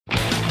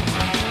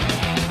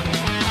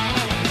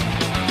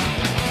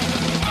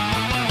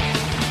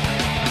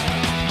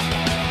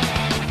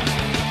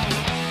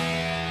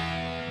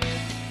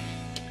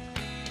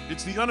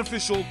the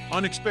unofficial,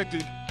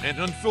 unexpected, and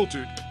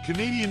unfiltered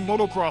Canadian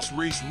motocross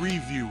race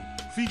review,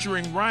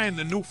 featuring Ryan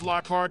the Noof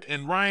Lockhart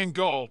and Ryan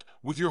Gauld,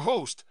 with your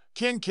host,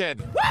 Ken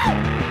Cadden. Woo!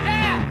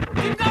 Yeah!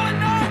 Keep going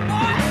north,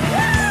 boys! Woo!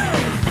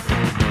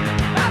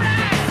 All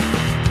right!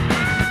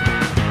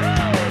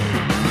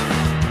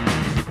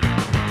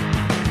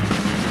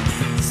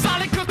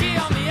 Solid cookie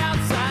on the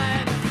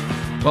outside.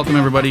 Welcome,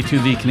 everybody, to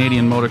the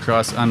Canadian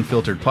Motocross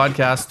Unfiltered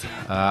podcast.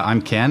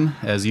 I'm Ken.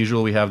 As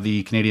usual, we have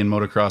the Canadian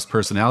motocross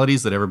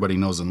personalities that everybody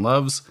knows and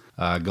loves,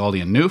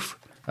 Gauldy and Noof.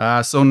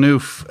 So,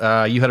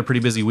 Noof, you had a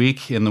pretty busy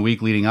week in the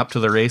week leading up to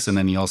the race, and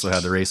then you also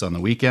had the race on the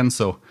weekend.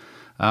 So,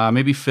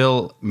 maybe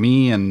fill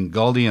me and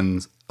Gauldy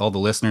and all the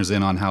listeners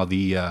in on how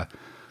the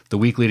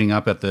week leading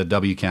up at the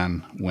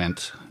WCAN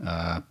went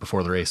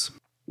before the race.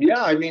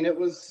 Yeah, I mean, it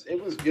was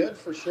good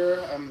for sure.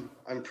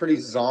 I'm pretty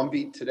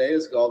zombie today,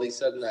 as Gauldy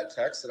said in that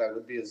text, that I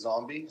would be a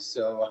zombie.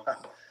 So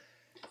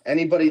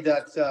anybody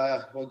that,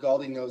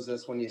 Gauldy knows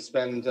this, when you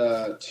spend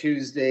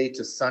Tuesday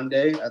to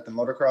Sunday at the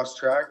motocross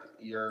track,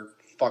 you're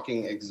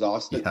fucking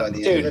exhausted by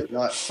the end of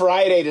it.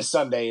 Friday to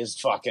Sunday is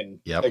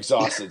fucking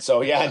exhausted.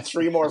 So yeah,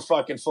 3 more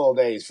fucking full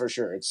days for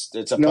sure. It's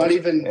a not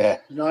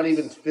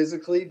even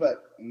physically,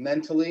 but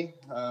mentally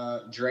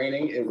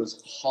draining. It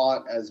was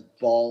hot as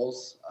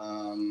balls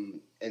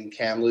in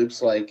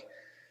Kamloops. Like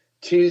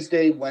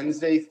Tuesday,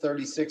 Wednesday,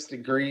 36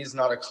 degrees,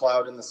 not a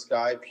cloud in the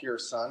sky, pure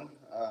sun.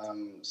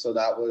 So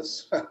that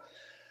was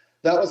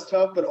that was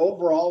tough, but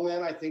overall,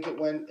 man, I think it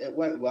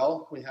went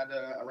well. We had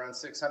around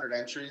 600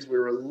 entries. We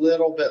were a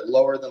little bit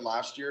lower than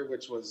last year,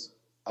 which was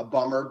a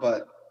bummer,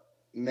 but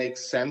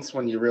makes sense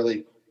when you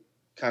really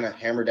kind of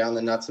hammer down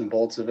the nuts and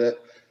bolts of it.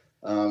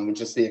 With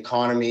just the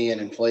economy and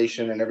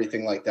inflation and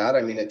everything like that.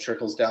 I mean, it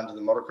trickles down to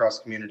the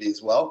motocross community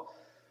as well.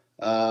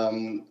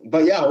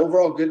 But yeah,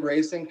 overall good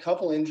racing,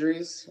 couple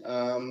injuries,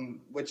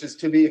 which is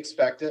to be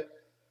expected.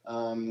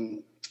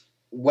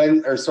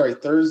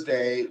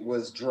 Thursday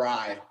was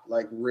dry,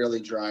 like really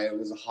dry. It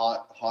was a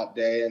hot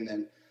day. And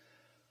then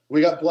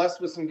we got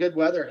blessed with some good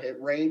weather. It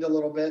rained a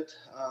little bit.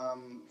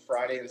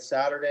 Friday and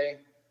Saturday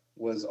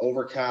was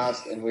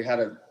overcast, and we had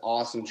an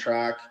awesome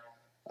track.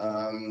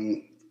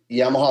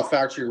 Yamaha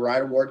Factory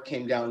Ride Award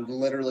came down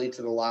literally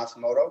to the last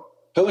moto.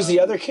 Who was the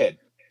other kid?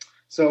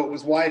 So it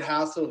was Wyatt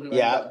Hassel who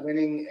ended up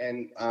winning,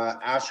 and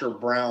Asher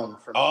Brown.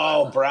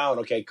 Brown.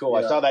 Okay, cool.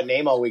 Yeah. I saw that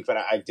name all week, but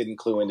I didn't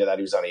clue into that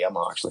he was on a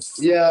Yamaha, actually.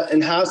 Yeah,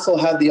 and Hassel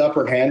had the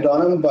upper hand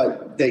on him,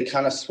 but they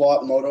kind of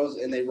swapped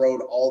motos, and they rode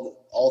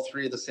all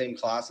 3 of the same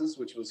classes,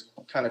 which was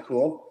kind of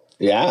cool.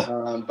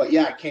 Yeah. But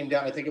yeah, it came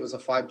down. I think it was a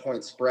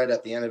 5-point spread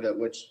at the end of it,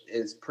 which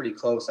is pretty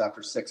close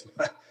after 6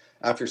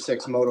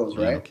 motos,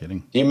 right? No kidding.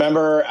 Do you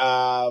remember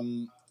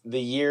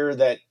the year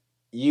that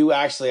you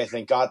actually, I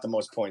think, got the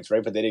most points,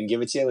 right? But they didn't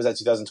give it to you? Was that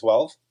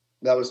 2012?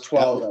 That was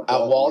 12.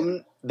 At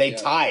Walton? They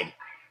tied.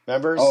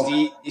 Remember?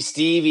 Oh.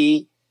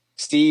 Steve,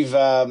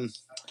 oh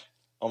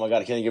my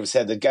God, I can't give his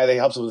head. The guy that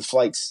helps with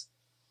flights.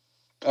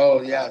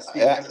 Oh, yeah,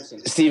 Steve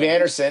Anderson. Steve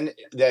Anderson,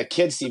 the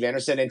kid Steve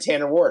Anderson, and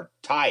Tanner Ward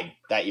tied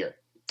that year.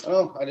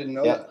 Oh, I didn't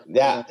know that.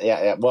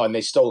 Yeah. Well, and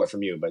they stole it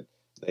from you, but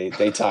they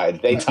tied.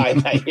 They tied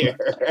that year.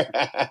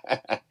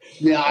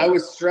 Yeah, I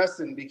was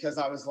stressing because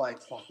I was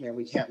like, fuck, man,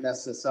 we can't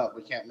mess this up.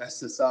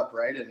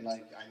 Right? And,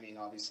 like, I mean,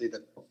 obviously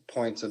the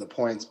points are the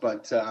points.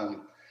 But,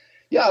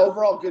 yeah,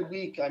 overall good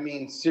week. I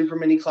mean, super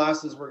mini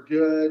classes were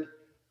good.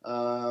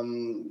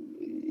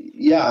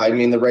 Yeah, I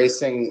mean, the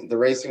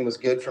racing was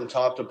good from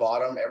top to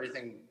bottom.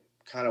 Everything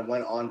kind of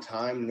went on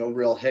time. No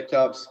real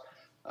hiccups.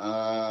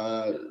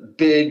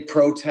 Big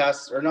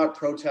protests, or not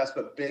protests,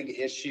 but big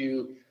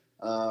issue.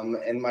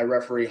 And my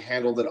referee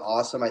handled it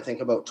awesome. I think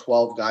about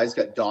 12 guys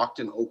got docked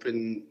in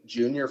Open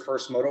Junior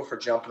first moto for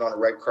jumping on a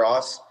red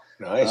cross.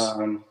 Nice.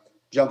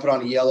 Jumping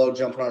on a yellow,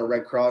 jumping on a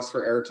red cross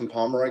for Ayrton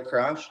Pomeroy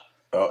crash.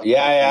 Oh,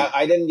 yeah.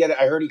 I didn't get it.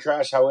 I heard he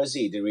crashed. How is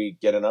he? Did we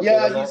get an update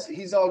on that? Yeah,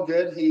 he's all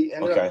good. He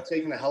ended up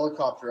taking a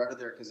helicopter out of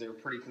there because they were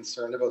pretty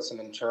concerned about some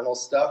internal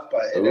stuff,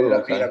 but it ended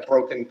up being a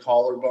broken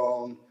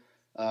collarbone,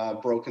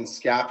 broken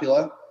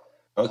scapula.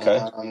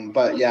 Okay.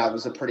 But yeah, it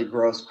was a pretty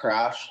gross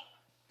crash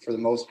for the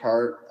most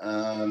part.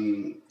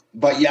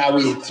 But yeah,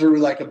 we threw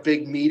like a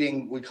big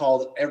meeting. We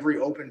called every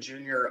Open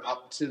Junior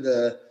up to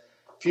the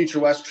Future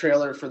West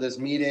trailer for this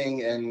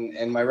meeting,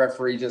 and my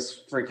referee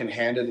just freaking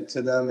handed it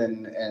to them,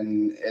 and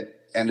it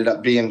ended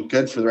up being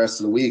good for the rest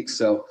of the week.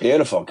 So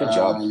beautiful. Good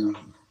job.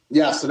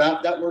 Yeah, so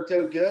that worked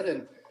out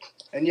good.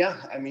 And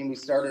yeah, I mean, we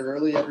started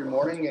early every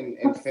morning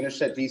and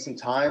finished at decent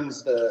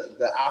times.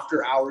 The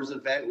after hours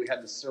event, we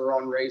had the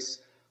Suron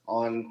race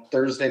on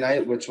Thursday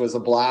night, which was a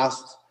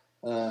blast.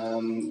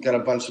 Got a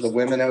bunch of the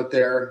women out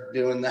there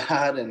doing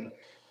that and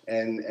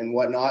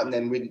whatnot. And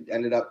then we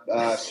ended up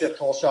shift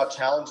hole shot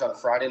challenge on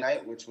Friday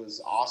night, which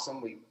was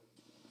awesome.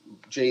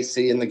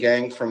 JC and the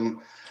gang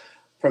from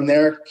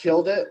there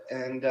killed it.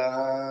 And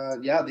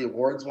yeah, the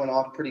awards went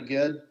off pretty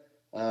good.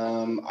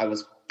 I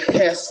was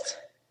pissed,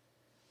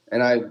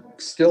 and I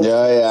still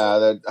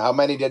how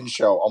many didn't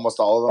show? Almost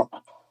all of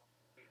them.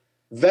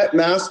 Vet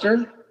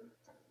Master,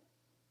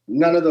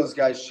 none of those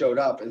guys showed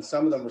up, and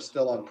some of them were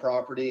still on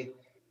property.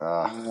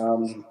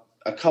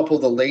 A couple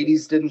of the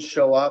ladies didn't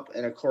show up,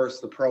 and of course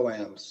the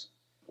pro-ams,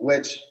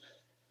 which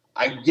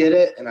I get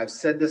it, and I've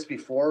said this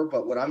before,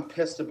 but what I'm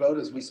pissed about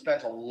is we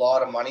spent a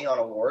lot of money on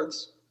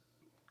awards,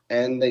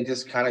 and they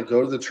just kind of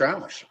go to the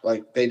trash.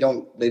 Like they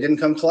didn't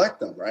come collect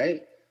them,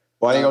 right?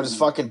 Why don't you go just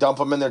fucking dump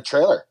them in their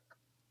trailer?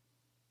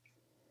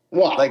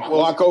 Well, like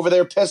walk over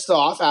there pissed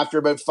off after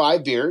about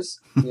 5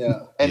 beers,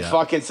 and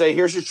fucking say,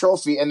 "Here's your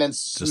trophy," and then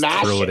just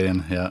smash throw it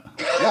in,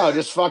 No,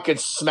 just fucking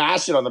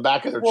smash it on the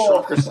back of their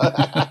truck or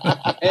something.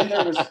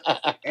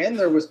 and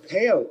there was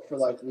payout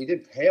for we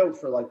did payout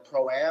for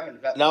pro-am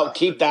and vet. No,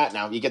 keep that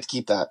now. You get to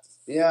keep that.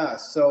 Yeah,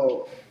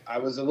 so I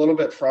was a little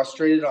bit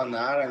frustrated on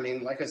that. I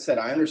mean, like I said,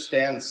 I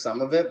understand some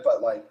of it, but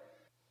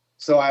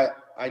so I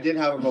did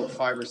have about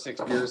 5 or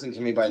 6 beers into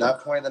me by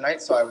that point of the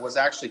night. So I was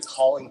actually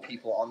calling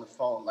people on the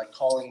phone,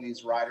 calling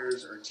these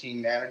riders or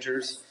team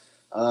managers,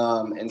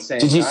 and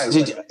saying,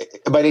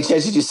 by any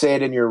chance, did you say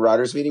it in your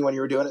riders meeting when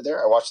you were doing it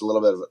there? I watched a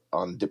little bit of it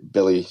on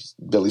Billy's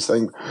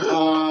thing,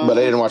 but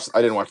I didn't watch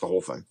the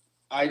whole thing.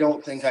 I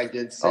don't think I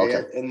did say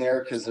it in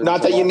there because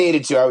not that you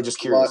needed to. I was just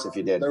curious if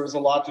you did. There was a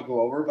lot to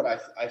go over, but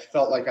I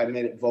felt like I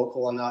made it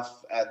vocal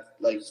enough at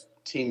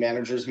team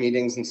managers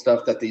meetings and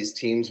stuff that these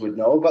teams would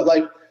know. But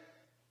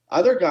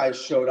other guys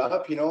showed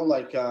up,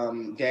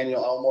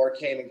 Daniel Elmore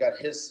came and got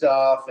his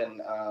stuff, and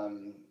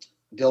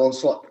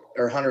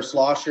Hunter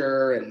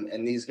Slosher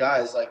and these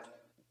guys,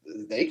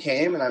 they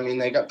came, and I mean,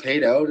 they got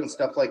paid out and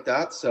stuff like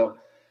that. So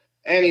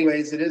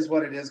anyways, it is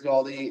what it is,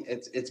 Galdi.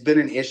 It's been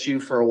an issue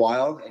for a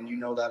while, and you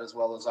know that as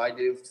well as I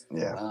do.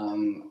 Yeah.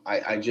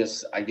 I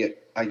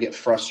get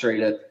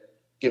frustrated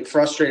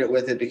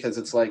with it because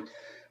it's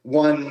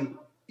one,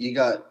 you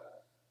got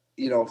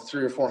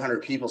 300 or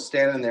 400 people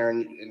standing there,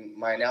 and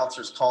my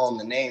announcer's calling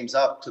the names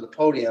up to the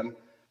podium,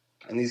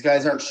 and these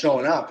guys aren't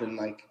showing up, and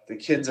the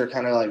kids are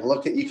kind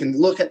of you can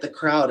look at the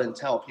crowd and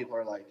tell people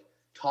are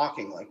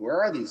talking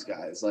where are these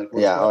guys, what's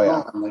going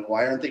on,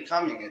 why aren't they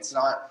coming? It's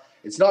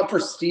not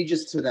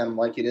prestigious to them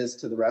like it is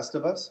to the rest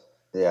of us.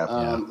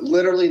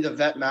 Literally the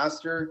vet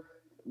master,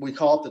 we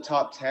call it the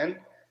top 10.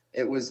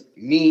 It was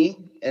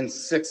me in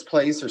 6th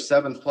place or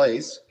 7th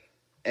place.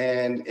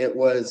 And it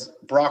was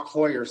Brock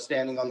Hoyer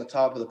standing on the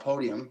top of the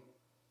podium,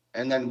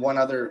 and then one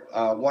other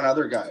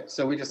guy.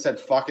 So we just said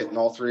fuck it, and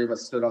all 3 of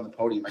us stood on the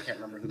podium. I can't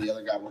remember who the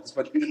other guy was,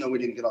 but even though we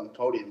didn't get on the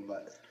podium,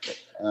 but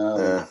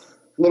a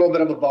little bit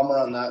of a bummer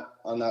on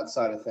that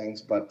side of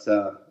things. But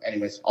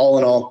anyways, all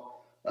in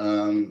all,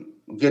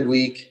 good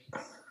week.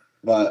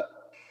 But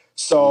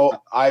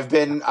so I've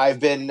been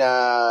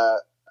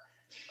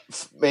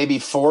maybe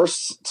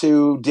forced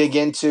to dig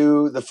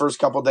into the first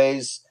couple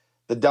days.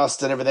 The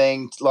dust and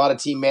everything. A lot of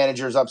team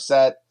managers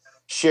upset,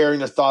 sharing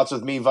their thoughts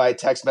with me via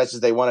text message.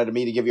 They wanted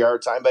me to give you a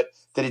hard time, but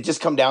did it just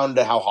come down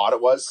to how hot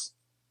it was?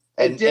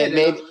 And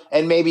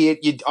maybe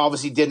you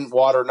obviously didn't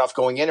water enough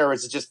going in, or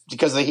is it just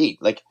because of the heat?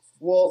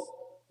 Well,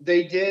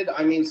 they did.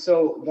 I mean,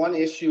 so one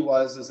issue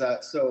was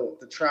that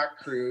the track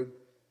crew,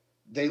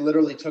 they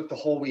literally took the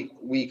whole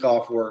week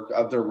off work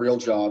of their real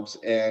jobs.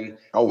 And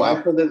when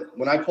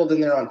I pulled in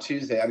there on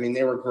Tuesday, I mean,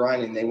 they were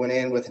grinding. They went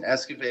in with an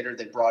excavator.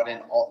 They brought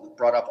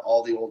up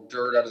all the old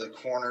dirt out of the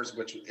corners,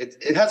 which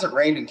it hasn't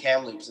rained in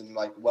Kamloops in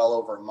well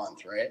over a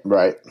month, right?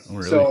 Right. Oh,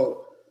 really?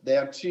 So they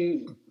have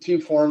two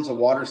forms of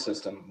water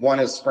system. One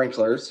is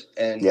sprinklers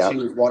and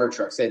 2 water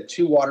trucks. They had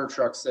 2 water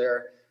trucks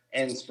there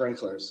and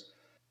sprinklers.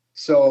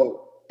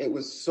 So it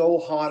was so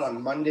hot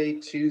on Monday,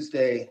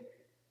 Tuesday,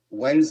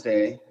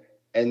 Wednesday,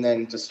 and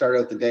then to start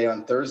out the day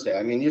on Thursday.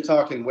 I mean, you're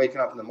talking waking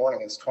up in the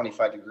morning, it's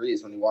 25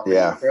 degrees when you walk in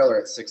the trailer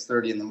at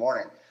 6:30 in the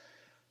morning.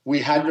 We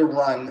had to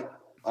run.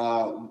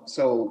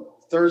 So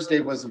Thursday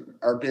was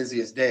our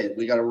busiest day.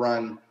 We got to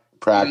run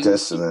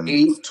practice and then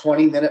 8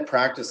 20-minute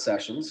practice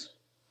sessions,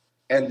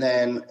 and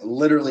then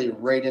literally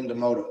right into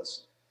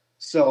motos.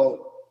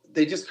 So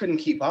they just couldn't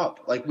keep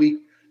up.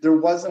 There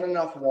wasn't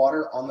enough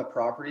water on the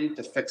property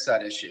to fix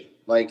that issue.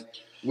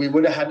 We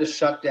would have had to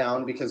shut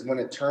down because when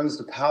it turns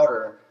to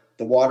powder,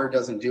 the water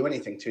doesn't do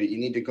anything to it. You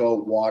need to go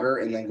water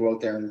and then go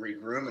out there and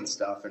regroom and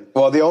stuff. And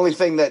well, the only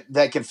thing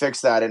that can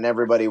fix that, and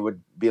everybody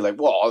would be like,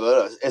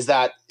 well, is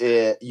that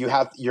you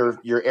have your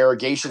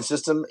irrigation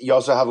system. You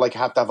also have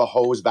to have a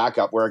hose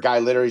backup where a guy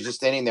literally is just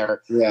standing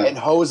there and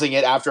hosing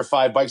it after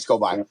 5 bikes go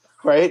by,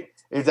 right?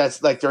 If that's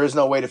there is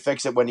no way to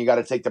fix it when you got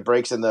to take the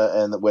breaks with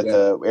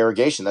the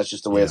irrigation. That's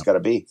just the way it's got to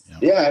be.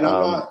 Yeah,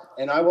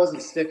 and I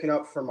wasn't sticking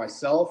up for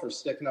myself or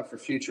sticking up for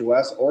Future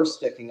West or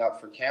sticking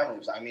up for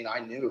Kamloops. I mean, I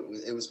knew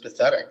it was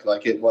pathetic.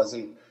 It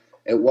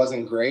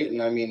wasn't great,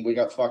 and I mean, we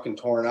got fucking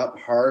torn up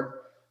hard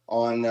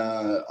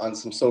on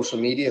some social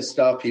media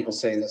stuff. People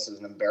saying this is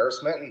an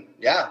embarrassment, and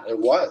yeah, it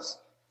was.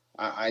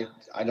 I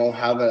don't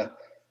have a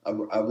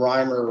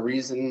rhyme or a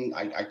reason.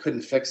 I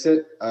couldn't fix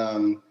it.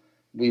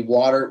 We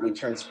watered, we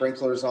turned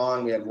sprinklers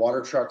on, we had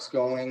water trucks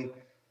going.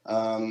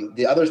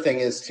 The other thing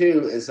is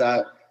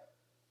that,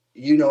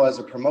 as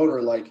a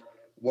promoter,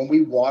 when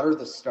we water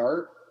the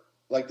start,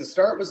 the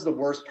start was the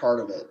worst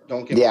part of it.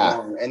 Don't get me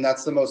wrong. And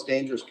that's the most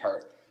dangerous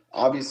part.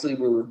 Obviously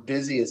we were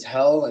busy as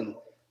hell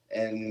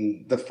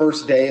And the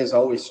first day is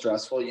always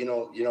stressful, you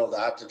know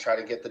that, to try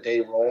to get the day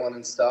rolling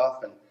and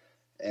stuff.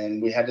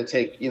 And we had to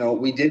take,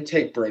 we did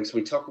take breaks.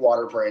 We took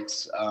water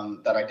breaks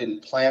that I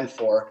didn't plan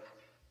for.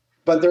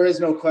 But there is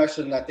no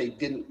question that they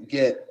didn't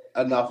get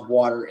enough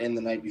water in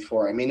the night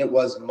before. I mean, it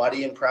was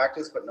muddy in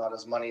practice, but not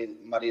as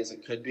muddy as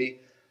it could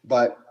be.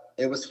 But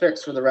it was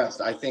fixed for the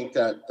rest. I think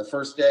that the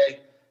first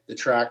day, the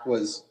track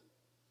was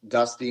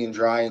dusty and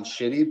dry and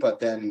shitty, but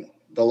then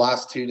the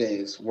last 2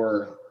 days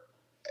were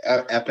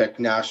epic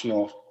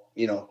national,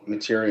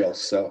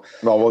 materials. So,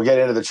 well, we'll get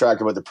into the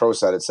track about the pro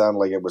side. It sounded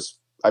like it was.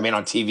 I mean,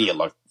 on TV, it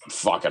looked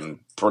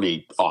fucking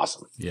pretty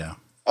awesome. Yeah.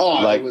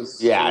 Oh, like, it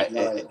was.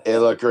 It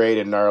looked great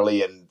and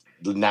gnarly and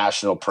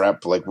national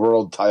prep, like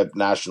world type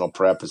national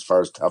prep as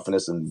far as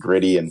toughness and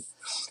gritty and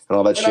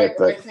all that shit.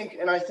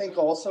 I think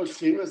also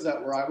too is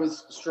that where I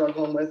was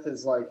struggling with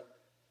is like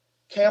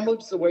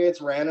Kamloops, the way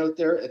it's ran out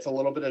there, it's a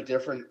little bit of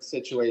different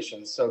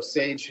situation. So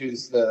Sage,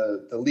 who's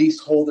the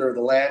leaseholder of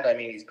the land, I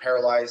mean, he's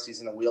paralyzed,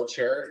 he's in a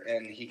wheelchair,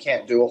 and he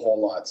can't do a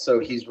whole lot. So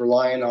he's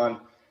relying on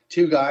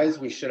 2 guys.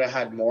 We should have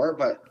had more,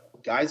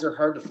 but guys are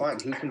hard to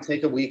find. Who can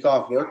take a week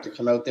off work to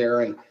come out there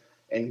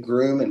and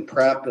groom and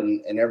prep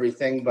and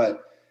everything?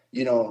 But,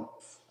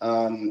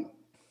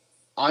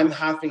 I'm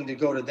having to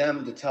go to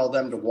them to tell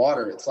them to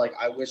water. It's like,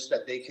 I wish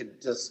that they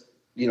could just,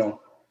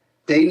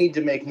 they need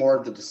to make more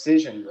of the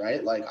decision,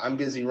 right? Like, I'm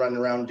busy running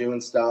around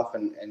doing stuff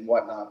and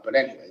whatnot. But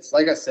anyways,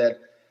 like I said,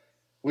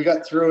 we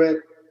got through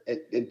it.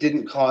 It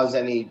didn't cause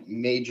any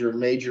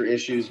major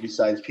issues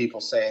besides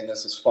people saying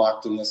this is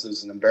fucked and this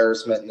is an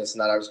embarrassment and this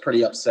and that. I was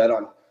pretty upset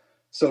on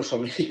social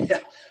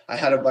media. I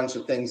had a bunch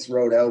of things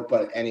wrote out,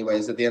 but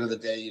anyways, at the end of the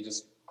day, you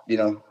just,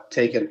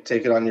 take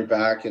it on your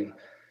back, and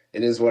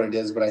it is what it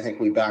is. But I think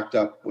we backed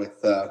up with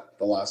the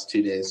last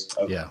 2 days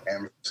of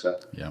amateur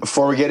stuff. Yeah.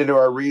 Before we get into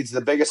our reads,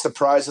 the biggest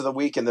surprise of the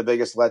week and the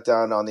biggest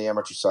letdown on the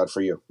amateur side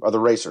for you are the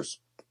racers.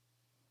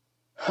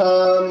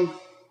 I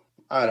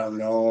don't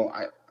know.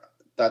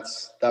 That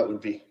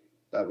would be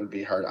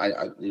hard.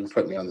 You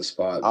put me on the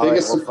spot.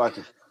 Biggest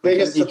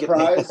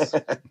surprise.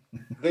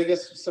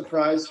 Biggest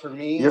surprise for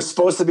me. You're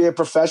supposed to be a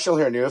professional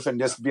here, Noof, and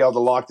just be able to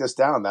lock this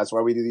down. That's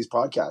why we do these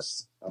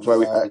podcasts. That's why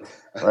we,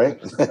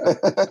 right?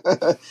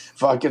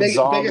 Fucking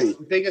zombie.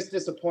 Biggest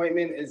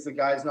disappointment is the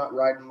guys not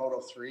riding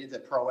Moto3, the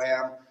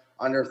Pro-Am,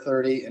 under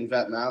 30, and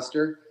Vet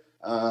Master.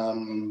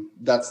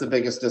 That's the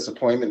biggest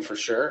disappointment for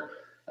sure.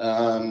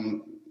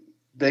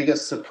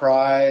 Biggest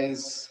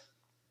surprise.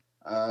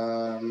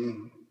 I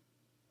don't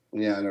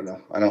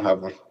know. I don't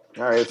have one.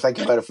 All right, think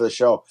about it for the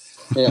show.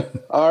 Yeah.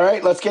 All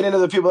right, let's get into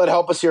the people that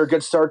help us here.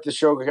 Good start to the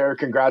show.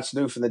 Congrats,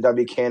 Noof, and the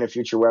WCAN and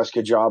Future West.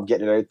 Good job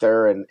getting it out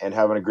there and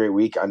having a great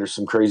week under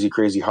some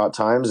crazy hot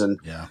times and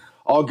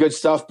all good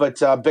stuff. But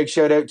big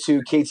shout out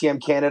to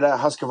KTM Canada,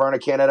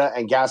 Husqvarna Canada,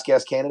 and Gas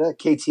Canada.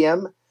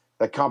 KTM,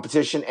 the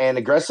competition and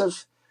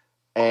aggressive,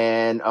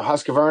 and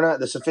Husqvarna,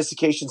 the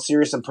sophistication,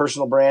 serious, and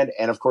personal brand,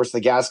 and of course the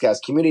Gas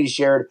community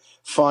shared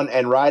fun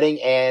and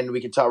riding. And we're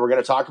going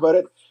to talk about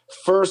it.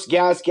 First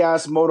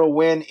Gas Moto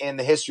win in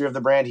the history of the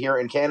brand here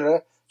in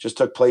Canada just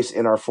took place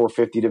in our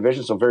 450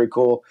 division. So very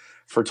cool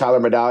for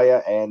Tyler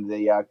Medaglia and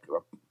the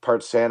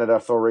Parts Canada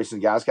Thor Racing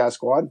Gas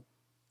squad.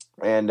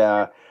 And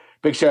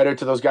big shout out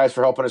to those guys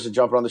for helping us and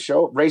jumping on the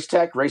show.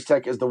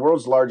 Racetech is the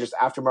world's largest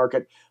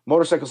aftermarket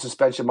motorcycle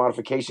suspension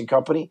modification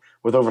company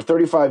with over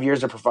 35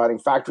 years of providing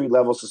factory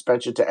level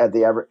suspension to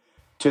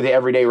the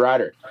everyday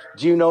rider.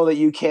 Do you know that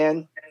you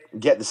can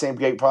get the same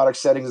great product,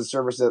 settings, and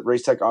service that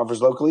Racetech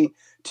offers locally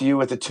to you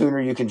with a tuner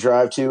you can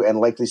drive to and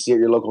likely see at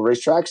your local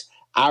racetracks?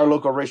 Our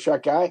local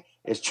racetrack guy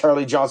is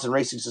Charlie Johnson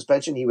Racing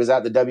Suspension. He was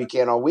at the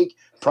WCAN all week,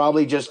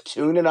 probably just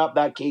tuning up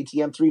that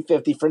KTM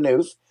 350 for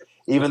Noof,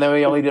 even though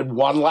he only did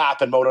one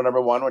lap in Moto number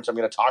 1, which I'm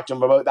going to talk to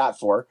him about that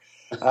for.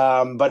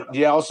 But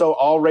also,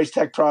 all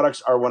Racetech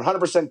products are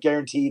 100%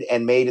 guaranteed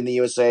and made in the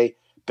USA.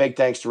 Big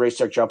thanks to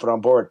Racetech jumping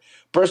on board.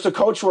 Bristol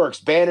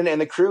Coachworks, Bannon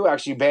and the crew.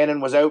 Actually,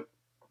 Bannon was out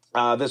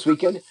this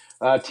weekend.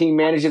 Team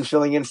management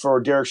filling in for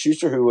Derek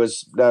Schuster, who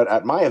was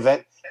at my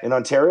event in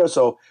Ontario.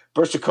 So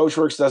Bristol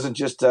Coachworks doesn't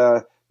just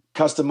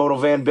custom moto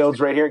van builds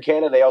right here in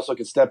Canada. They also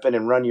can step in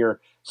and run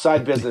your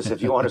side business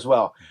if you want as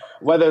well.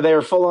 Whether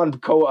they're full-on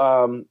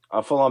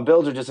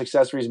builds or just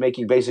accessories,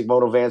 making basic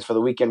moto vans for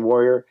the weekend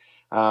warrior.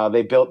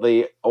 They built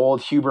the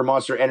old Huber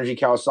Monster Energy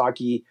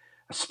Kawasaki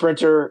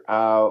Sprinter.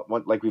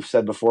 Like we've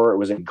said before, it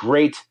was a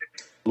great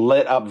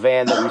lit-up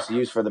van that we used to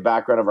use for the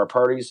background of our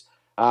parties.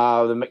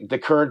 The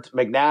current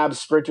McNabb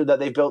Sprinter that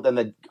they built, and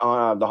the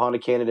Honda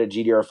Canada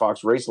GDR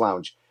Fox Race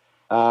Lounge.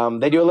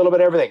 They do a little bit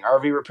of everything: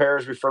 RV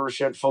repairs,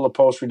 refurbishment, full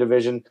upholstery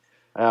division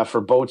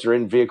for boats or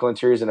in vehicle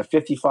interiors, and a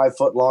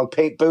 55-foot long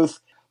paint booth.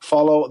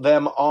 Follow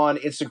them on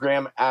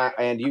Instagram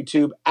and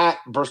YouTube at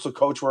Bristol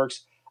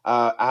Coachworks.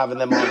 Having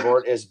them on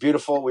board is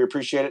beautiful. We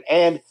appreciate it.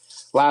 And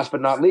last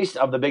but not least,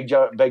 of the big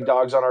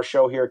dogs on our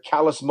show here,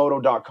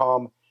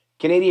 CallusMoto.com,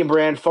 Canadian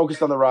brand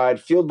focused on the ride,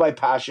 fueled by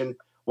passion.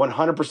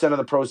 100% of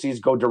the proceeds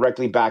go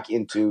directly back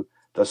into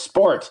the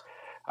sport.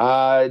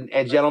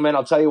 And gentlemen,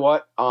 I'll tell you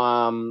what.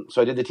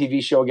 So I did the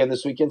TV show again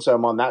this weekend, so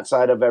I'm on that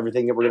side of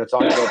everything that we're going to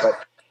talk about. But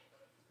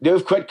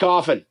Doof, quit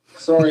coughing.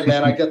 Sorry,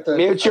 man. I got the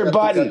Mute your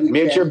button.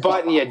 Mute your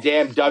button, you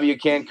damn W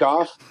can't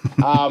cough.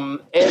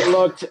 It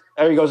looked.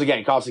 There he goes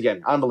again. Coughs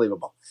again.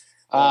 Unbelievable.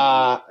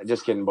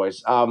 Just kidding,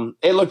 boys.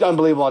 It looked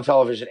unbelievable on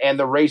television, and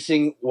the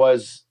racing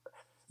was.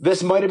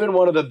 This might have been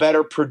one of the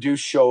better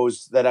produced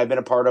shows that I've been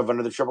a part of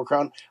under the Triple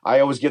Crown. I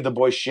always give the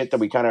boys shit that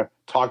we kind of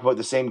talk about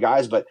the same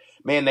guys, but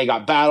man, they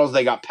got battles,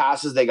 they got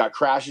passes, they got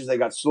crashes, they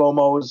got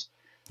slow-mos.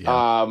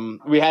 Yeah.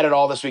 We had it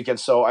all this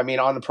weekend. So, I mean,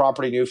 on the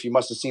property news, you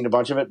must have seen a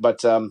bunch of it.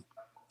 But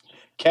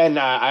Ken,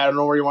 I don't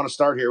know where you want to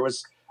start here.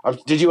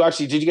 Did you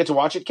get to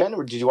watch it, Ken,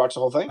 or did you watch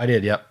the whole thing? I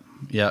did. Yep.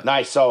 Yeah.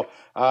 Nice. So,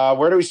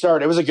 where do we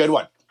start? It was a good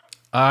one.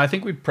 I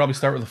think we'd probably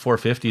start with the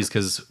 450s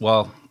because,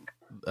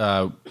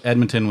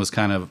 Edmonton was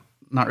kind of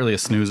not really a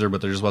snoozer, but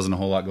there just wasn't a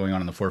whole lot going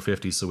on in the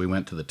 450s. So we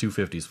went to the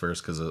 250s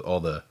first because of all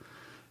the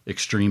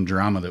extreme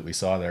drama that we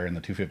saw there in the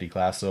 250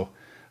 class. So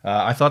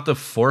I thought the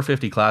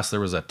 450 class,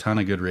 there was a ton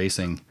of good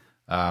racing.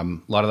 A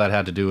lot of that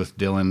had to do with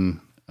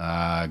Dylan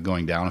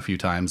going down a few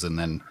times and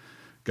then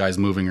guys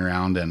moving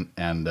around and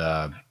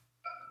kind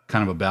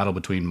of a battle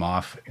between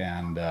Moff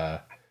and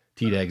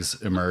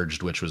T-Degs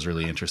emerged, which was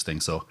really interesting.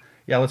 So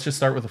yeah, let's just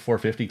start with the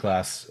 450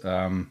 class.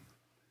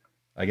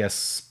 I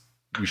guess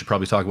we should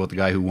probably talk about the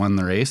guy who won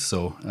the race.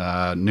 So,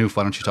 Noof,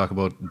 why don't you talk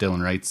about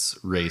Dylan Wright's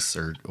race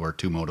or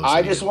two motos?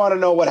 I just want to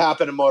know what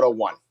happened in Moto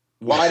 1.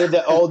 Why did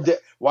the old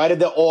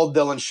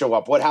Dylan show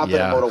up? What happened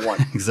in Moto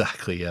 1?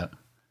 Exactly, yeah.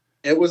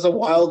 It was a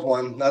wild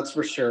one, that's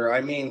for sure. I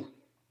mean,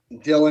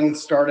 Dylan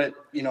started,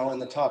 in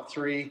the top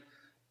 3,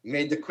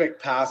 made the quick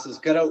passes,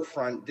 got out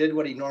front, did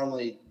what he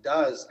normally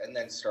does, and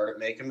then started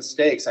making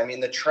mistakes. I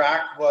mean, the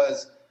track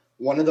was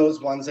one of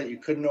those ones that you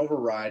couldn't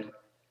override.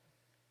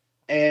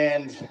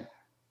 And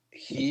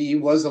he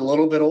was a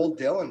little bit old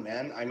Dylan,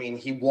 man. I mean,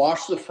 he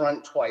washed the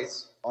front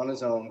twice on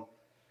his own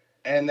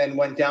and then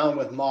went down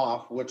with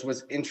Moff, which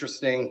was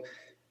interesting.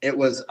 It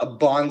was a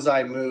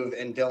bonsai move,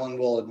 and Dylan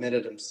will admit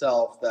it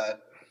himself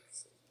that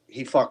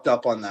he fucked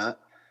up on that.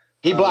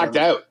 He blacked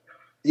out.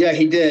 Yeah,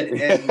 he did.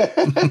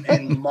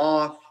 And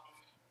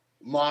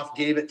Moff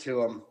gave it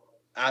to him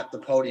at the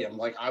podium.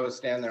 Like, I was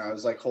standing there. I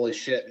was like, holy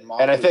shit. And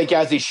I think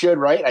as he should,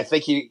 right? I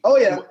think he... Oh,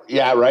 yeah.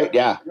 Yeah, right?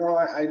 Yeah. No,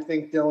 I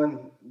think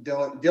Dylan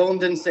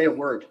didn't say a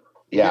word.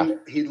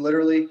 He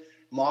literally,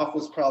 Moff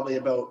was probably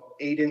about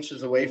 8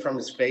 inches away from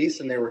his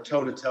face, and they were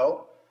toe to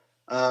toe.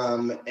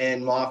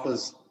 And Moff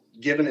was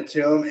giving it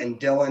to him, and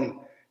Dylan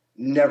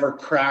never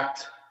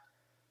cracked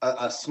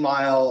a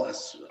smile,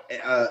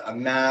 a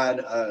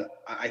mad.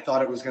 I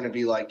thought it was going to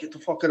be like, get the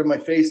fuck out of my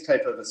face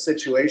type of a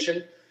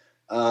situation.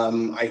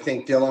 I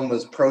think Dylan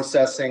was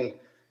processing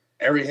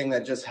everything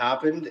that just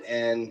happened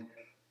and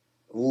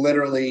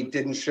literally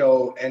didn't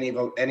show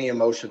any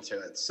emotion to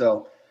it.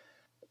 So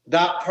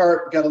that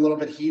part got a little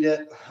bit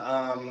heated.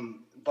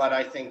 But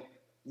I think,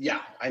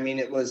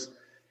 it was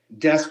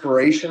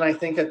desperation, I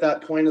think, at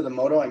that point of the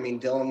moto. I mean,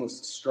 Dylan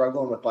was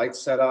struggling with bike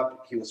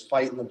setup. He was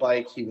fighting the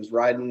bike. He was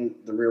riding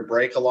the rear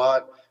brake a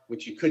lot,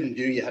 which you couldn't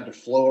do. You had to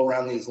flow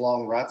around these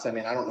long ruts. I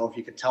mean, I don't know if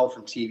you could tell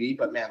from TV,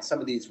 but man, some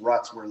of these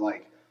ruts were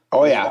like,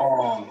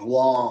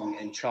 long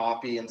and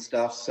choppy and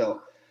stuff.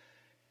 So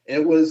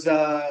it was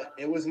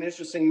an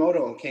interesting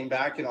moto, and came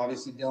back, and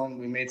obviously Dylan,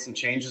 we made some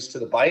changes to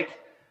the bike,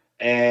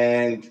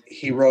 and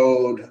he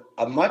rode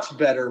a much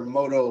better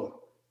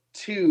Moto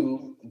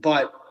 2,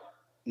 but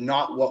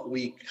not what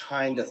we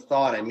kind of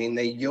thought. I mean,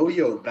 they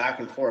yo-yoed back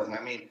and forth. And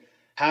I mean,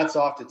 hats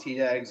off to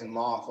T-Dags and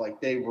Moff.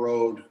 Like, they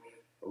rode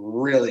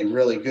really,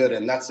 really good.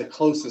 And that's the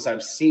closest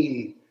I've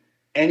seen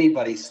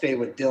anybody stay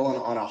with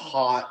Dylan on a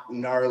hot,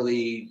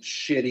 gnarly,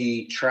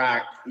 shitty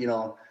track,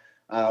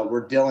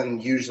 where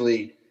Dylan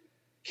usually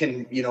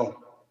can,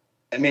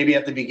 and maybe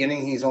at the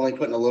beginning he's only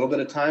putting a little bit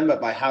of time,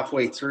 but by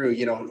halfway through,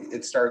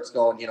 it starts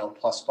going,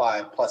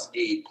 +5,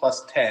 +8,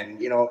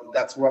 +10,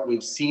 that's what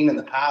we've seen in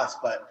the past.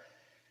 But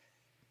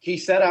he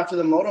said after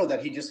the moto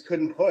that he just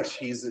couldn't push.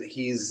 He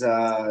said,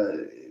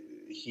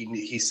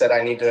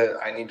 I need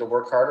to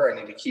work harder. I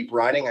need to keep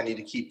riding. I need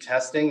to keep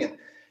testing.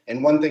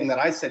 And one thing that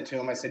I said to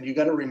him, I said, you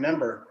got to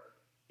remember,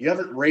 you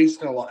haven't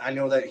raced in a long. I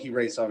know that he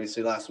raced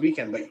obviously last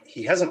weekend, but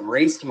he hasn't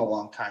raced in a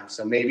long time.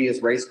 So maybe his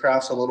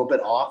racecraft's a little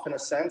bit off in a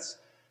sense,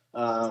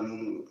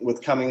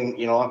 with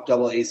coming, off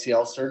double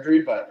ACL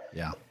surgery. But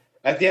yeah,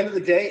 at the end of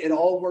the day, it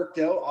all worked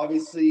out.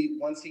 Obviously,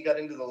 once he got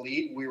into the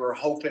lead, we were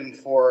hoping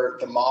for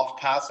the Moff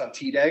pass on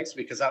T-Degs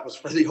because that was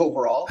for the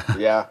overall.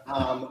 Yeah.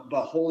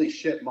 But holy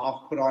shit,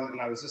 Moff put on,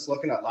 and I was just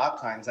looking at lap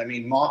times. I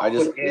mean, Moff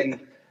put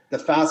in the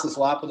fastest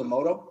lap of the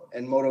moto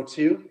in Moto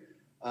 2.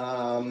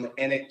 And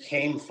it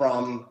came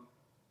from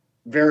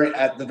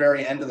at the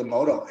very end of the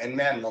moto. And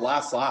man, the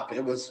last lap,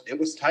 it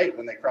was tight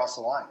when they crossed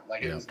the line.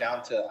 Like, it was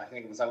down to, I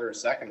think it was under a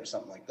second or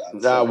something like that.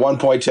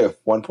 1.2.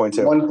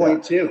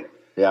 1.2.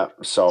 Yeah.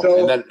 So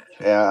and then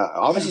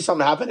obviously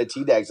something happened at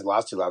T-Dags in the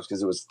last 2 laps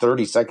because it was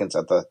 30 seconds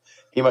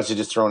he must have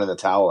just thrown in the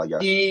towel, I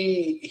guess.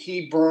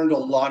 He burned a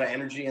lot of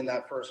energy in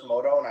that first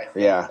moto, and I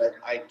think that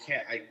I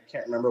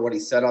can't remember what he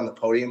said on the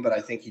podium, but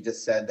I think he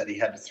just said that he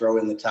had to throw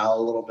in the towel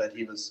a little bit.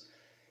 He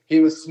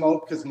was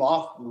smoked because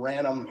Moff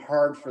ran him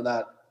hard for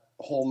that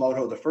whole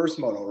moto, the first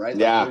moto, right?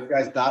 Yeah. Like, those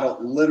guys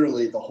battled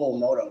literally the whole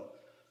moto.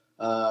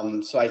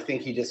 So I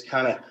think he just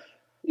kind of,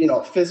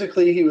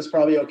 physically he was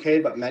probably okay,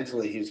 but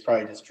mentally he was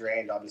probably just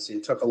drained. Obviously,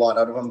 it took a lot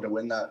out of him to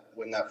win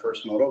that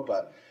first moto.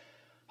 But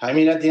I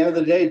mean, at the end of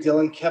the day,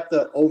 Dylan kept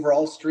the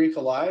overall streak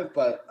alive.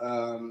 But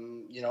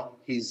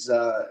he's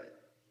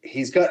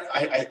got.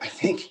 I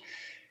think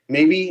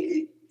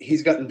maybe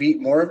he's gotten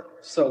beat more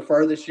so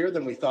far this year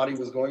than we thought he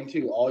was going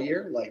to all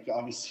year. Like,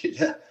 obviously,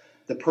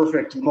 the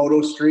perfect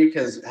moto streak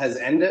has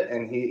ended,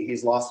 and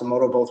he's lost a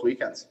moto both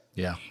weekends.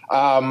 Yeah.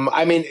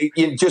 I mean,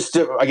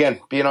 again,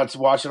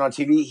 watching on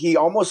TV, he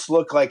almost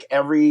looked like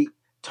every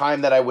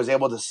time that I was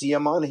able to see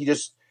him on,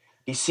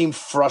 he seemed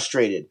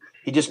frustrated.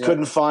 He just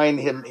couldn't find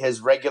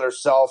his regular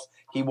self.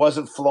 He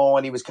wasn't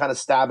flowing. He was kind of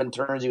stabbing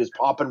turns. He was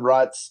popping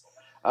ruts.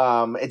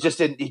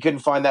 He couldn't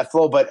find that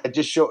flow, but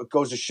it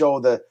goes to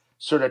show the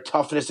sort of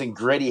toughness and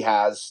grit he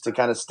has to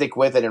kind of stick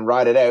with it and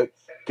ride it out,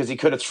 because he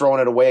could have thrown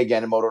it away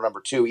again in moto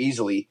number 2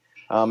 easily.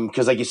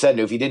 Because like you said,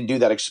 if he didn't do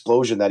that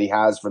explosion that he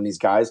has from these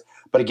guys.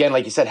 But again,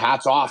 like you said,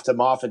 hats off to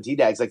Moff and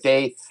T-Dags. Like,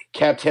 they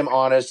kept him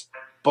honest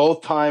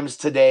both times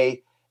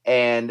today,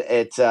 and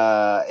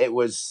it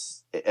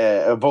was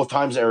both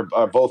times, or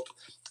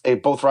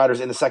both riders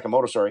in the second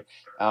moto. Sorry,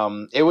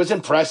 it was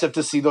impressive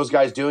to see those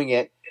guys doing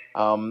it.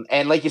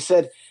 And like you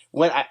said,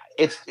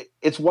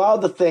 it's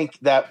wild to think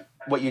that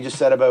what you just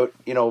said about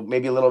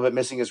maybe a little bit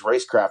missing his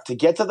racecraft to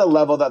get to the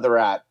level that they're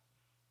at.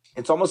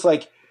 It's almost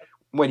like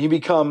when you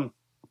become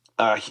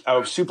a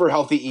super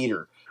healthy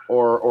eater,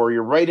 or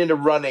you're right into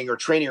running or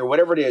training or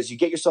whatever it is, you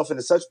get yourself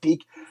into such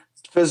peak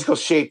physical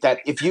shape that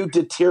if you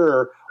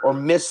deter or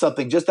miss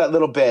something just that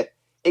little bit,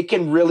 it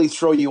can really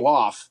throw you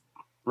off,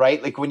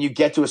 right? Like when you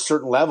get to a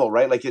certain level,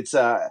 right? Like it's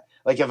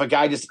like if a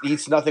guy just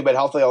eats nothing but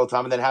healthy all the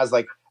time and then has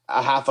like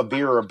a half a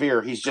beer or a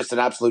beer, he's just an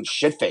absolute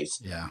shit face.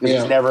 Yeah.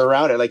 He's never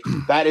around it. Like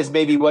that is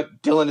maybe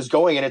what Dylan is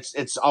going, and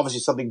it's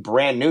obviously something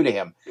brand new to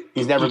him.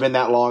 He's never been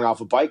that long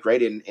off a bike,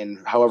 right?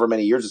 In however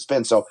many years it's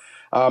been. So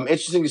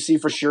interesting to see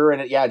for sure.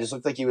 And it just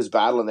looked like he was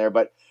battling there.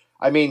 But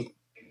I mean,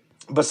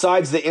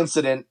 besides the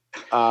incident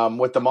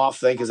with the Moff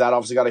thing, because that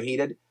obviously got him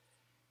heated,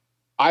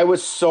 I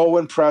was so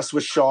impressed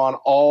with Sean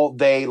all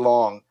day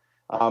long.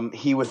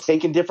 He was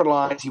taking different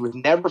lines. He was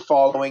never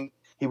following.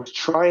 He was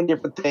trying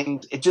different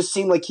things. It just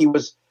seemed like he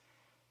was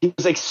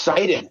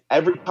excited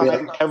every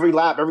time, every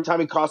lap, every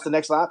time he crossed the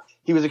next lap.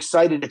 He was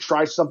excited to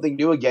try something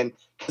new again,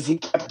 because he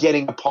kept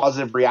getting a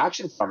positive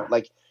reaction from it.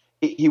 Like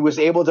he was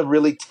able to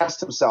really test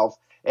himself.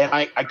 And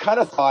I kind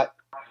of thought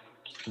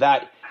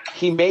that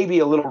he may be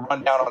a little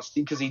run down on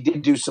steam, because he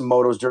did do some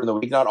motos during the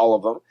week, not all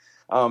of them.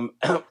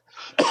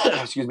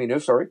 Excuse me,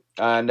 Noof, sorry.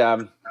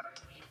 And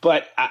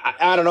but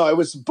I don't know. It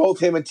was both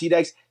him and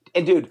T-Dags.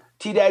 And dude,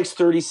 T-Dag's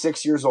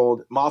 36 years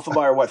old.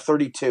 Moffenbauer, what,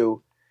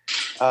 32?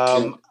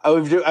 I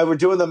was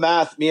doing the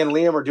math. Me and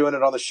Liam are doing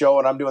it on the show,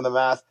 and I'm doing the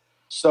math.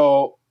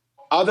 So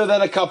other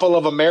than a couple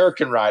of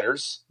American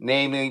riders,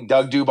 namely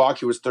Doug Dubach,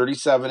 who was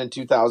 37 in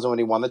 2000 when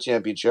he won the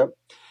championship,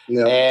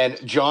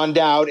 and John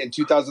Dowd in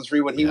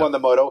 2003 when he won the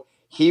moto,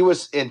 he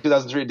was in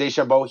 2003 at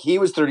Deschambault. He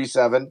was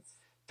 37.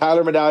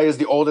 Tyler Medaglia is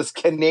the oldest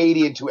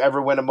Canadian to ever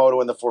win a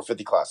moto in the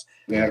 450 class.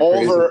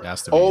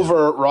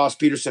 Over Ross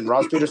Peterson.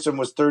 Ross Peterson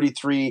was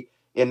 33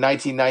 in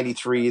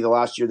 1993, the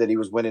last year that he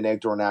was winning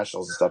outdoor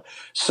nationals and stuff.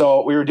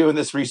 So we were doing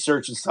this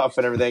research and stuff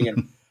and everything,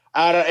 and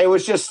it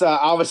was just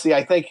obviously,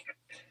 I think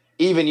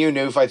even you,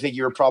 Noof, I think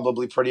you were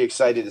probably pretty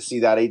excited to see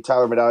that.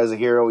 Tyler Medaglia is a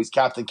hero. He's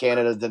Captain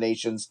Canada of the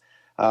Nations.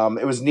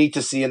 It was neat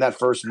to see in that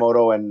first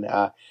moto, and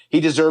he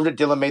deserved it.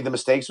 Dylan made the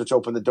mistakes, which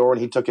opened the door,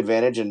 and he took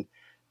advantage. And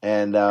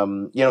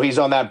he's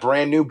on that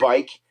brand new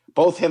bike.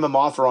 Both him and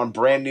Moff are on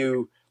brand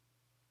new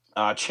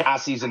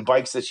chassis and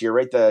bikes this year,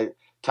 right?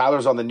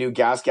 Tyler's on the new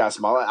gas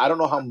model. I don't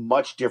know how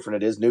much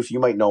different it is. Noof, you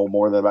might know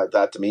more about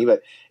that to me,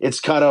 but it's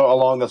kind of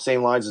along the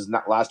same lines as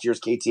last year's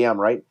KTM,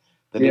 right?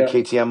 The new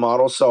KTM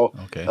model. So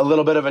a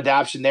little bit of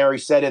adaptation there. He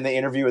said in the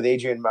interview with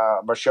Adrian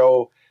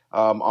Marchot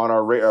on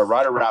our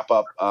rider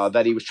wrap-up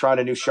that he was trying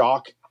a new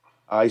shock.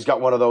 He's got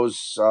one of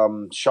those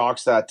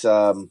shocks that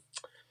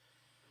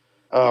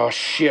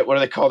what are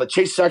they called? That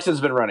Chase Sexton's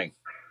been running.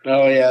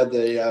 Oh yeah,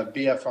 the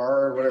BFR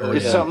or whatever.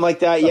 It's something like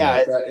that.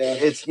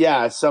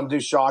 It's some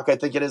new shock. I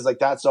think it is like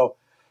that. So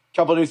a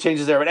couple new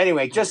changes there. But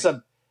anyway, just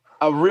a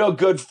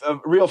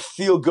real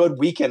feel good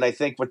weekend, I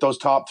think, with those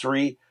top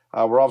three.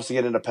 We're obviously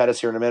getting into Pettis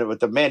here in a minute, but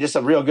just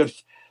a real good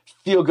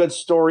feel good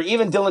story.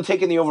 Even Dylan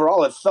taking the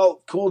overall, it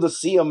felt cool to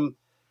see him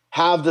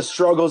have the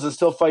struggles and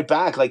still fight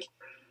back. Like,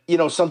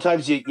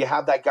 sometimes you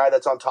have that guy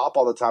that's on top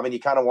all the time, and you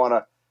kind of want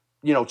to,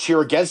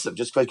 cheer against him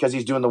just because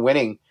he's doing the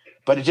winning.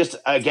 But it just,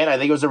 again, I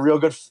think it was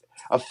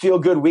a feel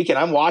good weekend.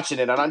 I'm watching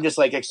it, and I'm just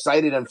like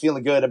excited and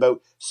feeling good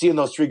about seeing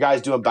those three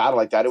guys doing battle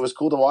like that. It was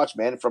cool to watch,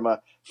 man. From a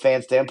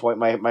fan standpoint,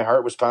 my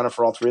heart was pounding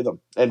for all three of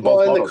them. And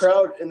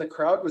the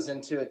crowd was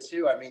into it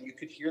too. I mean, you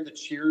could hear the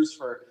cheers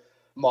for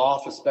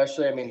Moff,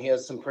 especially. I mean, he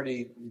has some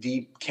pretty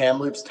deep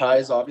Kamloops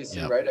ties,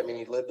 obviously, right? I mean,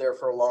 he lived there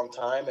for a long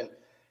time, and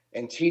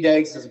And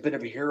T-Dags is a bit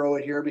of a hero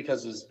here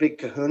because of his big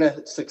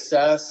kahuna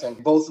success.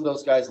 And both of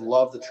those guys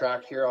love the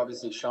track here.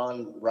 Obviously,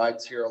 Sean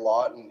rides here a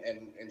lot,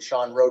 and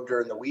Sean rode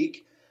during the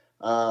week.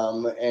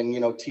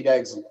 And,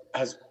 T-Dags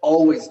has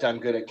always done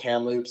good at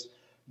Kamloops.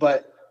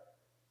 But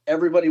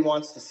everybody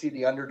wants to see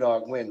the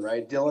underdog win,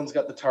 right? Dylan's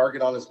got the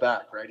target on his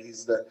back, right?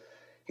 He's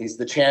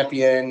the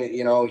champion.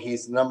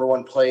 He's the number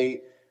one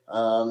plate.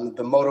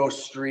 The moto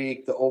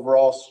streak, the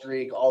overall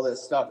streak, all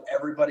this stuff.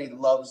 Everybody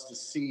loves to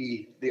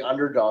see the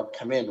underdog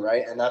come in,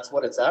 right? And that's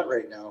what it's at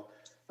right now.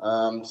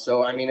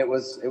 So I mean, it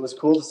was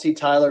cool to see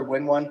Tyler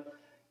win one.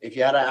 If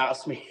you had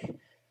asked me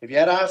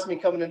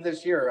coming in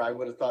this year, I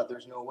would have thought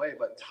there's no way.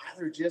 But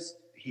Tyler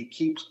he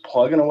keeps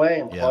plugging away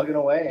and plugging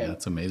away. And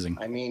that's amazing.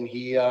 I mean,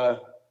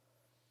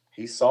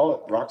 he's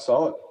solid, rock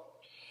solid.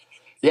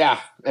 Yeah,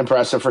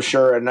 impressive for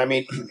sure. And I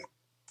mean,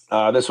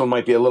 this one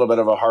might be a little bit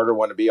of a harder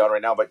one to be on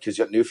right now, but because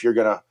Noof, you're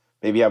going to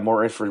maybe have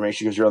more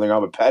information because you're on the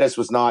ground. But Pettis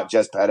was not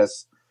just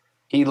Pettis.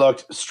 He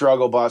looked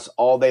struggle bus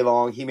all day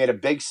long. He made a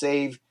big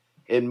save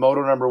in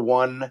moto number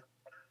 1,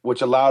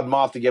 which allowed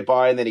Moff to get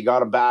by, and then he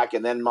got him back,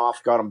 and then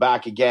Moff got him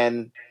back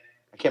again.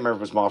 I can't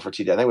remember if it was Moff or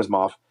TD. I think it was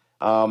Moff.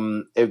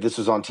 If this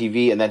was on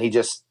TV, and then he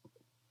just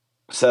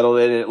settled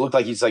in, and it looked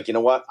like he's like, you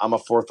know what? I'm a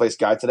 4th-place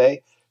guy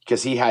today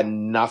because he had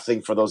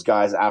nothing for those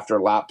guys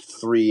after lap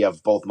 3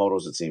 of both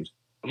motos, it seems.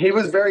 He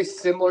was very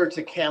similar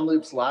to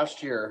Kamloops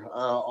last year,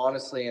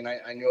 honestly, and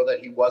I know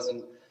that he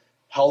wasn't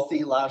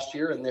healthy last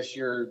year, and this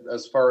year,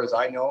 as far as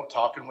I know,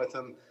 talking with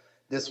him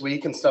this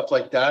week and stuff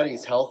like that,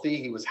 he's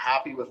healthy. He was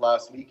happy with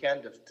last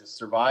weekend to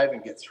survive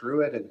and get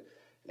through it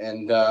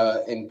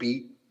and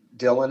beat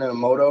Dylan in a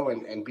moto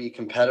and be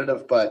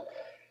competitive. But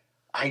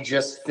I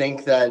just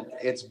think that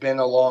it's been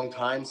a long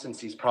time since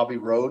he's probably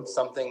rode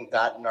something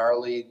that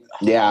gnarly,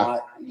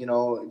 hot,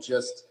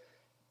 just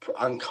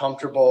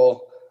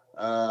uncomfortable.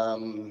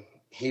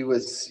 He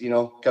was,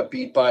 got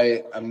beat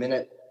by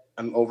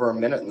over a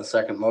minute in the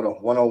second moto.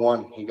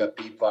 101 he got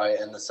beat by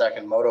in the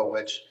second moto,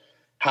 which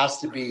has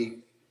to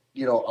be,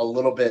 a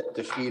little bit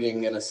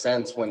defeating in a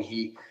sense when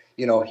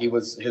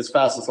his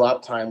fastest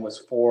lap time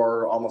was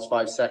almost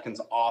 5 seconds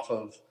off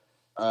of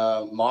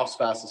Moff's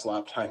fastest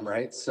lap time,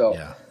 right? So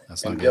yeah,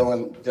 that's not and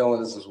good.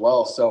 Dylan is as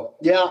well. So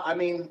yeah, I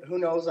mean, who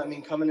knows? I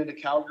mean, coming into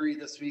Calgary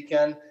this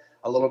weekend,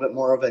 a little bit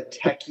more of a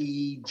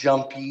techie,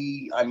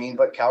 jumpy. I mean,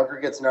 but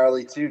Calgary gets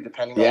gnarly too,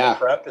 depending on the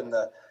prep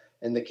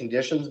and the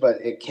conditions.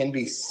 But it can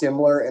be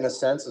similar in a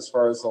sense as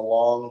far as the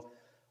long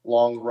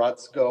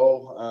ruts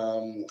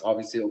go.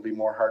 Obviously, it'll be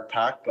more hard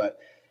packed, but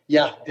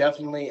yeah,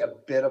 definitely a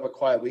bit of a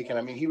quiet weekend.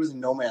 I mean, he was in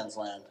no man's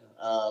land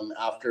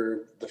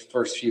after the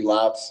first few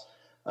laps,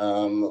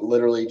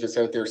 literally just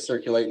out there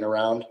circulating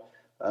around.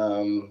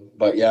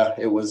 But yeah,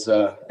 it was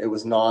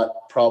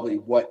not probably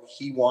what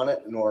he wanted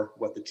nor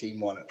what the team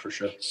wanted for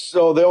sure.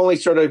 So the only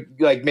sort of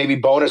like maybe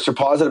bonus or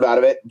positive out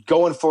of it,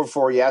 going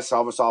 4-4, yes,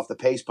 almost off the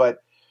pace, but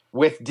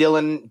with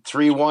Dylan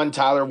 3-1,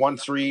 Tyler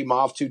 1-3,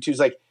 Moff 2-2s,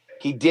 like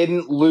he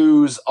didn't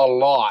lose a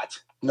lot.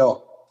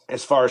 No.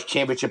 As far as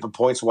championship and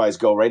points wise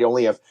go, right?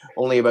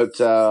 Only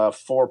about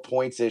 4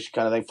 points ish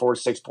kind of thing, 4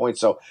 to 6 points.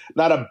 So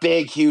not a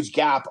big, huge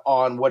gap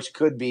on which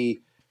could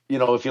be,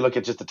 if you look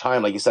at just the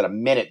time, like you said, a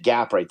minute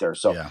gap right there.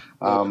 So,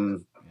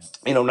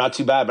 not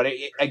too bad. But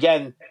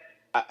again,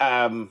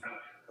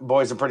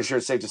 boys, I'm pretty sure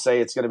it's safe to say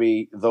it's going to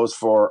be those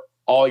for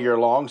all year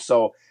long.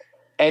 So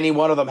any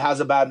one of them has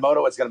a bad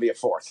moto, it's going to be a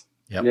 4th.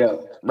 Yep. Yeah.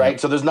 Right. Yep.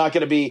 So there's not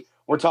going to be,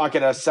 we're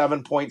talking a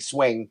 7-point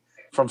swing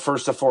from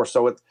 1st to 4th.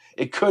 So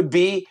it could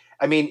be,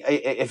 I mean,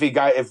 if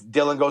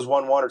Dylan goes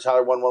 1-1 or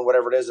Tyler 1-1,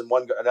 whatever it is, and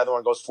another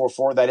one goes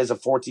 4-4, that is a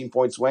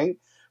 14-point swing.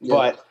 Yeah.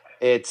 But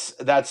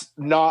that's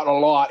not a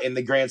lot in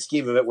the grand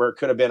scheme of it, where it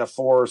could have been a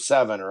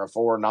 4-7 or a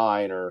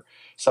 4-9 or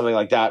something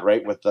like that,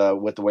 right? With the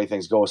way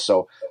things go.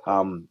 So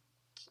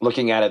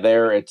looking at it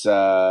there, it's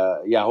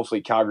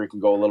hopefully Calgary can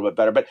go a little bit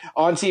better. But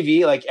on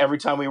TV, like every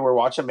time we were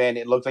watching, man,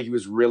 it looked like he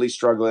was really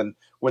struggling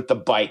with the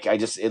bike.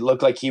 It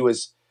looked like he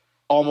was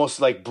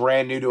almost like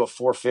brand new to a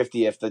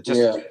 450. If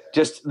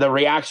just the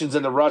reactions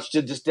in the rush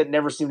just didn't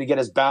never seem to get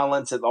his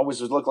balance. It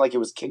always looked like it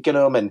was kicking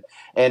him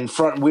and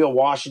front wheel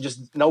wash and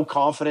just no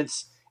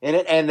confidence in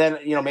it. And then,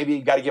 maybe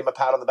you got to give him a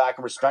pat on the back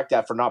and respect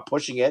that for not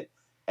pushing it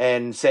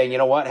and saying, you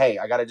know what, hey,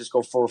 I got to just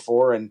go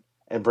 4-4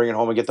 and bring it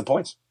home and get the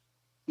points.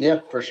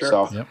 Yeah, for sure.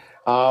 So,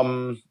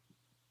 yep.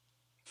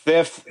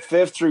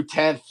 Fifth through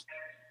 10th,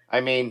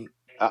 I mean,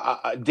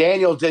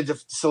 Daniel did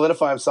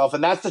solidify himself,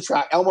 and that's the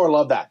track. Elmore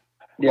loved that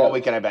all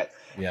weekend, I bet.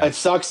 Yeah. It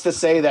sucks to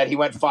say that he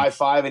went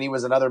 5-5 and he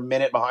was another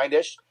minute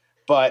behind-ish,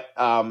 but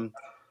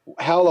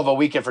hell of a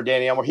weekend for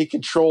Danny Elmore. He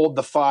controlled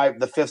the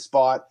 5th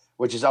spot,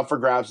 which is up for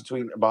grabs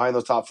behind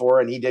those top 4,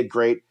 and he did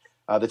great.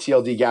 The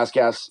TLD Gas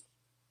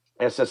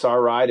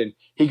SSR ride, and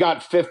he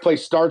got 5th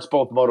place starts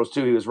both motos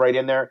too. He was right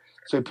in there,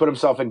 so he put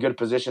himself in good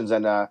positions.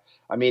 And I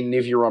mean,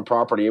 if you're on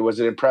property, it was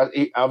an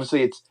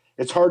obviously,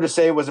 it's hard to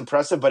say it was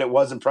impressive, but it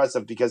was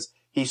impressive because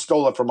he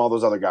stole it from all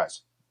those other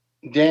guys.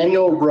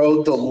 Daniel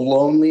rode the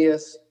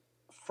loneliest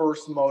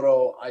first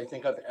moto I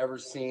think I've ever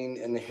seen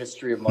in the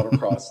history of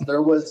motocross.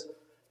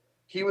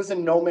 he was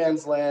in no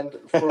man's land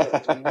for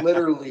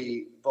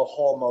literally the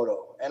whole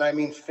moto. And I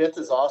mean, fifth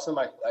is awesome.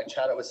 I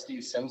chatted with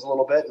Steve Sims a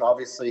little bit, and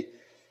obviously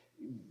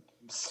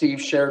Steve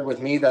shared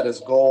with me that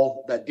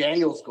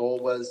Daniel's goal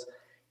was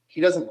he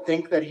doesn't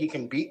think that he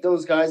can beat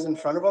those guys in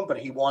front of him, but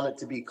he wanted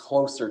to be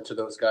closer to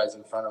those guys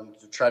in front of him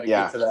to try to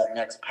get to that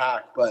next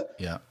pack. But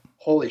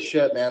holy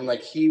shit, man,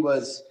 like he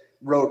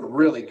rode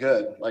really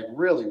good, like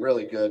really,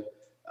 really good.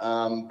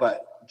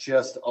 But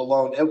just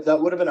alone, that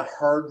would have been a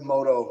hard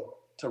moto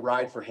to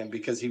ride for him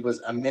because he was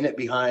a minute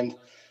behind,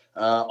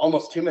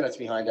 almost 2 minutes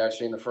behind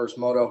actually in the first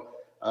moto.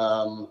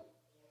 And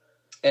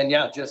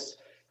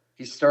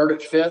he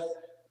started fifth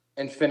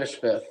and finished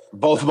fifth.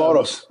 Both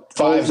motos.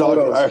 Fives all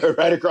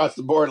right across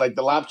the board. Like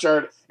the lap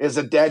chart is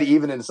a dead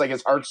even, and it's like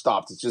his heart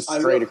stopped. It's just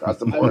straight across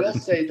the board. I will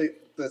say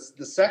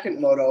the second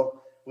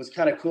moto was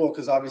kind of cool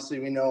because obviously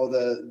we know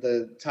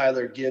the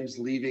Tyler Gibbs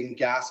leaving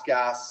gas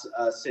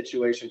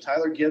situation.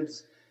 Tyler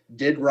Gibbs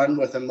did run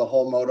with him the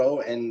whole moto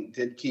and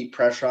did keep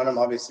pressure on him.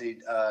 Obviously,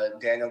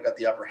 Daniel got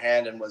the upper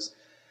hand and was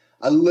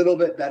a little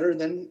bit better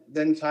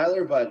than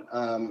Tyler, but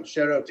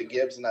shout out to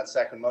Gibbs in that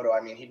second moto.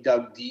 I mean, he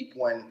dug deep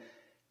when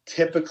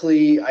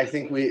typically I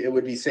think it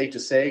would be safe to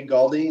say,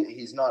 Galdi,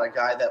 he's not a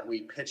guy that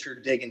we picture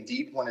digging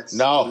deep when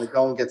the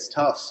going gets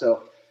tough.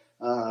 So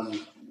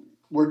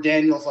where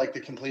Daniel's like the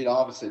complete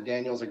opposite.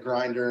 Daniel's a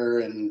grinder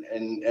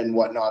and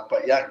whatnot.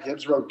 But yeah,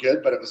 Gibbs rode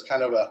good, but it was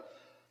kind of a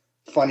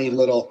funny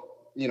little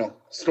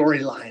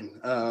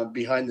storyline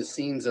behind the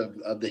scenes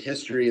of the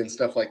history and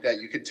stuff like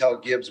that. You could tell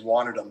Gibbs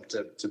wanted him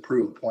to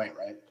prove a point,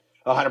 right?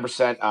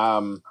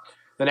 100%.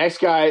 The next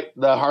guy,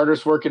 the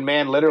hardest working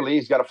man, literally,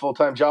 he's got a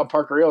full-time job.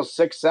 Parker Eels,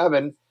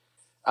 6'7".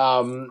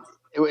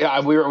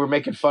 We were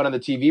making fun in the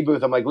TV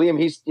booth. I'm like, Liam,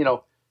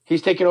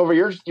 he's taking over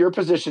your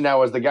position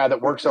now as the guy that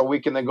works all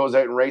week and then goes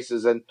out and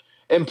races. And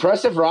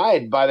impressive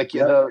ride by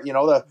the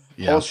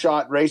whole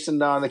shot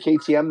racing on the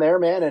KTM there,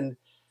 man.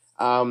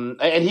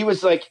 And he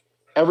was like,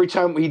 every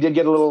time he did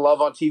get a little love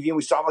on TV and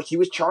we saw him, like he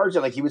was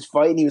charging, like he was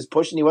fighting, he was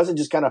pushing. He wasn't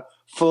just kind of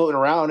floating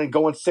around and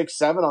going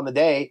 6'7" on the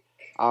day.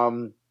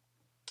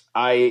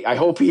 I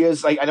hope he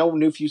is. Like, I know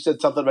Noof, you said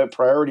something about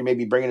priority,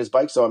 maybe bringing his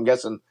bike. So I'm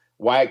guessing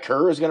Wyatt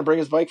Kerr is going to bring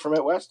his bike from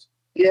out west.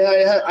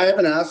 Yeah, I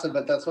haven't asked him,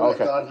 but that's what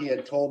I thought he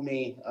had told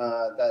me.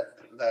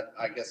 That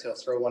I guess he'll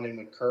throw one in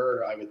with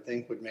Kerr. I would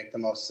think would make the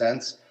most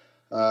sense.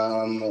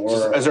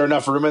 Is there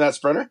enough room in that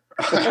Sprinter?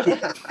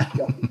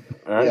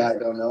 Yeah, I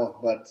don't know,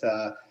 but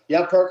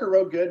Parker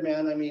rode good,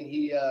 man. I mean,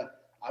 he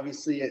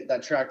obviously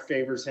that track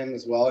favors him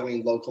as well. I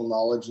mean, local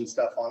knowledge and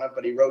stuff on it,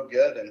 but he rode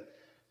good and.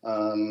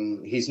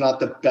 He's not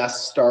the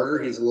best starter.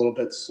 He's a little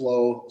bit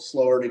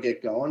slower to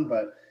get going,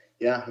 but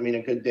yeah, I mean,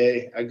 a good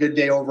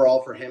day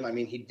overall for him. I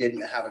mean, he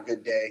didn't have a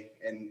good day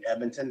in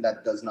Edmonton.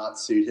 That does not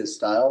suit his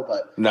style,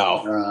 but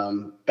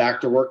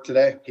back to work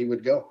today, he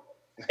would go.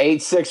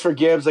 8-6 for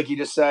Gibbs, like you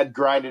just said,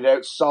 grinded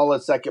out,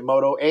 solid second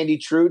moto. Andy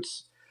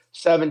Trutz,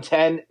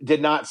 7-10,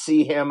 did not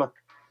see him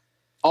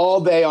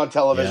all day on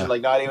television,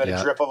 like not even a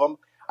drip of him.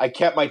 I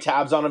kept my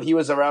tabs on him. He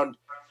was around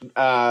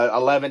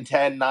 11,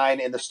 10, 9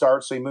 in the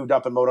start, so he moved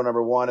up in moto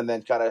number 1 and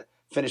then kind of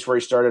finished where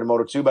he started in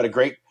moto 2, but a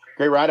great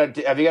ride.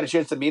 Have you got a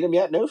chance to meet him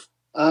yet, Noof?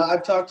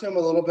 I've talked to him a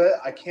little bit.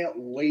 I can't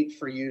wait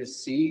for you to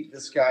see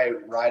this guy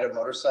ride a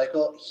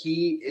motorcycle.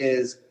 He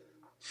is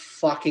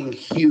fucking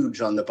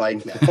huge on the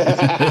bike, man.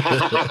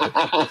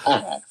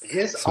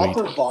 His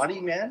upper body,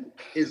 man,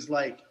 is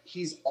like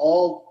he's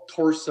all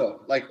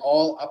torso, like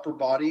all upper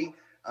body.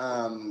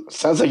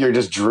 Sounds like you're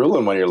just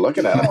drooling when you're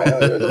looking at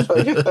him.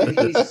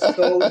 He's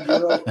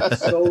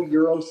so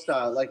Euro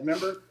style. Like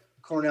remember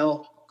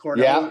Cornell,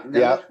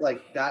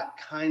 like that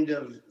kind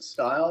of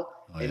style.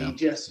 He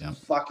just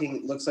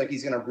fucking looks like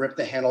he's gonna rip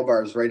the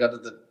handlebars right out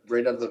of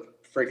the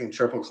freaking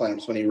triple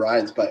clamps when he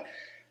rides. But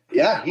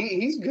yeah,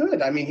 he's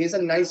good. I mean, he's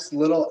a nice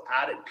little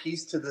added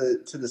piece to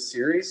the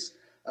series.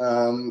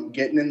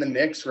 Getting in the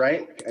mix,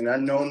 right? An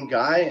unknown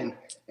guy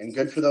and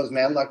good for those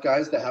man luck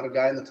guys to have a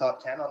guy in the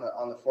top 10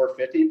 on the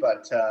 450.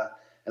 But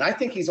and I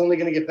think he's only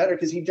going to get better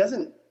because he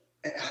doesn't.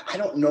 I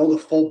don't know the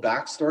full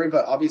backstory,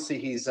 but obviously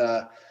he's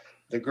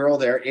the girl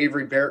there,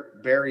 Avery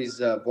Barry's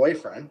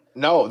boyfriend.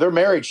 No, they're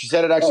married. She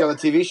said it actually on the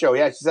TV show.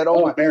 Yeah, she said,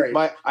 married.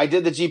 I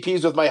did the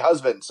GPs with my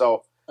husband."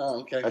 So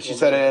okay. She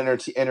said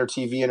it in her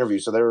TV interview.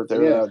 So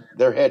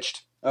they're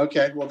hitched.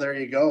 Okay, well there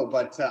you go.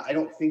 But I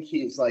don't think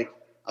he's like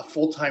a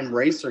full-time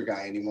racer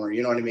guy anymore.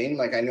 You know what I mean?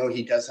 Like I know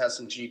he does have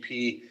some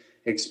GP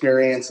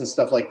experience and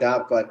stuff like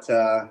that, but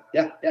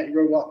he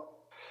rode well.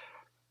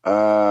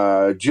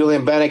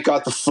 Julian Bennett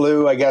got the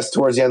flu, I guess,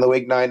 towards the end of the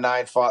week.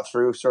 9-9, fought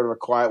through, sort of a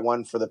quiet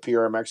one for the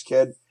PRMX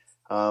kid.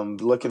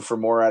 Looking for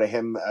more out of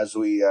him as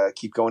we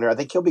keep going here. I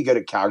think he'll be good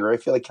at Calgary. I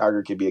feel like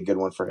Calgary could be a good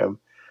one for him.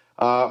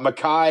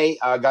 Mackay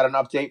got an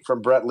update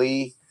from Brett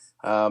Lee,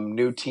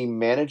 new team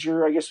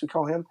manager, I guess we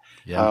call him.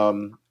 Yeah.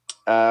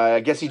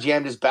 I guess he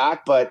jammed his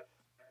back, but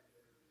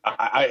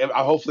I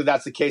hopefully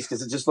that's the case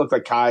because it just looked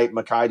like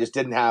Mackay just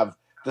didn't have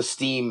the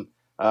steam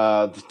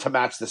to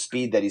match the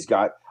speed that he's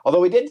got.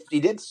 Although he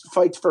did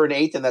fight for an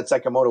 8th in that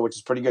second moto, which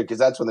is pretty good because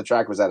that's when the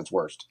track was at its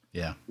worst.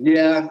 Yeah.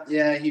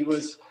 Yeah, he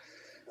was.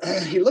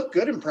 he looked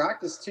good in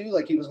practice too.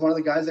 Like he was one of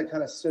the guys that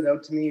kind of stood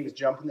out to me. He was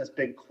jumping this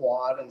big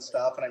quad and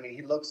stuff. And I mean,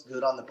 he looks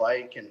good on the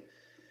bike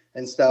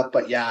and stuff.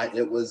 But yeah,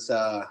 it was,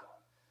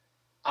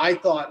 I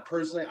thought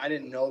personally, I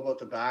didn't know about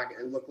the back.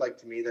 It looked like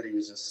to me that he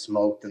was just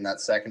smoked in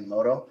that second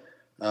moto.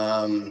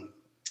 Yeah,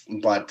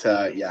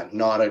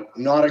 not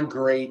a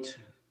great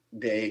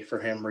day for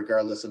him,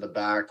 regardless of the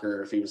back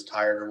or if he was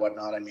tired or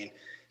whatnot. I mean,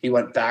 he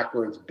went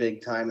backwards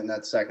big time in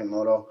that second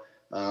moto.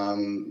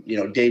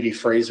 Davey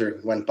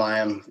Fraser went by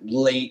him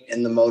late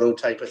in the moto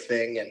type of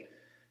thing. And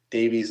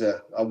Davey's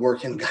a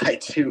working guy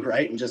too,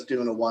 right? And just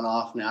doing a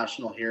one-off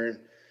national here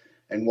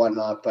and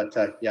whatnot. But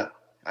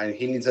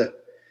he needs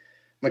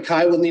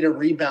Mackay will need a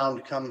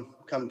rebound come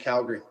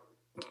Calgary.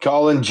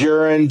 Colin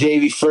Jurin,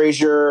 Davey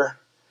Fraser,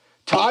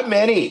 Todd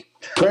Many,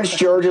 Prince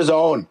George's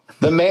own,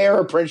 the mayor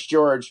of Prince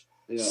George,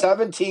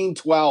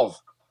 17-12.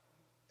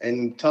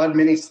 And Todd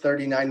Many's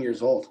 39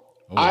 years old.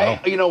 Oh, wow.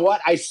 You know what?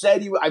 I've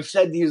said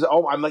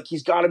I'm like,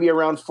 he's got to be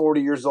around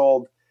 40 years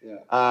old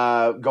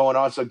going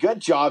on. So good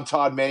job,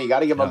 Todd Many.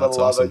 Got to give him a little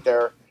love out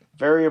there.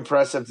 Very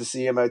impressive to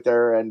see him out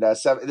there. And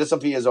this will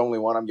be his only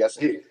one, I'm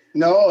guessing.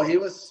 He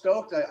was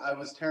stoked. I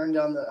was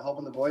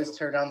helping the boys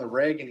tear down the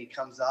rig, and he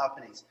comes up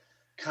and he's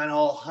kind of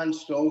all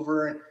hunched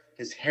over, and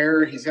his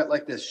hair, he's got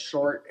like this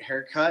short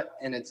haircut,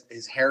 and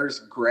his hair's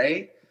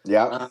gray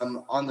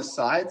on the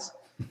sides.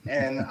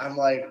 And I'm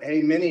like,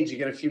 hey, Minnie, did you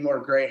get a few more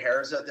gray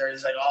hairs out there?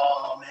 He's like,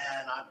 oh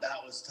man,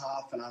 that was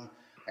tough, and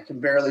I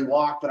can barely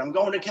walk, but I'm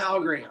going to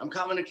Calgary. I'm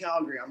coming to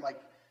Calgary. I'm like,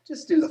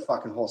 just do the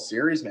fucking whole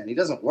series, man. He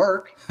doesn't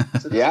work.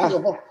 So do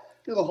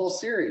the whole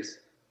series.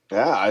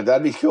 Yeah,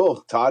 that'd be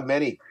cool. Todd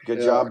Many,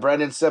 good job.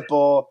 Brendan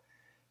Sipple,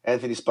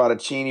 Anthony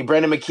Spadaccini,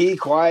 Brendan McKee,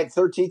 quiet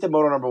 13th at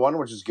Moto number 1,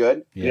 which is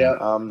good.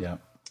 Yeah.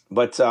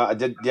 But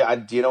do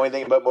you know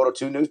anything about Moto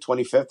 2 news?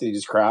 25th, did he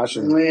just crash?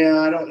 Yeah,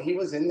 I don't. He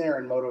was in there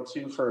in Moto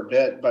 2 for a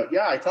bit, but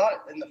yeah, I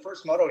thought in the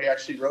first Moto he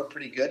actually rode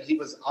pretty good. He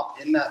was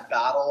up in that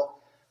battle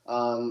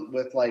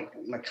with like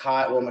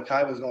Mackay. Well,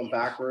 Mackay was going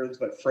backwards,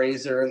 but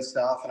Fraser and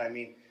stuff. And I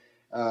mean,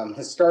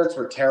 his starts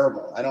were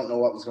terrible. I don't know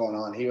what was going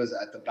on. He was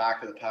at the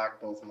back of the pack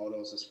both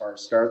motos as far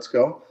as starts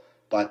go.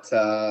 But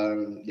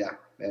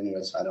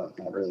anyways, I'm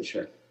not really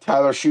sure.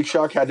 Tyler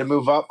Schuchuk had to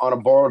move up on a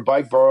borrowed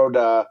bike,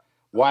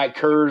 Wyatt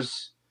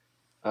Kerr's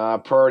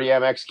Priority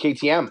MX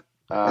KTM,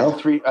 a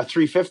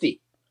 350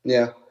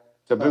 to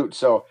boot.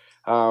 So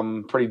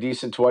pretty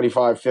decent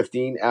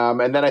 25-15.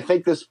 And then I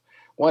think this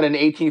won in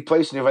 18th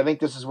place. And I think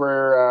this is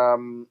where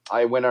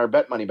I win our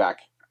bet money back.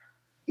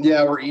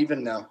 Yeah, we're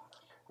even now.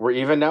 We're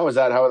even now? Is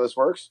that how this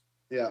works?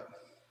 Yeah.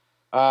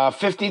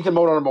 15th in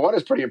Moto number 1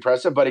 is pretty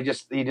impressive, but he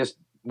just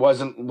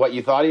wasn't what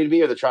you thought he'd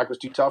be, or the track was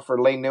too tough for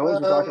Lane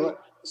Newlands we're talking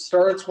about?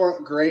 Starts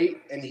weren't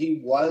great, and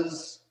he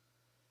was –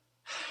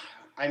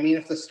 I mean,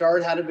 if the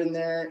start had been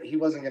there, he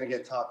wasn't going to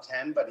get top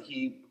 10, but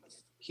he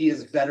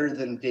is better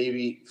than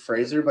Davey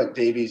Fraser, but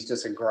Davey's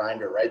just a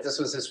grinder, right? This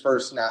was his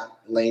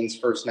Lane's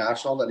first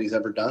national that he's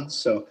ever done.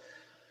 So,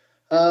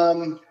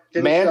 you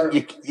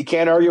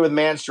can't argue with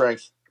man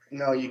strength.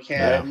 No, you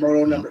can't. Yeah.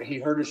 Moto number, he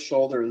hurt his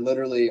shoulder.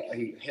 Literally,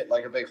 he hit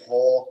like a big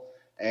hole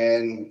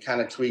and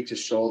kind of tweaked his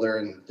shoulder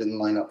and didn't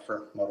line up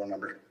for Moto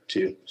number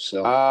 2.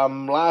 So,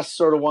 last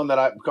sort of one that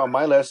I on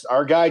my list,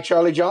 our guy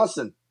Charlie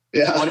Johnson.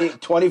 Yeah,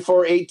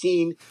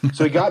 24-18.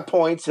 So he got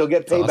points. He'll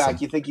get payback. Awesome.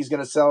 You think he's going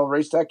to sell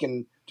Race Tech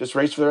and just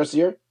race for the rest of the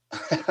year?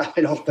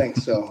 I don't think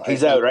so.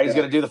 He's out, right? He's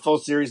going to do the full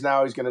series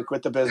now. He's going to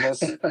quit the business.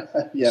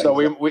 So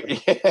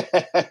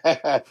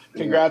exactly.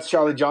 Congrats,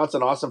 Charlie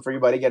Johnson. Awesome for you,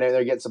 buddy. Get in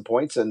there, get some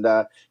points. And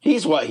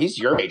he's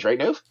your age, right,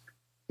 Noof?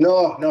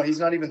 No, he's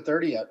not even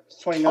 30 yet. He's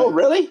 29. Oh,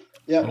 really?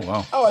 Yeah. Oh,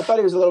 wow. Oh, I thought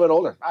he was a little bit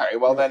older. All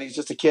right. Well, then he's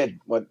just a kid.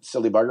 What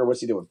silly bugger?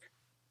 What's he doing?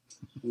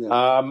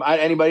 Yeah.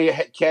 Anybody?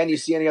 Can you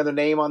see any other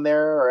name on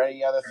there or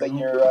any other thing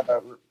you're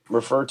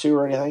refer to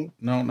or anything?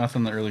 No,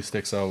 nothing that really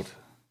sticks out.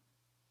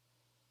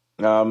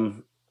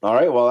 All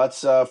right. Well,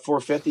 that's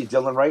 450.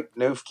 Dylan Wright,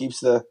 Noof keeps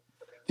the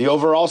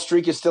overall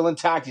streak is still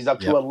intact. He's up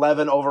to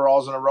 11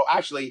 overalls in a row.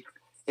 Actually,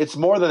 it's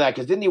more than that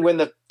because didn't he win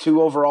the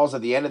 2 overalls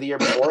at the end of the year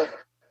before?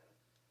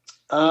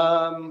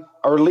 Or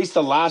at least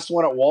the last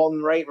one at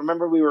Walton, right?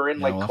 Remember we were in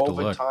like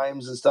COVID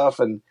times and stuff,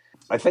 and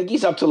I think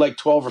he's up to like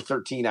 12 or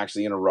 13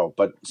 actually in a row.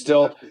 But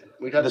still,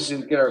 we'd have to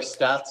get our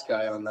stats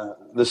guy on that.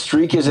 The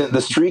streak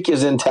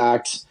is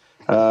intact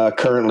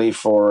currently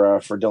for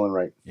Dylan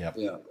Wright. Yep.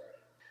 Yeah.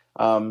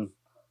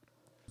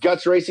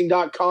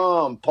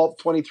 Gutsracing.com.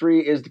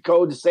 Pulp23 is the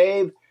code to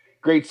save.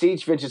 Great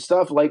seats, vintage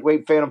stuff,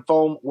 lightweight Phantom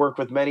foam. Work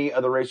with many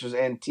other racers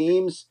and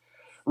teams.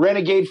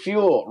 Renegade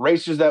Fuel.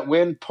 Racers that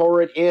win,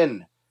 pour it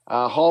in.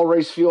 Hall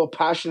Race Fuel.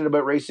 Passionate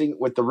about racing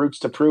with the roots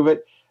to prove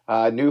it.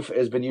 Noof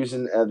has been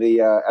using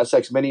the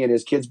SX Mini in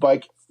his kid's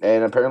bike,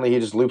 and apparently he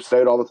just loops it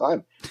out all the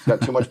time. He's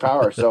got too much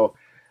power. So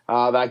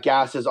that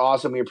gas is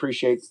awesome. We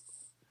appreciate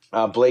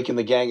Blake and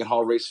the gang at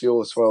Hall Race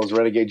Fuel as well as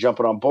Renegade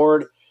jumping on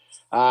board.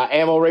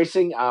 Ammo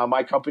Racing,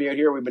 my company out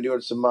here, we've been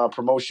doing some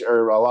promotion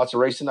or lots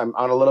of racing. I'm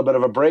on a little bit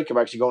of a break. I'm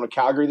actually going to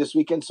Calgary this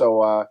weekend,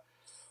 so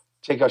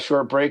take a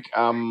short break.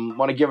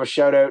 Want to give a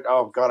shout out.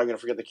 Oh God, I'm gonna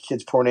forget the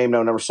kid's poor name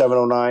now. Number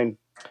 709.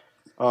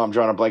 I'm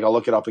drawing a blank. I'll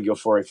look it up and go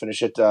for it.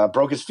 Finish it.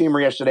 Broke his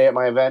femur yesterday at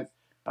my event.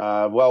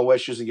 Well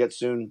wishes to get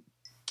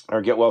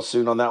well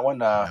soon on that one.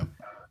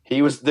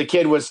 The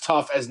kid was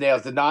tough as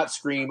nails. Did not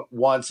scream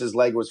once. His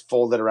leg was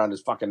folded around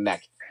his fucking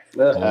neck.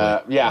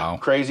 Wow.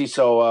 Crazy.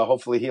 So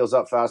hopefully heals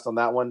up fast on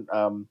that one.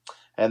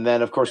 And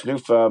then of course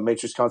Noof,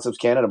 Matrix Concepts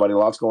Canada, buddy.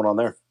 Lots going on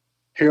there.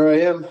 Here I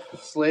am,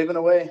 slaving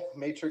away.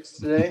 Matrix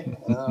today.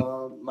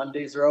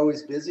 Mondays are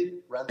always busy.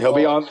 He'll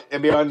be on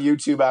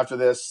YouTube after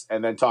this,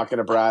 and then talking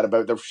to Brad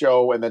about the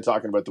show, and then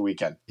talking about the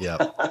weekend. Yeah.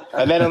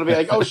 And then it'll be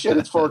like, oh shit,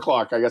 it's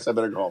 4:00. I guess I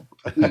better go home.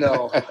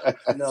 No.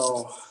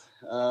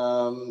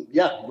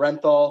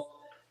 Renthal,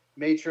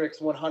 Matrix,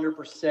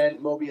 100%,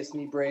 Mobius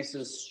knee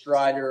braces,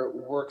 Strider,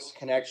 Works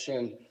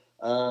Connection,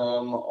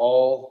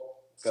 all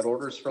got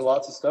orders for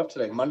lots of stuff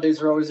today.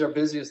 Mondays are always our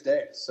busiest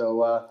day.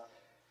 So,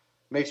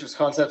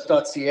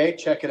 matrixconcepts.ca,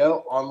 check it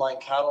out, online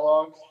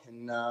catalog,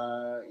 and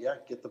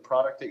get the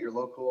product at your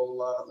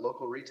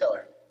local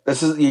retailer.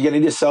 You're gonna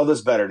need to sell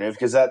this better, Niv,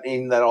 because that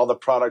means that all the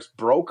products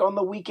broke on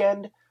the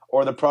weekend,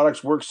 or the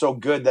products work so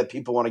good that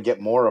people want to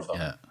get more of them.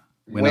 Yeah.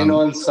 Win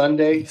on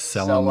Sunday,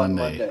 sell on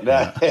Monday.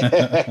 Yeah.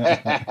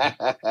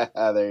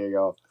 There you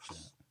go.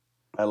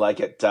 I like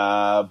it.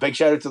 Big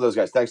shout out to those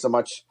guys. Thanks so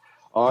much.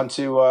 On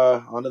to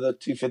the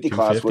 250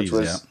 class, which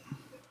was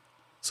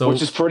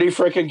which is pretty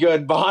freaking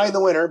good. Behind the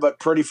winner, but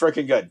pretty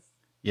freaking good.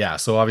 Yeah.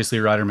 So obviously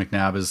Ryder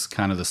McNabb is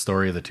kind of the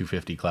story of the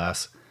 250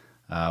 class.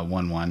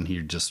 1-1.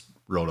 He just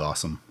rode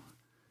awesome.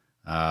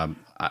 I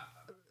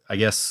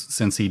guess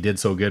since he did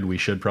so good, we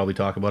should probably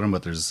talk about him,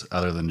 but there's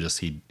other than just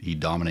he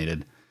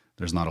dominated.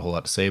 There's not a whole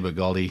lot to say, but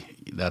Galdi,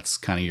 that's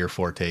kind of your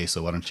forte.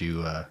 So why don't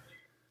you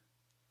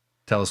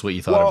tell us what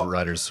you thought of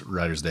Ryder's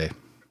Day?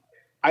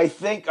 Let's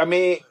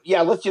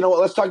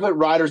talk about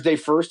Ryder's Day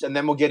first, and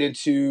then we'll get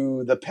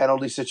into the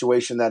penalty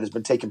situation that has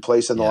been taking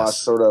place in the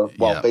last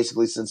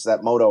basically since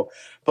that moto.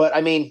 But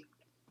I mean,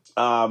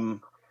 again,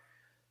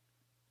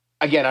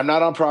 I'm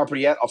not on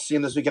property yet. I'll see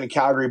him this weekend in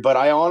Calgary, but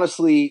I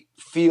honestly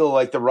feel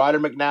like the Ryder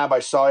McNabb I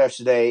saw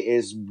yesterday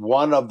is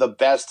one of the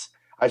best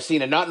I've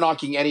seen, and not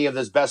knocking any of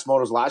his best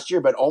motos last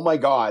year, but oh my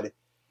God,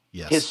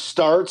 his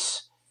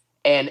starts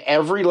and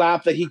every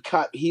lap that he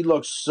cut, he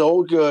looked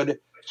so good,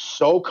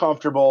 so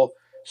comfortable,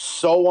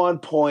 so on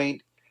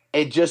point,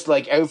 and just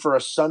like out for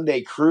a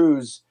Sunday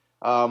cruise.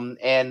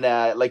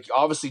 Like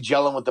obviously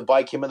gelling with the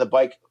bike, him and the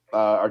bike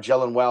are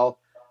gelling well.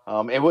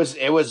 It was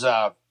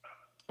an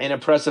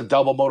impressive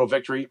double moto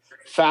victory.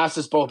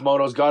 Fastest both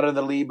motos, got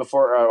into the lead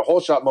before whole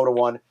shot Moto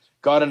 1,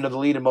 got into the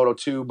lead in Moto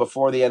 2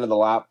 before the end of the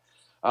lap.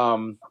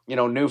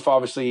 Noof,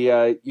 obviously,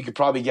 you could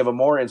probably give him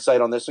more insight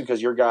on this one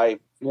because your guy,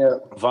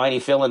 Viney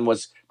Fillin,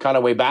 was kind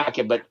of way back,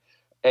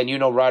 and you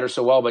know Ryder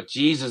so well, but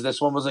Jesus, this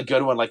one was a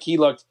good one. Like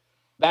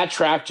that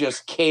track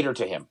just catered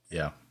to him.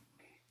 Yeah.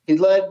 He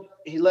led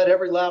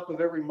every lap of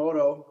every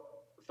moto,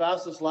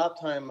 fastest lap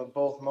time of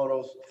both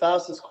motos,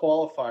 fastest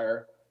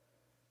qualifier.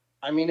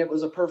 I mean, it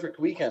was a perfect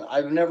weekend.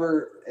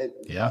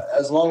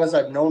 As long as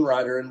I've known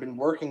Ryder and been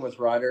working with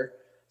Ryder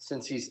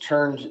since he's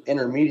turned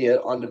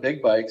intermediate onto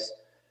big bikes,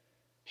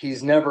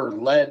 he's never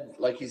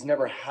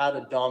had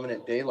a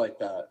dominant day like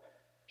that.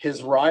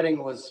 His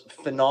riding was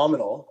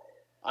phenomenal.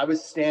 I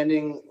was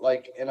standing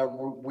like in a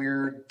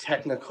weird,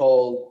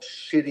 technical,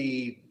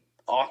 shitty,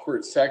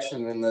 awkward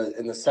section in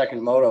the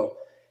second moto,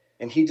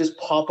 and he'd just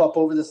pop up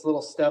over this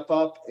little step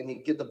up, and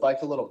he'd give the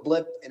bike a little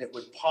blip, and it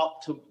would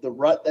pop to the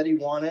rut that he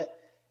wanted,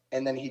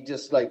 and then he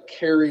just like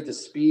carried the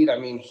speed. I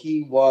mean,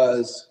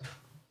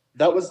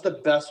 that was the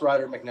best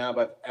Ryder McNabb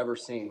I've ever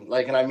seen.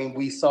 Like, and I mean,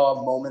 we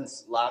saw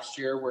moments last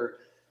year where,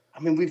 I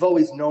mean, we've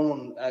always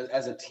known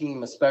as a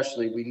team,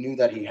 especially, we knew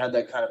that he had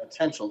that kind of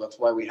potential. That's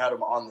why we had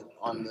him on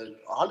the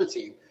Honda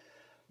team.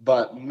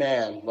 But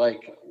man,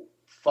 like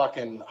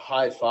fucking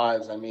high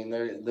fives. I mean,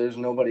 there's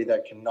nobody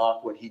that can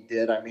knock what he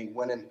did. I mean,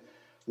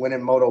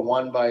 winning Moto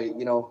 1 by,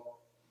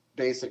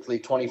 basically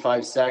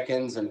 25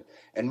 seconds and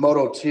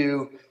Moto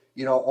 2,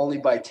 only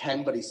by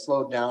 10, but he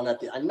slowed down at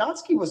the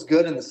Natsuki was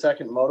good in the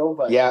second moto,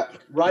 but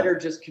Ryder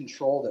just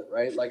controlled it,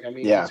 right? Like, I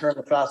mean, he turned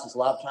the fastest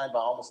lap time by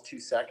almost 2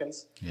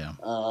 seconds. Yeah.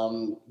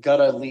 Got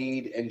a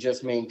lead and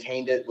just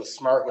maintained it, was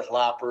smart with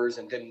lappers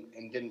and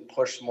didn't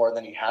push more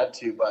than he had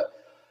to. But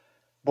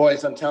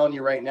boys, I'm telling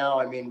you right now,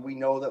 I mean, we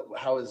know that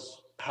how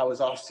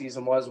his off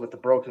season was with the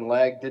broken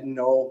leg. Didn't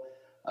know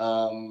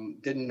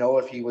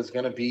if he was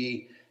going to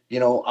be,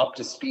 up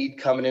to speed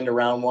coming into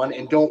round 1.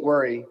 And don't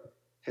worry,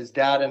 his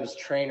dad and his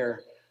trainer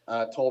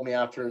told me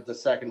after the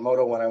second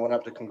moto when I went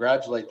up to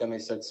congratulate them, he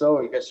said,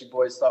 "So I guess you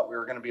boys thought we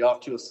were going to be off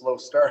to a slow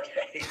start."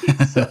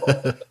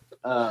 So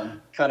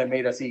kind of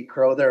made us eat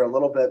crow there a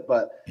little bit,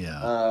 but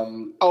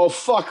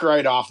fuck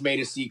right off,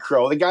 made us eat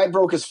crow. The guy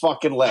broke his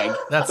fucking leg.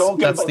 That's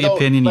the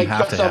opinion you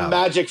have to have. Some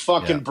magic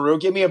fucking brew.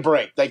 Give me a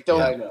break. Like,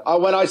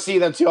 when I see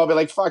them too, I'll be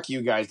like, "Fuck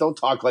you guys! Don't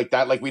talk like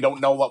that. Like we don't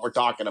know what we're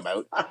talking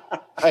about."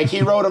 Like,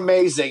 he rode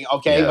amazing,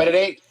 okay, but it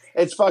ain't.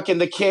 It's fucking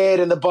the kid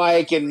and the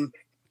bike and.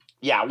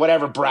 Yeah,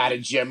 whatever, Brad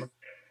and Jim.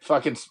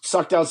 fucking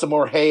suck down some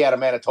more hay out of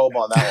Manitoba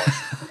on that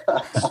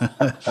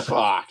one.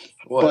 Fuck.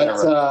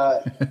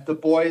 Whatever. But the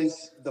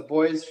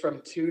boys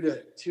from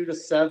 2 to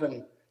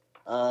 7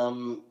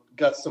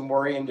 got some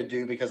worrying to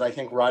do, because I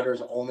think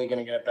Ryder's only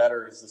going to get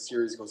better as the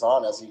series goes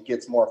on, as he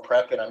gets more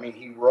prep. And I mean,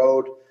 he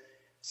rode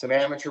some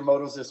amateur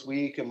motos this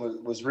week and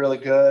was really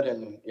good.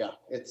 And yeah,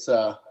 it's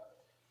not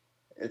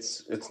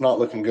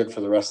looking good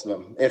for the rest of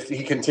them if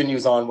he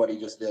continues on what he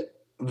just did.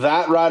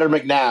 That Ryder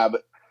McNabb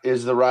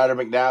is the Ryder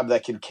McNabb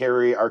that can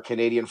carry our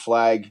Canadian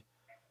flag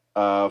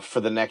for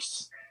the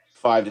next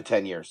 5 to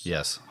 10 years.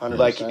 Yes. 100%.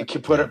 Like, he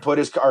can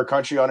put our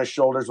country on his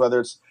shoulders, whether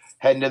it's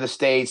heading to the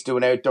States,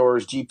 doing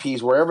outdoors,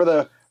 GPs, wherever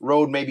the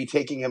road may be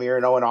taking him here.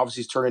 And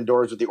obviously he's turning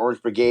doors with the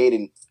Orange Brigade,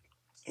 and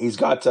he's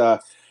got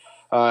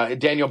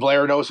Daniel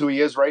Blair knows who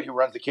he is, right? Who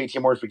runs the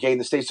KTM Orange Brigade in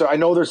the States. So I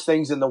know there's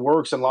things in the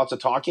works and lots of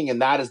talking,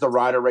 and that is the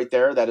rider right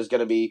there. That is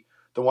going to be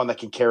the one that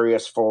can carry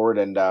us forward,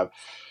 and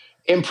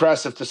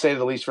impressive to say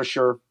the least, for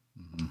sure.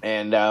 Mm-hmm.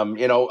 And,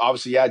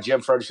 obviously, yeah,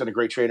 Jim Frederickson, a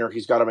great trainer.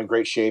 He's got him in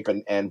great shape,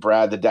 and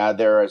Brad, the dad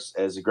there,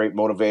 is a great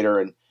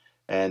motivator.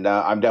 And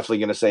I'm definitely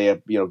going to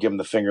say, give him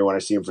the finger when I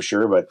see him, for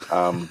sure. But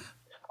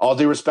all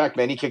due respect,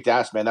 man, he kicked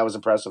ass, man. That was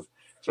impressive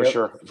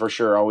for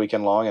sure, all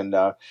weekend long. And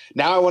now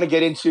I want to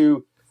get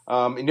into,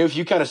 if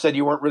you kind of said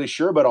you weren't really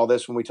sure about all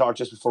this when we talked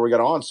just before we got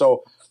on.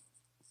 So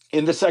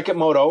in the second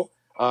moto,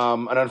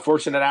 an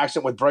unfortunate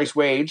accident with Bryce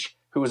Wage,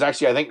 who was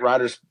actually, I think,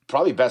 Ryder's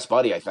probably best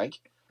buddy, I think.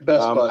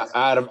 Best buddy.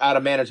 Out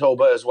of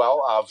Manitoba as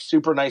well.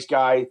 Super nice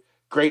guy,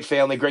 great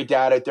family, great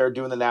dad out there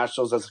doing the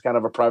Nationals as kind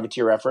of a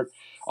privateer effort.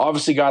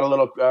 Obviously got a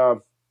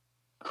little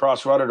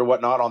cross-ruddered or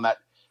whatnot on that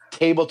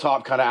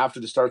tabletop kind of after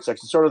the start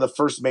section, sort of the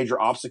first major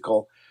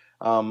obstacle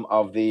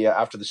of the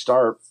after the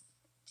start.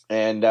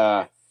 And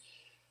I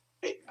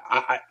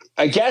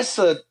guess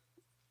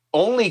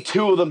only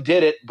 2 of them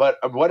did it, but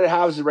what it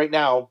has right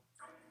now,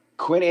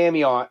 Quinn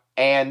Amiot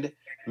and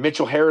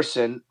Mitchell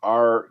Harrison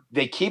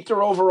they keep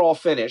their overall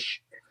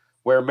finish,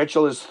 where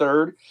Mitchell is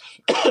 3rd,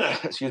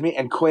 excuse me,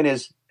 and Quinn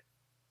is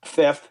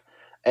 5th.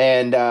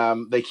 And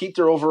they keep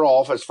their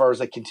overall as far as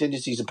the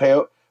contingencies and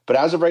payout. But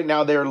as of right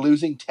now, they're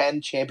losing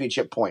 10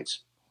 championship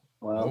points.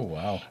 Wow. Oh,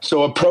 wow.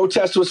 So a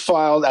protest was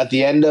filed at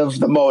the end of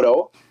the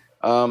moto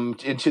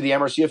into the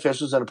MRC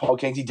officials and Paul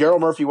Kingsey. Daryl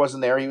Murphy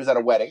wasn't there. He was at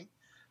a wedding.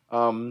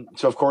 So,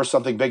 of course,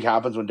 something big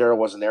happens when Daryl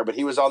wasn't there. But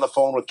he was on the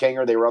phone with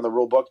Kinger. They were on the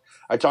rule book.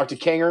 I talked to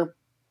Kinger.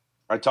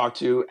 I talked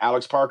to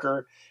Alex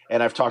Parker.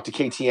 And I've talked to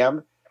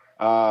KTM.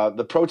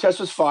 The protest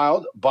was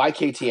filed by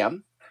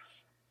KTM.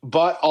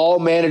 But all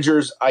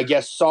managers, I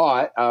guess,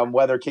 saw it,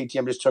 whether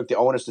KTM just took the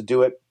onus to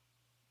do it.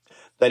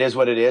 That is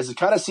what it is. It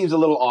kind of seems a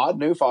little odd,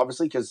 Noof,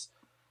 obviously, because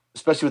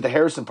especially with the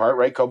Harrison part,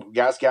 right?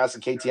 Gas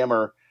and KTM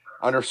are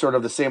under sort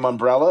of the same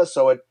umbrella.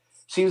 So it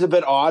seems a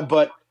bit odd,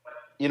 but,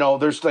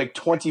 there's like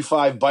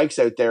 25 bikes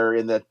out there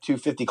in the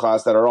 250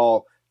 class that are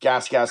all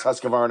Gas,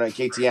 Husqvarna, and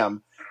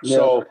KTM. Yeah.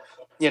 So,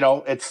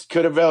 it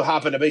could have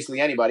happened to basically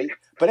anybody.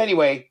 But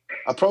anyway,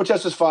 a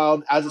protest was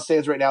filed. As it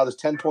stands right now, there's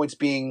 10 points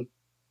being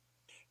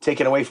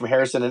taken away from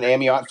Harrison and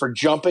Amiot for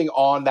jumping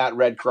on that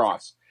red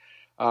cross.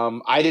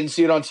 I didn't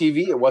see it on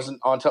TV. It wasn't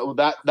on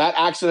that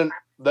accident.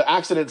 The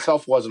accident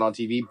itself wasn't on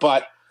TV,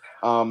 but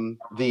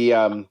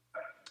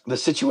the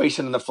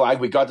situation in the flag,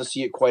 we got to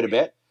see it quite a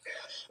bit.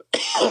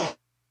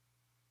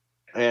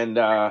 And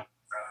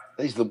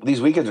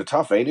these weekends are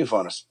tough, eh? New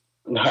on us.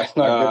 No, it's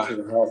not good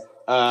for the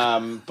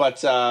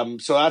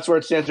health. So that's where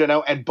it stands right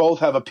now, and both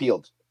have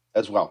appealed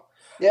as well.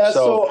 Yeah.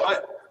 So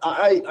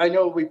I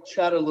know we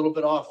chatted a little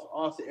bit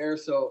off the air.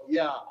 So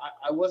yeah,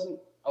 I wasn't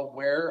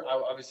aware.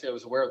 Obviously, I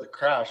was aware of the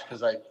crash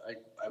because I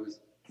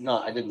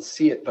didn't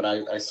see it, but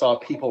I saw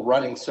people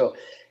running. So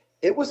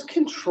it was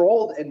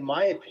controlled, in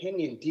my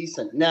opinion,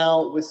 decent.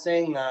 Now, with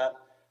saying that,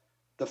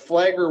 the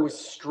flagger was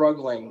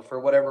struggling for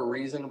whatever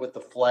reason with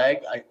the flag.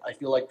 I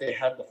feel like they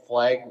had the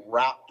flag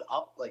wrapped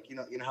up, like you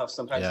know how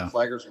sometimes the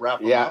flaggers wrap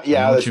them up.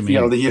 Yeah.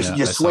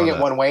 You swing it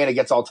one way and it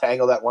gets all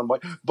tangled at one way.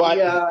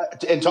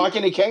 But in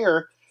talking to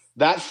Kinger,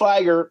 that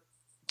flagger,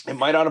 it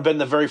might not have been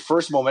the very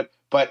first moment,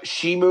 but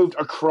she moved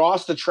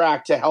across the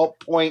track to help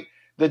point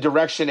the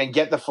direction and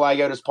get the flag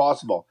out as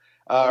possible,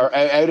 or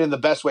out in the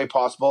best way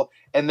possible.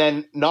 And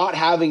then not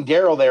having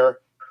Daryl there,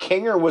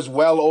 Kinger was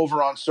well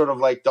over on sort of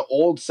like the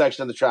old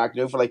section of the track,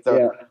 for like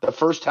the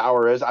first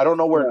tower is. I don't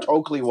know where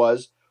Tokley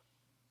was,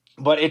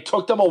 but it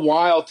took them a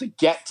while to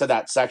get to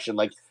that section,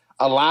 like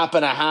a lap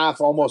and a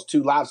half, almost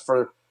 2 laps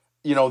for,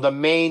 the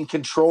main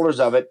controllers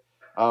of it.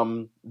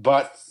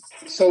 But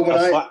so when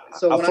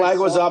a flag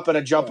was up and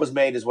a jump was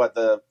made is what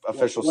the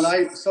officials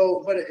said.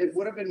 But it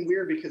would have been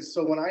weird because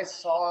when I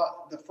saw,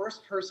 the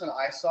first person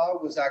I saw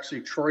was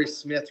actually Troy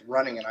Smith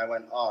running, and I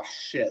went, oh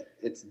shit,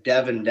 it's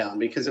Devin down,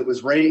 because it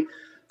was right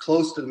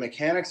close to the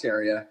mechanics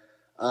area.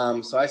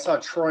 So I saw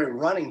Troy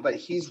running, but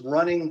he's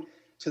running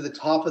to the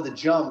top of the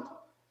jump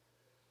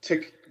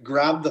to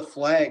grab the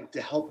flag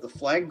to help the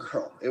flag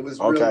girl. It was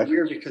really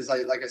weird because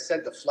like I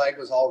said, the flag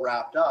was all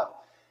wrapped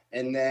up,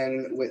 and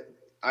then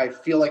I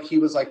feel like he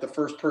was like the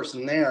first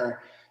person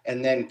there,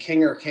 and then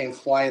Kinger came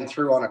flying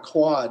through on a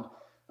quad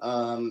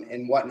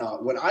and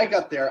whatnot. When I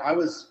got there, I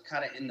was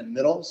kind of in the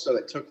middle, so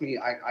it took me.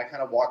 I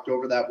kind of walked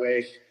over that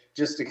way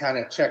just to kind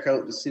of check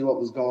out to see what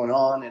was going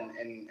on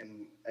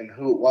and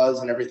who it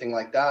was and everything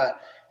like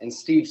that. And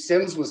Steve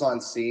Sims was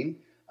on scene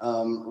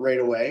right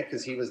away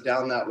because he was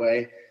down that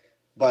way.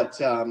 But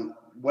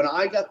when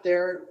I got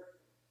there,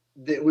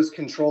 it was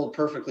controlled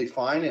perfectly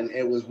fine, and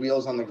it was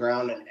wheels on the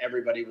ground, and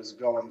everybody was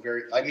going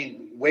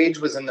Wage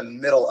was in the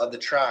middle of the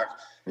track.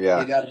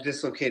 Yeah. He got a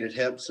dislocated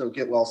hip, so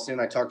get well soon.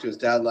 I talked to his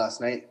dad last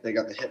night. They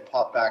got the hip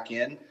popped back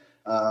in,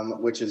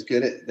 which is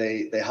good.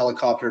 They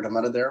helicoptered him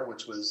out of there,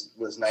 which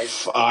was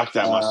nice. Fuck,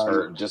 that must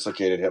hurt.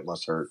 Dislocated hip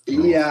must hurt.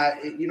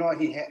 Yeah, you know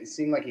what? It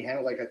seemed like he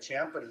handled like a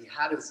champ, but he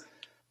had his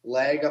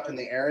leg up in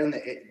the air, and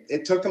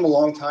it took him a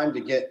long time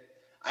to get.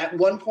 At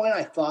one point,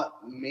 I thought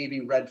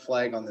maybe red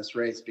flag on this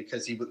race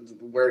because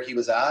where he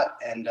was at,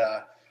 and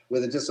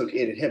with a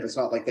dislocated hip, it's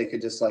not like they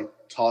could just like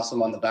toss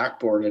him on the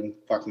backboard and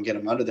fucking get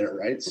him out of there,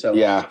 right? So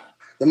yeah,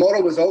 the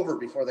moto was over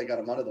before they got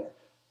him out of there.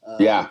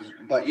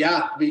 But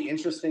yeah, it'd be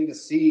interesting to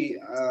see.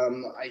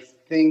 I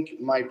think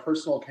my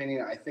personal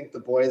opinion, I think the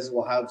boys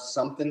will have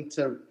something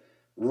to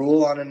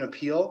rule on an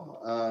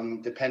appeal,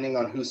 depending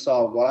on who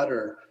saw what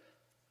or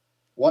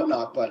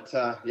whatnot. But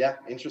yeah,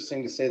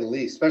 interesting to say the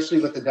least,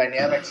 especially with the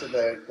dynamics of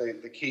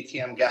the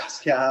KTM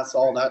gas,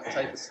 all that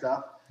type of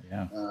stuff.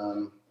 Yeah.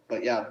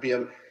 But yeah,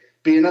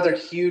 be another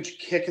huge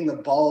kick in the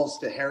balls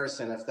to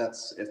Harrison if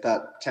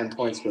that 10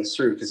 points goes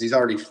through, because he's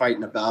already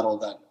fighting a battle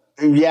that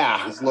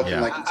is looking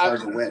like it's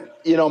hard to win.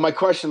 You know, my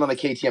question on the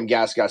KTM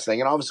gas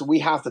thing, and obviously we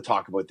have to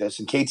talk about this,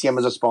 and KTM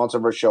is a sponsor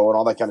of our show and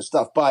all that kind of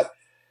stuff. But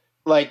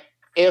like,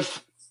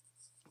 if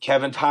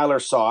Kevin Tyler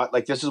saw it,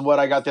 like this is what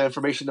I got the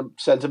information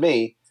sent to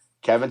me.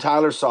 Kevin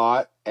Tyler saw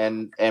it,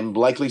 and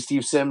likely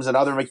Steve Sims and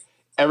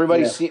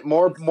everybody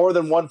more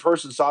than one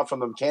person saw it from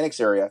the mechanics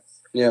area.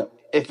 Yeah.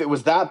 If it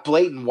was that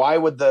blatant, why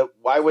wouldn't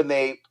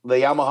the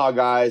Yamaha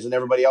guys and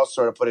everybody else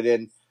sort of put it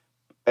in,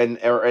 and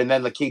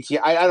then the KTM?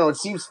 I don't know. It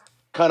seems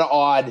kind of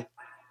odd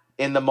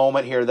in the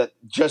moment here that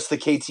just the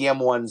KTM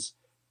ones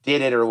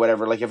did it or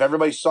whatever. Like if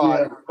everybody saw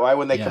it, why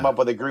wouldn't they come up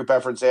with a group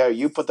effort and say, "Oh,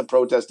 you put the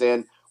protest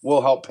in,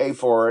 we'll help pay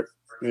for it,"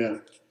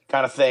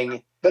 kind of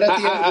thing.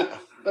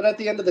 But at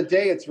the end of the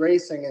day, it's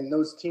racing, and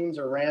those teams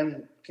are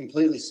ran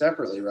completely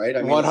separately, right?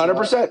 I mean,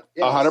 100%,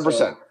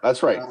 100%.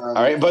 That's right. All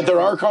right, but there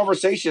are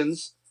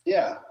conversations.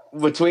 Yeah.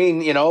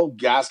 Between,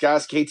 gas,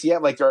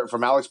 KTM, like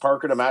from Alex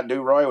Parker to Matt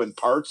Duroy with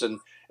parts and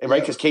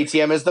right, because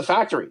KTM is the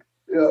factory.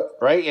 Yeah.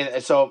 Right.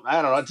 And so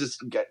I don't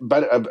know,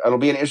 but it'll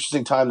be an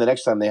interesting time the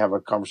next time they have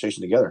a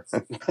conversation together.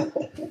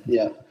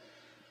 Yeah.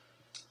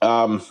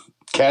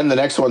 Ken, the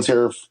next one's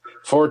here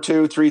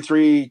 4-2,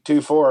 3-3,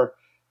 2-4.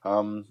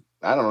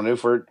 I don't know,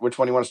 Newford, which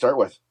one do you want to start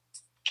with?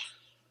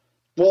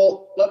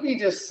 Well, let me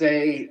just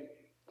say,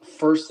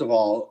 first of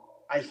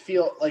all, I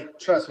feel like,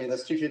 trust me,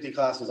 this 250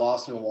 class is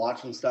awesome to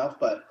watch and stuff,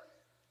 but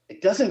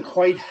it doesn't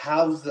quite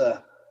have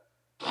the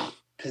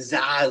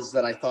pizzazz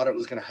that I thought it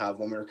was going to have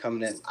when we were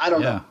coming in. I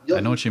don't know. I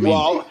know what you mean.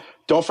 Well,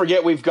 don't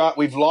forget we've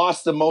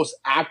lost the most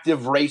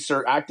active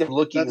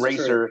looking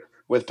racer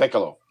with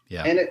Piccolo.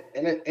 Yeah. And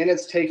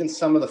it's taken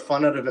some of the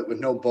fun out of it with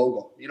no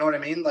Bogle. You know what I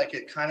mean? Like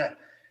it kind of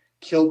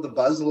killed the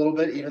buzz a little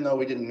bit, even though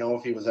we didn't know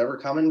if he was ever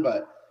coming,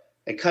 but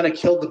it kind of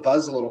killed the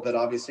buzz a little bit,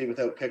 obviously,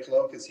 without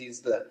Piccolo, because he's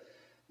the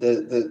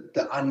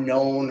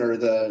unknown, or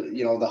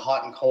the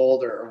hot and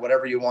cold, or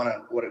whatever you want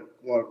to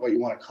what you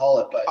want to call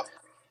it. But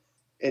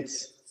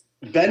it's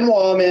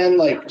Benoit, man.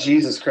 Like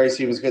Jesus Christ,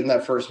 he was good in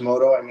that first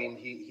moto. I mean,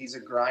 he's a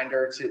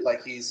grinder.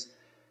 He's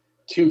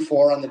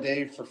 2-4 on the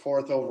day for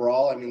 4th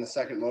overall. I mean, the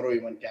second moto he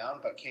went down,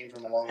 but came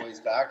from a long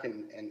ways back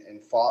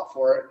and fought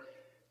for it.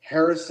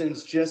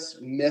 Harrison's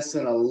just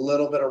missing a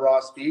little bit of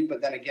raw speed,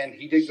 but then again,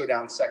 he did go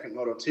down second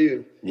moto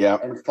too. Yeah,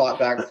 and fought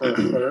back for a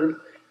third.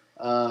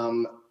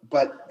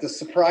 But the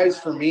surprise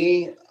for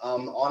me,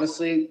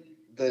 honestly,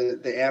 the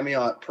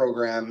Amiot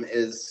program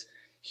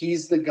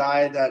he's the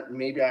guy that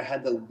maybe I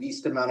had the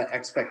least amount of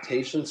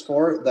expectations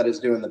for that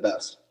is doing the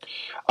best.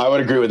 I would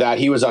agree with that.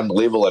 He was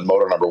unbelievable in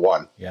moto number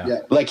 1. Yeah.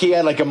 Like he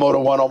had like a moto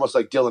 1 almost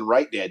like Dylan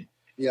Wright did,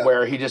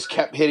 where he just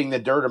kept hitting the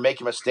dirt or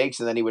making mistakes,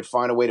 and then he would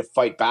find a way to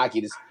fight back.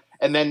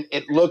 And then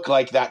it looked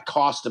like that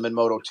cost him in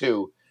moto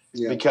 2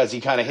 because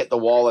he kind of hit the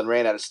wall and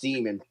ran out of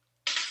steam. And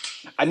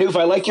I knew if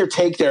I like your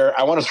take there,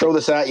 I want to throw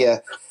this at you.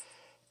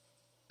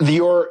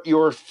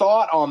 Your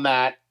thought on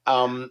that,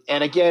 and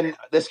again,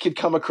 this could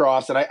come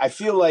across, and I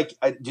feel like,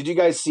 did you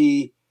guys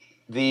see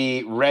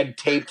the red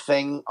tape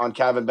thing on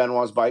Kevin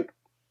Benoit's bike?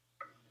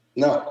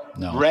 No.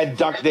 Red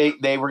duct.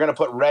 They were going to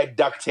put red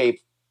duct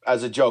tape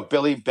as a joke.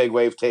 Billy Big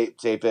Wave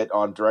tape it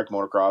on Direct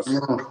Motocross.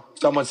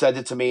 Someone said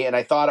it to me, and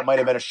I thought it might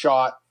have been a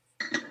shot,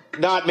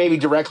 not maybe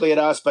directly at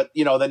us, but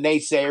the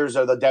naysayers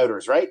or the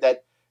doubters, right?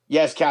 That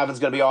yes, Kevin's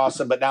going to be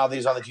awesome, but now that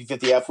he's on the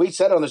 250F, we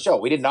said on the show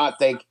we did not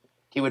think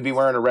he would be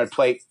wearing a red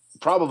plate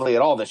probably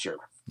at all this year.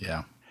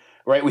 Yeah.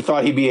 Right? We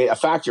thought he'd be a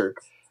factor.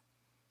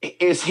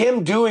 Is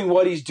him doing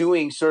what he's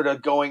doing sort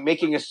of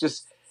making us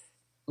just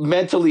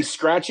mentally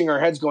scratching our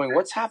heads going,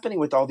 what's happening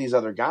with all these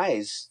other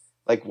guys?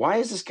 Like, why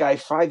is this guy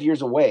 5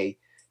 years away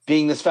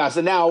being this fast.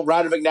 And now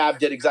Ryder McNabb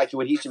did exactly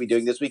what he should be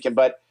doing this weekend.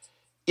 But,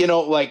 you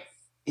know, like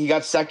he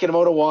got second in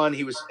Moto 1.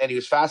 He was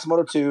fast in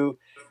Moto 2.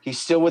 He's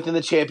still within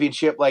the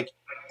championship. Like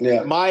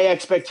my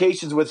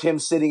expectations with him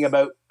sitting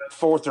about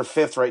 4th or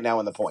 5th right now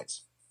in the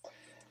points.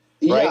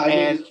 Right.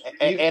 Yeah,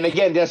 and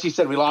again, as you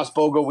said, we lost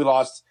Bogo, we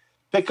lost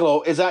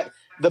Piccolo. Is that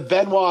the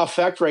Benoit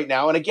effect right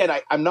now? And again,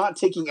 I'm not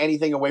taking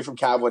anything away from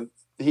Cavlin.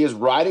 He is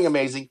riding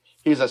amazing.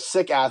 He's a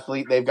sick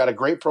athlete. They've got a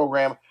great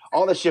program,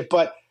 all this shit.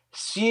 But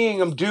seeing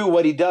him do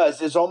what he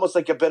does is almost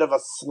like a bit of a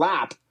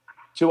slap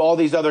to all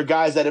these other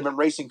guys that have been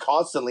racing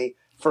constantly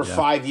for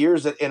 5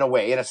 years in a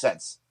way, in a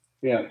sense.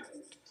 Yeah.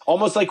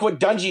 Almost like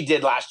what Dungey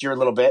did last year a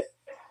little bit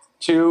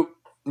to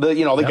the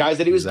guys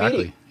that he was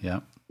beating. Yeah.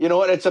 You know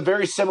what? It's a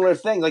very similar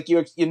thing. Like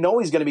you know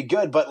he's going to be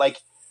good, but like,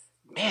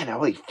 man,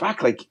 holy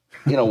fuck! Like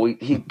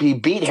he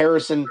beat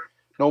Harrison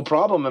no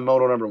problem in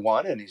Moto number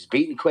 1, and he's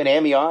beating Quinn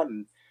Amiot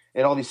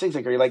and all these things.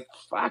 Like, are you like,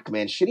 fuck,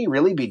 man? Should he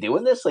really be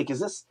doing this? Like, is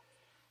this?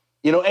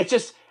 It's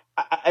just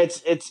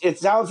it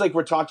sounds like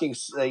we're talking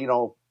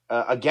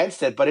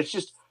against it, but it's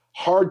just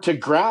hard to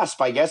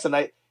grasp, I guess.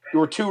 And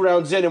we're 2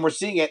 rounds in, and we're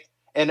seeing it,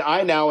 and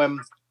I now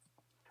am.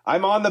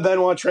 I'm on the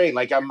Benoit train.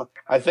 Like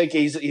I think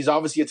he's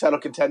obviously a title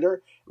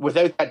contender.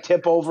 Without that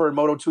tip over in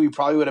Moto 2, he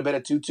probably would have been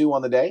a 2-2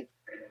 on the day.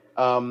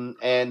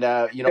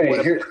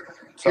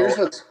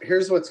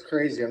 Here's what's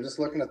crazy. I'm just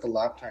looking at the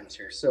lap times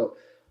here. So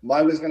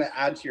I was going to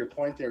add to your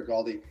point there,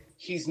 Galdi.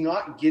 He's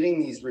not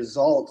getting these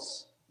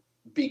results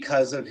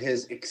because of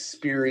his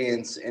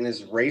experience in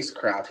his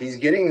racecraft. He's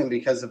getting them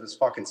because of his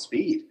fucking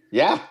speed.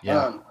 Yeah.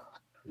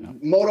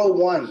 Moto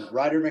 1,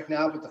 Ryder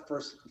McNabb with the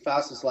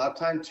fastest lap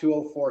time,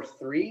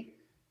 2:04.3.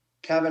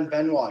 Kevin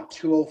Benoit,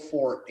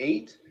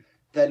 2:04.8.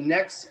 The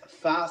next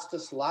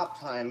fastest lap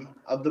time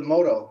of the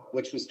moto,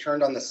 which was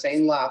turned on the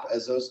same lap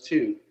as those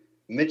two,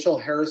 Mitchell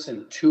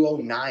Harrison,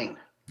 2:09.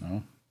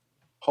 Oh.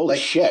 Holy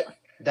shit.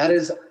 That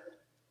is,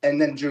 and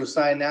then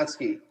Josiah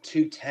Natsky,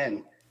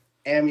 2:10.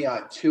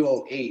 Amiot,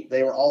 2:08.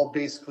 They were all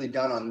basically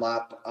done on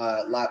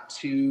lap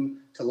 2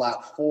 to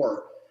lap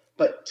 4.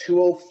 But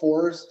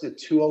 2:04s to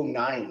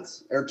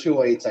 2:09s, or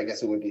 2:08s, I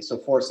guess it would be. So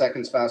 4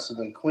 seconds faster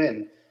than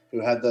Quinn,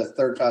 who had the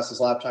 3rd fastest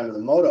lap time of the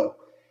moto.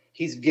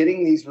 He's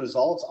getting these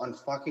results on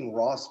fucking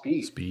raw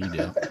speed.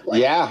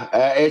 Yeah.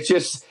 It's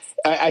just,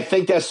 I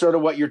think that's sort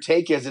of what your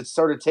take is. It's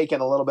sort of taking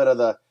a little bit of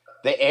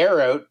the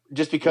air out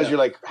just because you're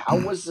like, how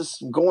was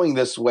this going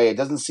this way? It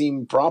doesn't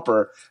seem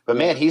proper. But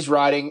man, he's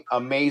riding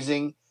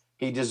amazing.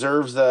 He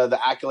deserves the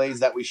accolades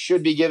that we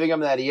should be giving him,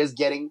 that he is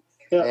getting.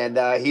 Yeah.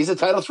 And he's a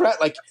title threat.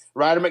 Like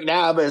Ryder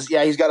McNabb is,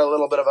 he's got a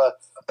little bit of a,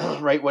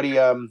 right, what he,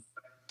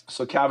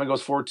 so Calvin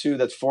goes 4-2,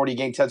 that's 40,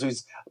 gain 10. So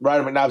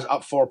Ryder McNabb's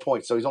up 4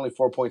 points. So he's only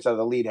 4 points out of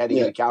the lead heading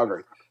into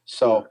Calgary.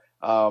 So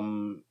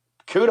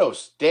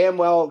kudos, damn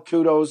well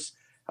kudos.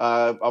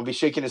 I'll be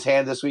shaking his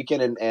hand this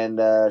weekend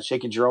and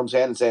shaking Jerome's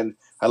hand and saying,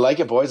 I like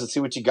it, boys. Let's see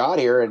what you got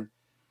here. And,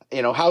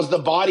 how's the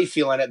body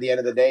feeling at the end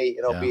of the day,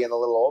 being a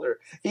little older?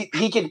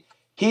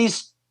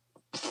 He's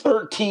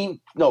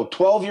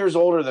 12 years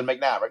older than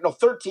McNabb, right? No,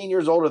 13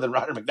 years older than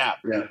Ryder McNabb.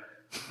 Yeah.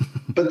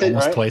 But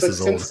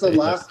since the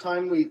last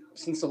time we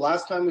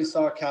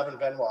saw Kevin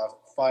Benoit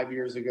 5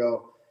 years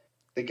ago,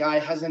 the guy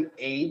hasn't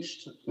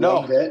aged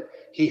one bit.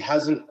 He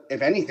hasn't,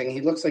 if anything,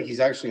 he looks like he's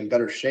actually in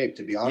better shape,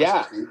 to be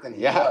honest with you, than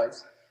he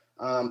was.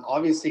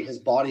 Obviously, his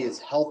body is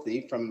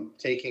healthy from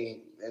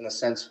taking, in a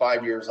sense,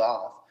 5 years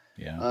off.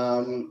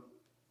 Yeah.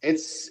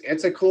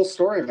 It's a cool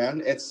story,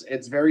 man.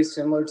 It's very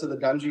similar to the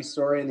Dungey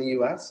story in the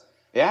U.S.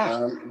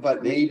 Yeah.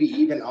 But maybe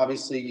even,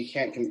 obviously, you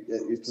can't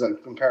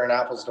comparing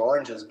apples to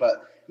oranges,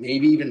 but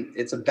maybe even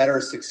it's a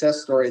better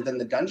success story than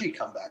the Dungey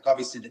comeback.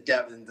 Obviously, the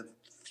depth and the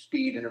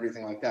speed and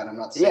everything like that. I'm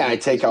not saying I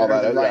take all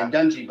that out. Ryan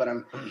Dungey, but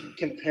I'm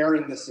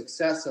comparing the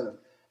success of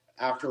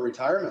after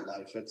retirement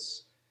life.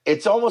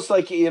 It's almost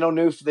like,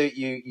 Noof, that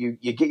you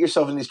get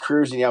yourself in these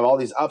careers and you have all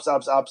these ups,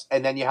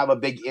 and then you have a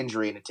big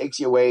injury and it takes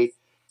you away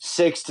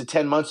 6 to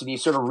 10 months and you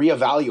sort of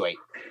reevaluate.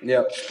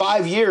 Yeah.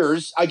 5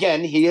 years,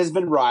 again, he has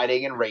been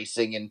riding and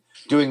racing and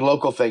doing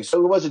local things.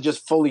 So it wasn't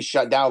just fully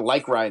shut down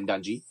like Ryan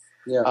Dungey.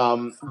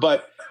 Yeah.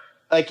 But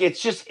like,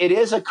 it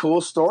is a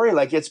cool story.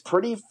 Like, it's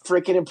pretty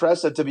freaking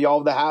impressive to be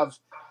able to have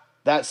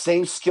that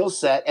same skill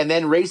set and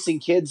then racing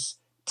kids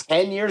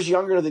 10 years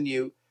younger than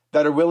you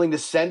that are willing to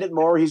send it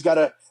more. He's got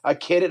a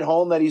kid at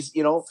home that he's,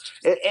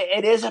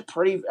 it is a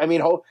pretty,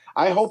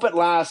 I hope it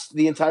lasts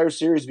the entire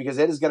series because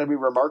it is going to be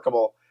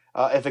remarkable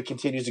if it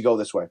continues to go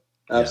this way.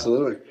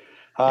 Absolutely.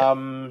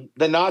 The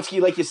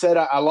Notsky, like you said,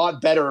 a lot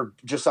better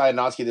Josiah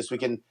Notsky this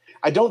weekend.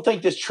 I don't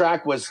think this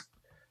track was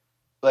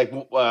like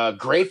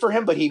great for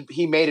him, but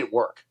he made it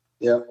work.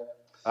 Yeah.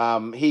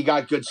 He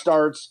got good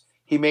starts.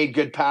 He made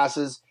good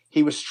passes.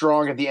 He was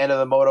strong at the end of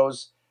the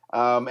motos.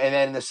 And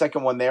then in the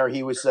second one there,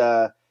 he was,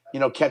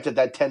 kept at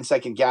that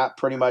 10-second gap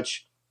pretty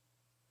much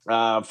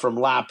from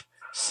lap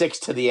 6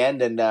 to the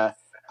end. And I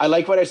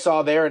like what I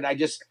saw there. And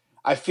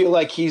I feel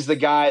like he's the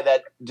guy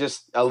that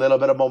just a little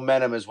bit of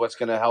momentum is what's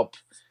going to help,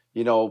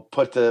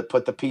 put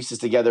the pieces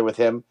together with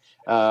him.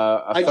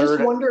 I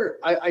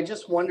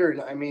just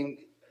wondered,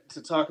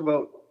 to talk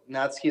about,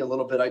 Natsuki a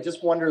little bit. I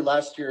just wonder,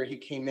 last year he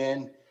came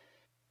in,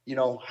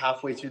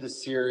 halfway through the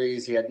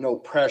series. He had no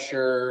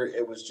pressure.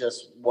 It was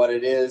just what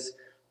it is.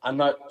 I'm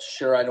not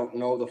sure. I don't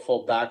know the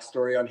full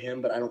backstory on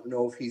him, but I don't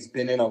know if he's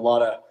been in a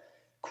lot of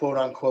quote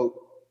unquote,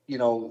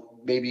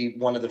 maybe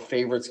one of the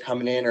favorites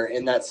coming in or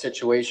in that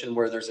situation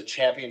where there's a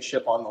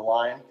championship on the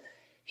line.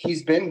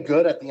 He's been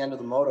good at the end of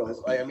the motos.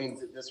 I mean,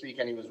 this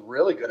weekend he was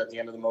really good at the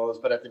end of the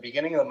motos, but at the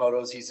beginning of the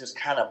motos, he's just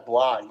kind of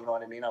blah. You know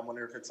what I mean? I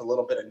wonder if it's a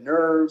little bit of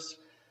nerves,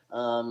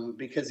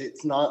 because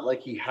it's not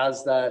like he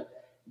has that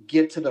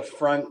get to the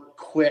front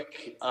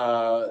quick,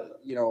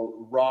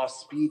 raw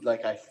speed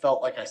like I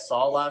felt like I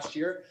saw last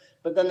year.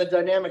 But then the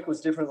dynamic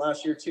was different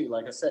last year too.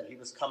 Like I said, he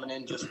was coming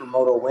in just for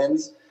moto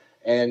wins.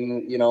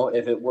 And,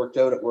 if it worked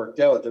out, it worked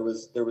out. There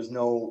was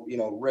no,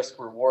 risk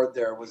reward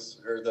there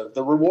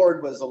the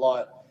reward was a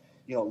lot,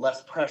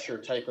 less pressure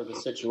type of a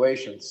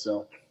situation.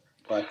 So,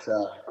 but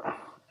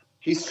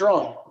he's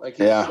strong.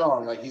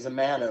 Strong. Like he's a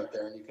man out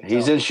there. And you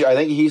can tell. I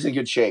think he's in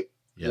good shape.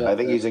 Yeah. I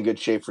think he's in good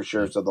shape for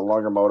sure. So the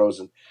longer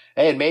motos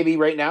and maybe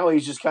right now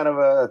he's just kind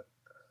of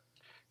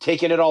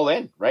taking it all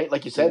in, right?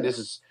 Like you said,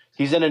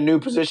 he's in a new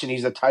position.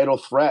 He's a title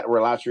threat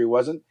where last year he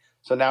wasn't.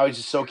 So now he's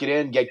just soak it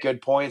in, get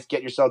good points,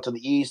 get yourself to the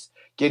East,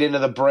 get into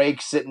the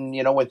break,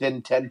 sitting,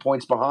 within 10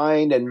 points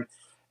behind,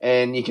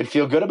 and you can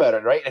feel good about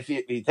it, right? If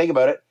you think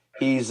about it,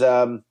 he's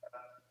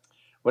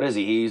what is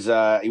he?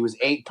 He was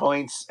 8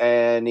 points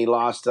and he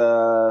lost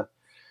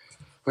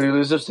what did he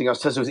lose this thing? I was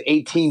testing, it was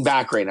 18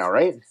 back right now,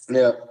 right?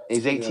 Yeah.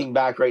 He's 18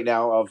 back right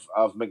now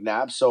of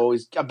McNabb. So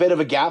he's a bit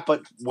of a gap,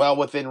 but well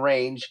within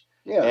range.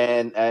 Yeah.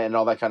 And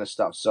all that kind of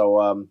stuff.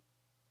 So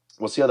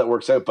we'll see how that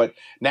works out. But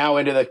now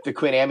into the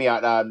Quinn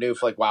Amiot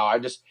Noof, like, wow,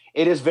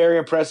 it is very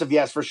impressive.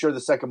 Yes, for sure.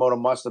 The second moto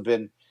must have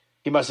been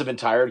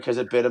tired because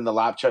it bit him. The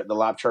lap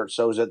chart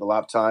shows it. The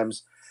lap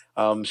times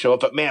show up.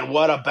 But man,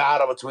 what a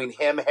battle between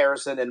him,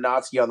 Harrison, and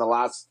Natsuki on the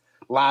last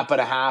lap and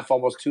a half,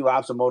 almost 2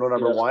 laps of moto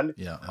number one.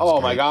 Yeah. Oh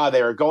my God,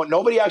 they were going.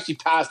 Nobody actually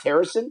passed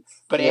Harrison,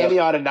 but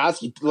Amiot and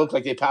Natsuki looked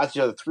like they passed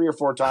each other 3 or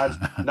 4 times.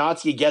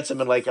 Natsuki gets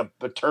him in like a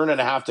turn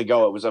and a half to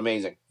go. It was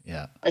amazing.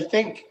 Yeah. I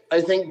think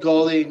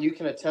Goldie, and you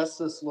can attest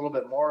this a little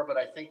bit more, but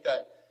I think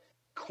that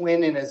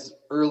Quinn in his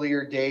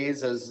earlier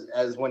days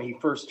as when he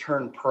first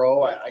turned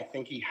pro, I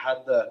think he had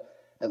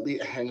at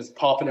least, and it's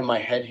popping in my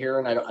head here,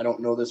 and I don't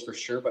know this for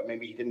sure, but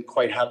maybe he didn't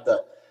quite have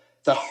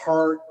the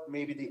heart,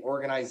 maybe the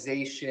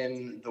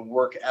organization, the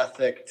work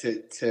ethic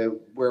to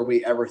where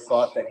we ever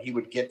thought that he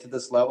would get to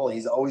this level.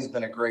 He's always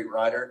been a great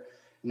rider,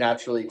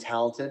 naturally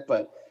talented,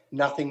 but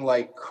nothing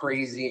like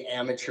crazy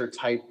amateur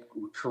type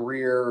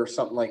career or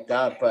something like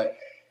that. But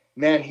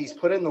man, he's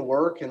put in the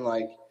work, and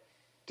like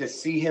to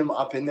see him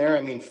up in there,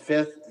 I mean,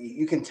 5th,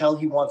 you can tell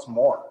he wants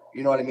more.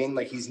 You know what I mean?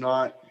 Like he's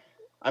not,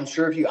 I'm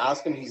sure if you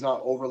ask him, he's not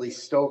overly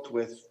stoked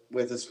with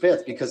his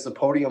 5th because the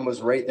podium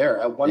was right there.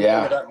 At one point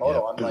of that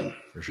moto, I'm like,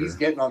 he's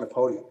getting on the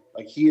podium.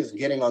 Like he is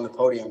getting on the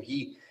podium.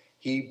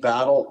 He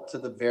battled to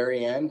the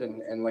very end,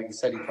 and like you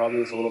said, he probably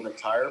was a little bit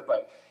tired,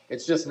 but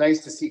it's just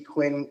nice to see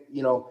Quinn,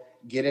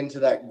 get into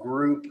that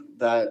group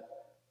that,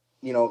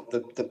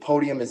 the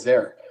podium is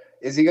there.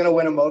 Is he going to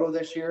win a moto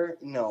this year?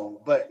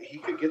 No, but he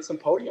could get some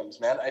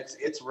podiums, man.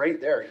 It's right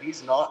there.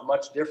 He's not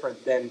much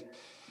different than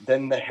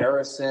the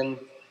Harrison,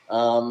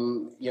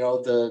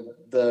 the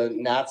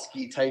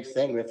Natsuki type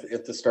thing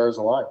if the stars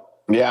align.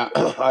 Yeah,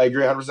 I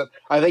agree 100%.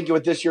 I think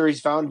with this year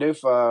he's found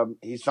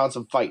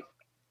some fight.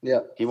 Yeah,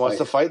 he wants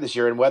to fight this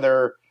year, and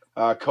whether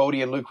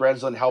Cody and Luke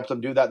Renslin helped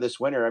him do that this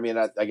winter, I mean,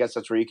 I guess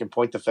that's where you can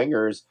point the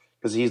fingers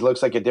because he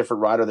looks like a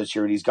different rider this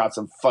year, and he's got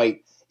some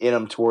fight in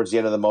him towards the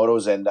end of the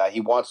motos, and he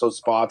wants those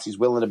spots. He's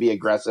willing to be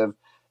aggressive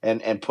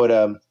and put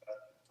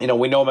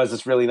we know him as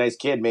this really nice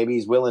kid. Maybe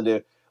he's willing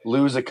to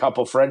lose a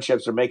couple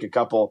friendships or make a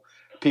couple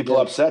people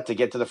upset to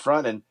get to the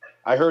front. And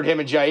I heard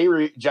him and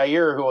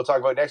Jair, who we'll talk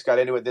about next, got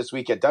into it this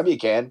week at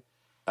WCAN.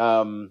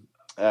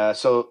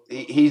 So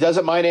he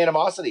doesn't mind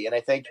animosity, and I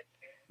think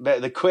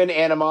the Quinn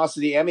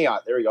animosity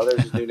Amiot. There we go.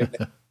 There's his new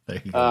nickname.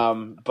 There you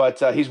go.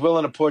 But he's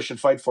willing to push and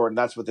fight for it, and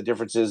that's what the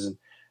difference is. And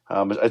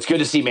it's good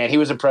to see, man. He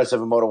was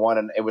impressive in Moto 1,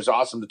 and it was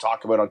awesome to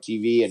talk about on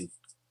TV, and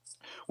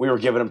we were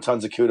giving him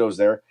tons of kudos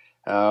there.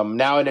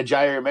 Now into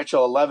Jair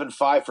Mitchell,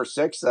 11.5 for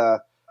 6.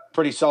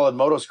 Pretty solid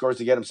moto scores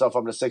to get himself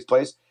up to 6th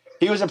place.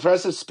 He was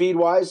impressive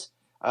speed-wise.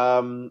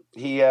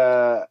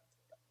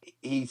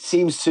 He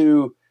seems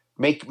to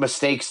make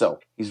mistakes, though.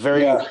 He's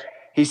very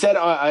He said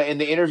in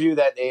the interview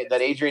that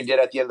Adrian did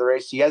at the end of the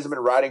race, he hasn't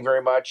been riding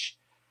very much.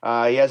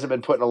 He hasn't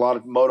been putting a lot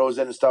of motos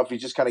in and stuff.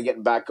 He's just kind of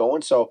getting back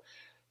going. So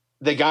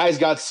the guy's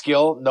got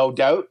skill, no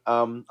doubt.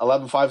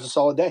 11.5 is a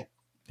solid day.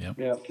 Yeah.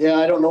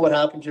 I don't know what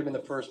happened to him in the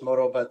first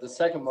moto, but the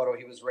second moto,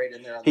 he was right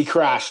in there. He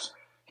crashed.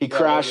 He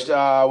crashed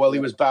while he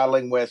was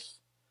battling with,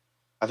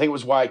 I think it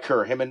was Wyatt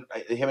Kerr. Him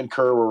and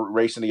Kerr were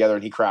racing together,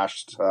 and he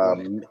crashed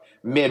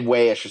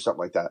midway-ish or something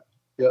like that.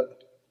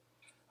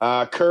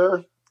 Yep.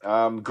 Kerr,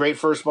 great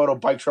first moto,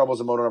 bike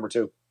troubles in moto number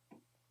 2.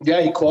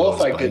 Yeah, he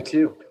qualified good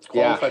too.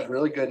 Qualified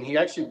really good,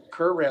 and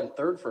Kerr ran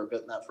 3rd for a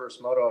bit in that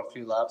first moto, a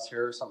few laps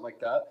here or something like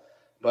that.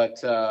 But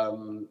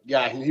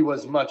yeah, he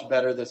was much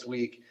better this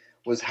week.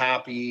 Was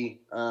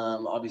happy.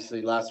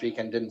 Obviously, last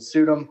weekend didn't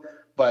suit him,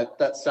 but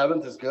that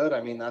 7th is good.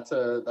 I mean, that's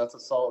a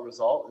solid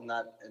result in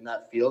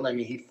that field. I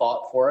mean, he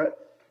fought for it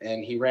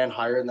and he ran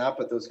higher than that,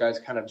 but those guys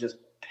kind of just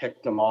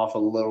picked him off a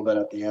little bit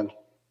at the end.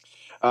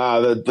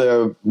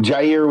 The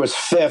Jair was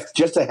 5th,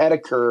 just ahead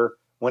of Kerr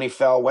when he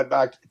fell. Went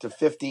back to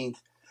 15th,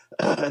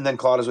 and then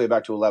clawed his way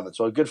back to 11th.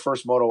 So a good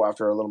first moto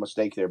after a little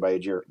mistake there by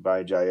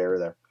Jair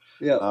there.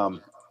 Yeah.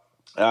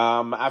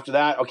 After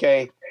that,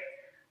 okay.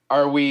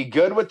 Are we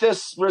good with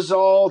this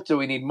result? Do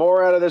we need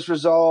more out of this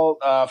result?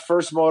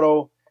 First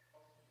moto,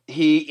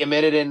 he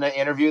admitted in the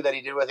interview that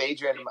he did with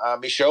Adrian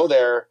Michaud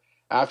there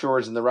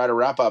afterwards in the rider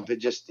wrap-up.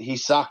 He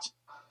sucked.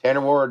 Tanner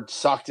Ward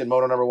sucked in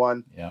moto number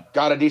 1. Yeah.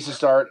 Got a decent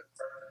start,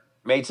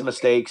 made some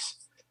mistakes,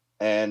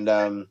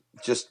 and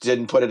just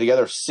didn't put it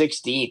together.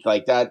 16th,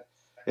 like that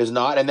is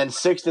not. And then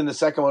 6th in the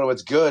second moto,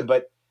 it's good,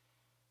 but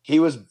he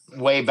was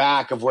way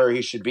back of where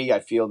he should be, I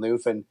feel,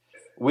 Noof. And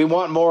we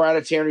want more out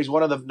of Tanner. He's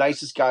one of the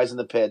nicest guys in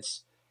the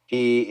pits.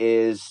 He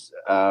is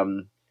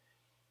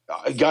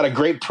got a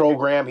great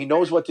program. He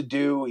knows what to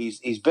do.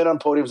 He's been on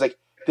podiums. Like,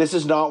 this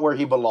is not where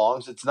he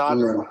belongs. It's not.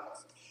 Yeah.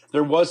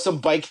 There was some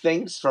bike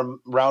things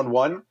from round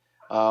 1,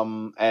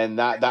 and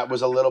that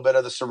was a little bit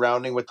of the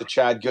surrounding with the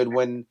Chad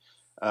Goodwin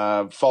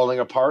falling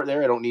apart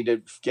there. I don't need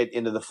to get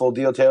into the full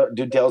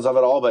details of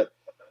it all, but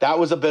that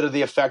was a bit of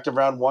the effect of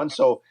round 1.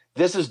 So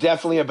this is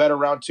definitely a better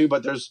round 2,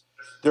 but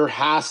there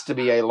has to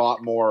be a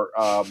lot more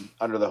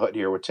under the hood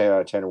here with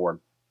Tanner Ward.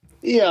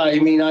 Yeah, I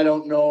mean, I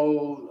don't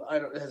know.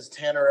 Has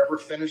Tanner ever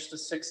finished a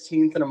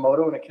 16th in a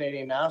moto in a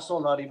Canadian National?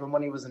 Not even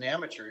when he was an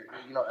amateur,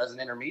 as an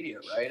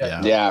intermediate, right?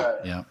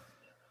 Yeah.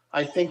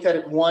 I think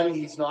that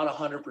he's not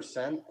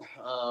 100%.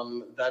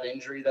 That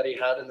injury that he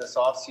had in this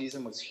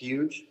offseason was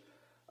huge.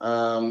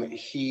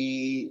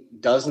 He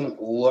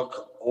doesn't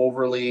look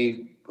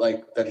overly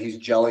like that he's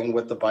gelling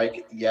with the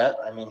bike yet.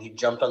 I mean, he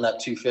jumped on that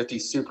 250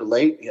 super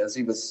late as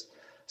he was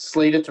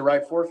slated to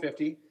ride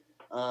 450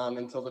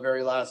 until the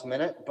very last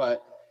minute.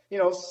 But,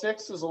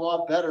 6 is a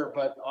lot better.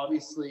 But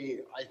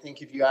obviously, I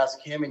think if you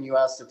ask him and you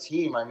ask the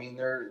team, I mean,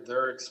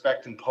 they're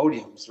expecting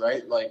podiums,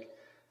 right? Like,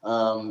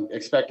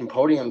 expecting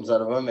podiums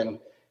out of him. And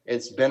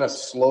it's been a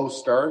slow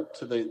start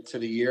to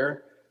the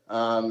year.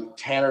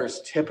 Tanner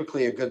is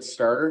typically a good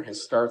starter.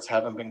 His starts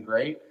haven't been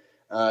great.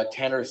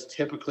 Tanner is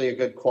typically a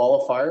good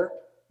qualifier.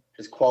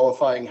 His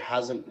qualifying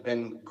hasn't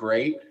been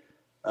great.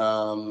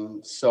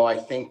 So I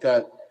think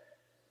that,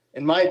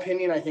 in my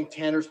opinion, I think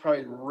Tanner's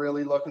probably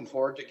really looking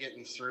forward to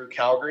getting through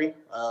Calgary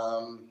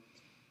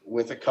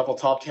with a couple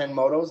top 10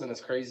 motos. And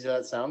as crazy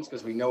as that sounds,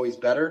 because we know he's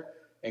better,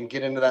 and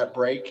get into that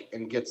break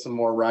and get some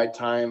more ride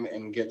time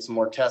and get some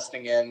more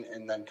testing in,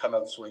 and then come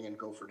out swing and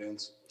go for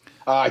dunes.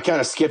 I kind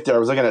of skipped there. I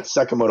was looking at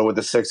second moto with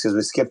the 6 because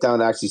we skipped down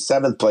to actually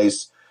 7th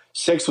place.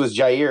 6th was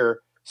Jair.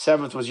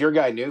 7th was your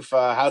guy, Noof.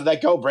 How did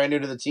that go? Brand new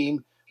to the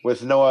team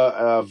with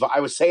Noah. I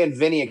was saying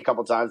Vinny a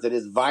couple times. It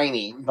is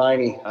Viney.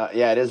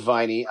 Yeah, it is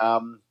Viney.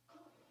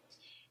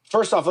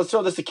 First off, let's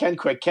throw this to Ken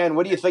quick. Ken,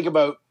 what do you think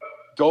about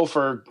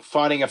Gopher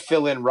finding a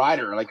fill-in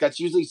rider? Like,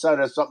 that's usually sort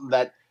of something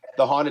that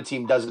the Honda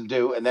team doesn't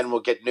do, and then we'll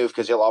get Noof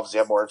because he'll obviously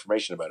have more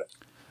information about it.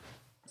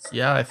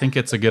 Yeah, I think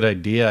it's a good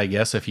idea, I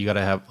guess, if you got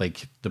to have,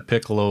 like, the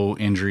Piccolo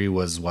injury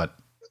was,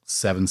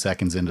 7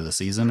 seconds into the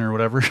season or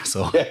whatever.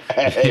 So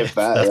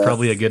that's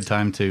probably a good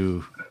time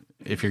to,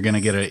 if you're going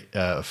to get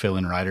a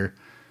fill-in rider,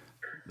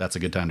 that's a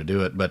good time to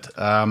do it. But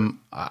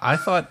I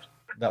thought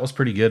that was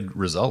pretty good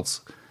results.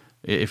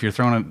 If you're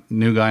throwing a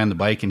new guy on the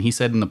bike, and he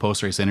said in the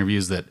post-race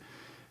interviews that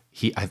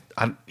he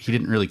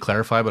didn't really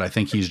clarify, but I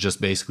think he's just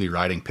basically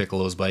riding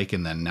Piccolo's bike,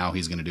 and then now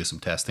he's going to do some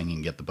testing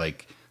and get the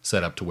bike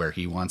set up to where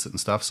he wants it and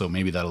stuff. So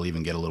maybe that'll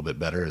even get a little bit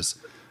better as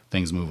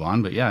things move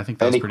on. But yeah, I think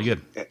that was pretty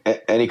good.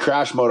 And he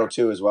crashed Moto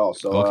 2 as well.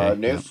 So okay,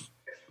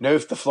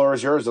 Noof, the floor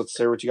is yours. Let's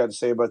hear what you got to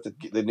say about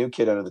the new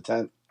kid under the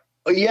tent.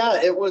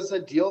 Yeah, it was a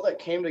deal that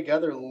came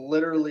together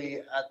literally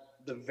at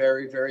the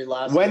very, very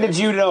last When did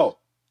you know?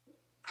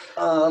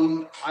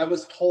 I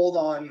was told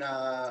on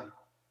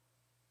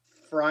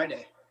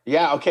Friday.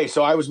 Yeah, okay.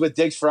 So I was with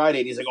Diggs Friday,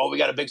 and he's like, "Oh, we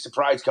got a big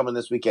surprise coming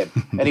this weekend,"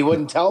 and he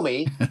wouldn't tell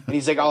me. And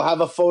he's like, "I'll have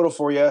a photo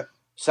for you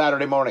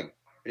Saturday morning."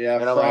 Yeah,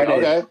 and I'm Friday.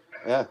 like, "Okay."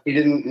 Yeah. He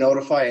didn't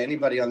notify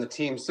anybody on the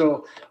team.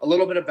 So a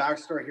little bit of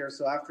backstory here.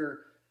 So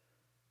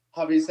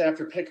obviously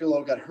after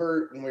Piccolo got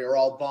hurt and we were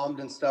all bummed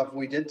and stuff,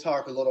 we did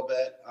talk a little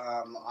bit.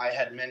 I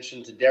had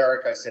mentioned to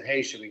Derek, I said,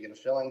 "Hey, should we get a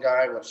fill-in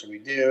guy? What should we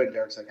do?" And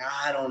Derek's like,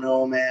 "I don't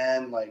know,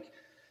 man. Like,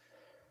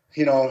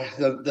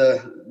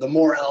 the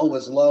morale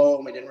was low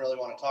and we didn't really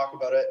want to talk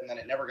about it." And then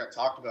it never got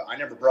talked about. I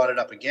never brought it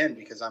up again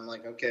because I'm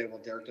like, okay,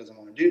 well, Derek doesn't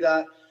want to do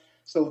that.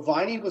 So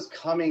Viney was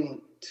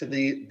coming to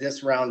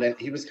this round, and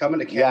he was coming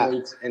to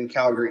Kamloops in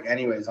Calgary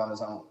anyways on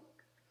his own.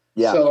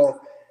 Yeah. So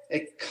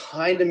it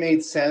kind of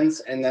made sense.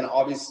 And then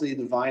obviously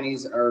the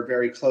Vineys are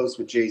very close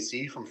with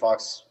JC from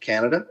Fox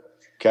Canada.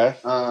 Okay.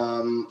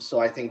 So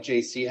I think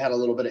JC had a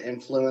little bit of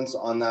influence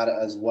on that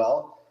as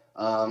well.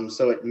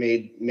 So it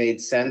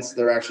made sense.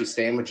 They're actually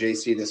staying with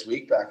JC this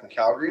week back in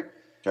Calgary.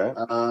 Okay.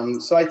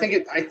 So I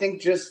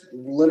think just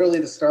literally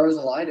the stars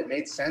aligned. It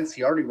made sense.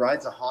 He already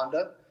rides a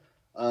Honda.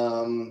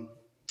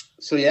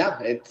 So we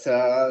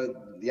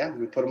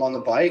put him on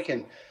the bike,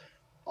 and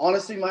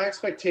honestly, my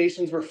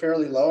expectations were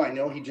fairly low. I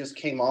know he just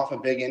came off a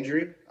big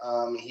injury.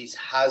 He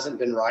hasn't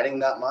been riding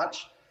that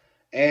much,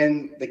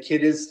 and the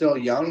kid is still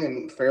young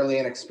and fairly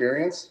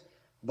inexperienced.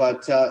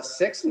 But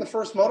sixth in the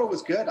first moto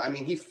was good. I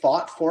mean, he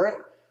fought for it.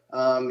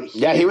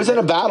 He was in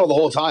a battle the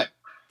whole time.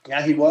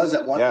 Yeah, he was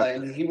at one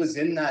point. And he was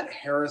in that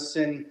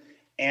Harrison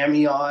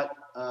Amiot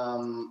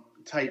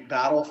type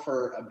battle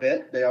for a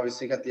bit. They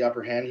obviously got the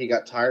upper hand. He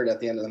got tired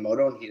at the end of the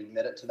moto, and he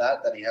admitted to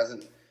that he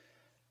hasn't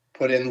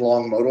put in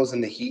long motos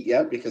in the heat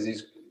yet because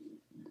he's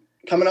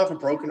coming off a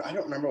broken – I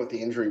don't remember what the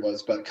injury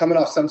was, but coming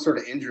off some sort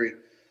of injury.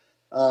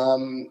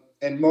 And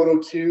Moto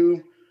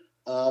 2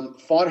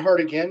 fought hard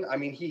again. I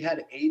mean, he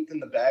had 8th in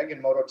the bag in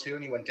Moto 2,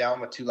 and he went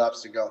down with 2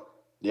 laps to go.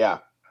 Yeah.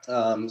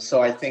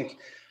 So I think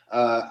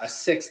a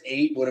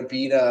 6.8 would have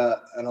beat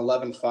an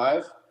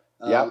 11.5.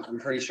 I'm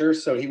pretty sure.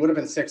 So he would have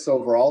been 6th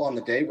overall on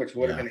the day, which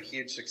would have been a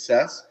huge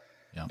success.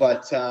 Yeah.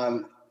 But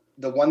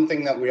the one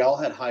thing that we all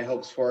had high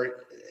hopes for,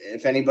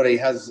 if anybody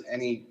has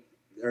any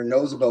or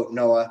knows about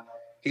Noah,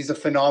 he's a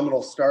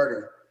phenomenal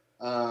starter.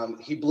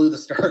 He blew the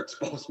starts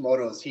both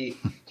motos.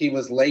 He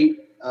was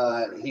late.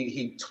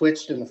 He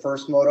twitched in the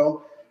first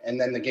moto,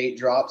 and then the gate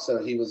dropped,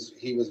 so he was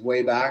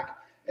way back.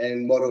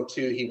 And Moto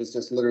 2, he was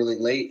just literally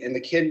late. And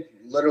the kid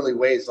literally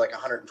weighs like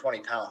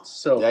 120 pounds.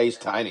 So yeah, he's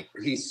tiny.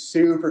 He's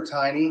super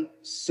tiny,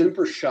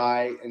 super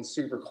shy, and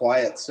super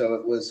quiet. So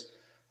it was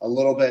a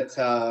little bit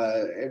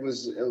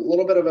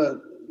of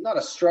a, not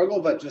a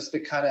struggle, but just to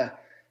kind of,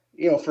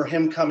 for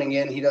him coming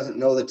in, he doesn't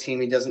know the team.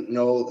 He doesn't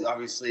know,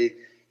 obviously,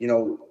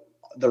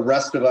 the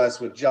rest of us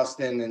with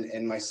Justin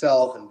and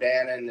myself and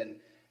Bannon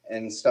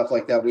and stuff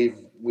like that.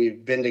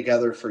 We've been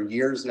together for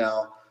years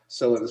now.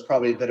 So it was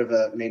probably a bit of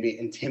a maybe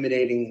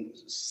intimidating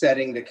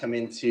setting to come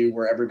into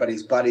where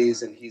everybody's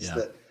buddies and he's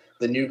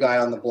the new guy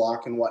on the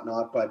block and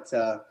whatnot. But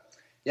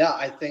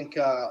I think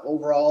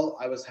overall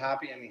I was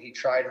happy. I mean, he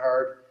tried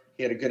hard.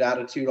 He had a good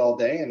attitude all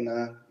day. And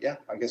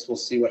I guess we'll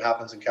see what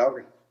happens in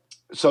Calgary.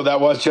 So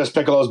that was just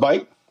Piccolo's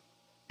bike?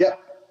 Yeah.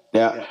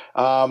 Yeah.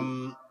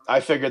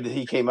 I figured that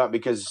he came up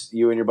because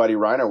you and your buddy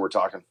Rhino were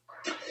talking.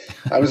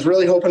 I was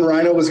really hoping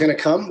Rhino was going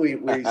to come. We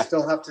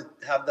still have to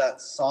have that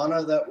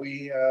sauna that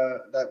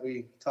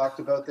we talked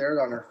about there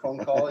on our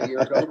phone call a year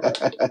ago.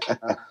 But,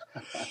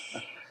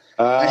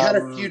 I had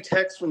a few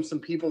texts from some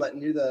people that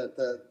knew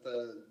the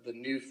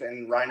Noof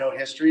and Rhino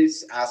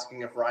histories,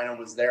 asking if Rhino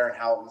was there and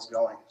how it was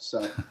going.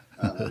 So,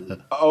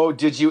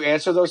 did you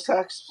answer those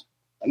texts?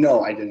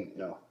 No, I didn't.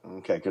 No.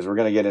 Okay, because we're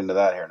going to get into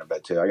that here in a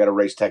bit too. I got a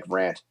race tech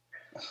rant.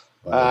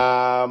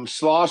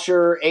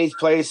 Schlosser, 8th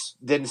place.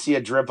 Didn't see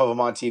a drip of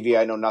him on TV.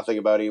 I know nothing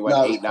about it. He went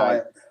 8-9.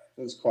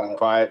 It was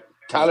quiet.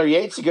 Tyler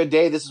Yates, a good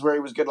day. This is where he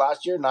was good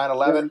last year.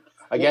 9-11.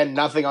 Again,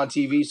 nothing on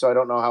TV, so I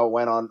don't know how it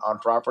went on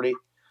property.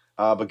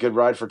 But good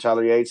ride for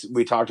Tyler Yates.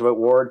 We talked about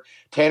Ward.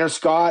 Tanner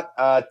Scott,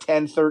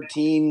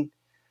 10-13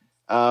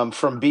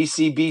 from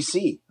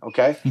BC.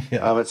 Okay.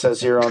 Yeah. It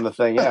says here on the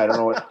thing. Yeah, I don't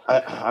know what.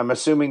 I'm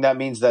assuming that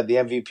means that the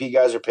MVP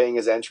guys are paying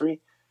his entry.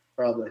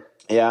 Probably.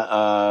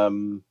 Yeah.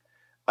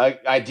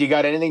 Do you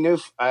got anything new?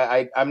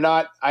 I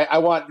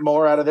want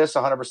more out of this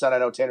 100%. I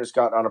know Tanner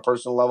Scott on a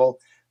personal level.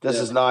 This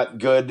is not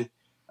good,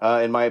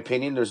 in my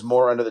opinion. There's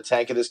more under the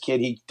tank of this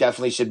kid. He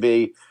definitely should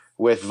be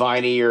with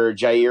Viney or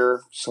Jair,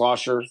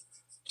 Schlosser,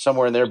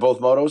 somewhere in there, both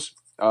motos.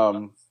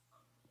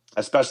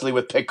 Especially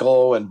with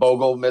Pickle and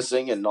Bogle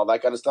missing and all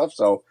that kind of stuff.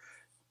 So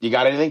you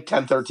got anything?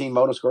 10-13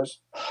 moto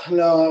scores?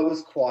 No, it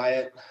was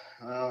quiet.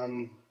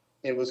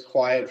 It was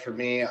quiet for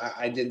me.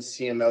 I did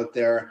see him out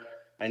there.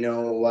 I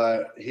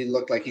know he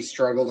looked like he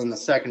struggled in the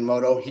second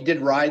moto. He did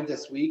ride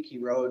this week. He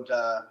rode.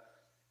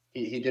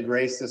 He did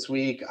race this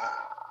week.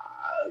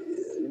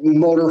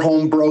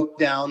 Motorhome broke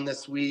down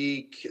this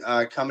week.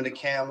 Coming to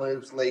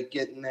Kamloops, late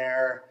getting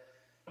there.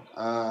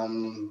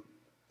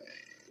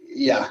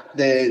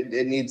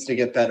 It needs to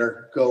get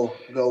better. Go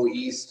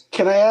east.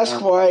 Can I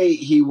ask why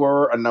he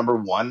wore a number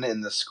 1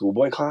 in the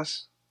schoolboy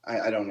class?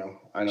 I don't know.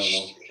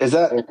 Is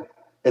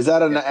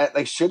that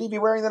like? Should he be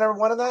wearing the number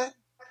 1 in that?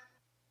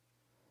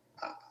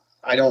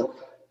 I don't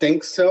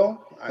think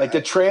so. Like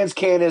the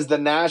Trans-Can is the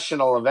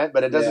national event,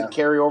 but it doesn't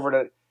carry over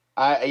to.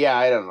 I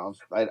don't know.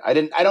 I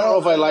don't know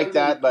if I like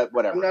that, but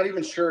whatever. I'm not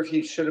even sure if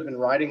he should have been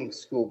riding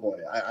schoolboy.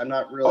 I'm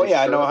not really. Oh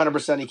yeah, sure. I know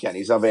 100% he can.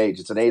 He's of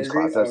age. It's an age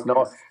class. There's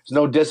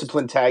no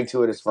discipline tag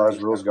to it as far as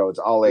rules go. It's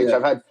all age. Yeah.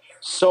 I've had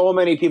so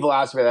many people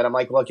ask me that. I'm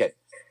like, look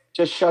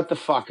just shut the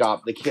fuck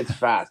up. The kid's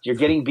fast. You're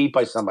getting beat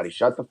by somebody.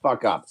 Shut the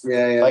fuck up.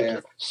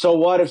 So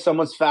what if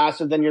someone's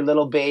faster than your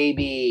little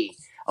baby?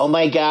 Oh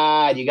my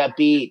God, you got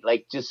beat.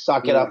 Like, just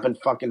suck it up and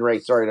fucking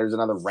race. Sorry, there's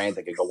another rant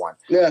that could go on.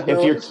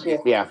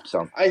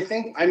 So. I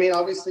think,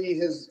 obviously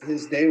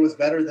his day was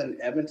better than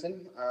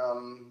Edmonton.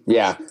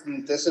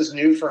 This is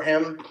new for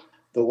him.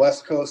 The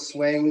West Coast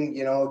swing,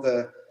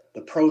 the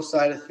pro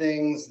side of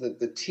things,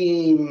 the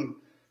team.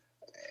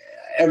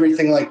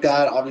 everything like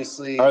that.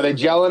 Obviously, Are they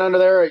gelling under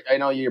there? I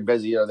know you're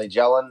busy. Are they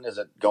gelling? Is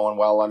it going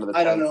well under the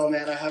tent? I don't know,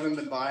 man. I haven't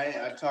been by.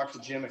 I've talked to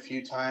Jim a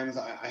few times.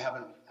 I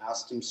haven't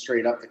asked him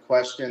straight up the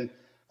question.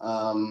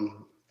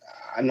 I'm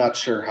not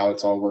sure how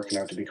it's all working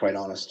out, to be quite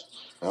honest.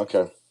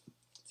 Okay.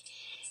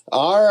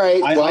 All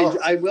right.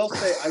 I will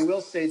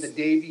say the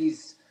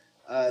Davies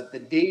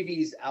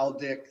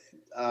Aldic,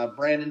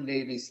 Brandon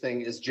Davies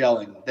thing is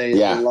gelling. They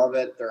love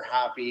it. They're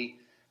happy.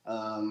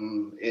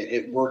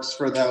 It works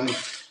for them.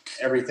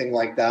 Everything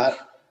like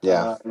that.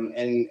 Yeah.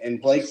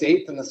 And Blake's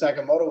 8th in the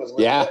second moto was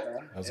legit,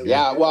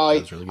 man. Well,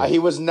 he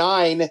was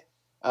 9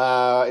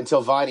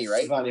 until Viney,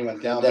 right? Viney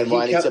went down. Then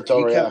Viney tipped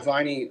over. He kept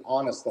Viney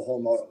honest the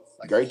whole moto.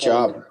 Great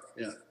job. Moto.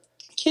 Yeah.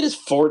 Kid is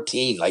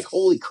 14. Like,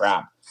 holy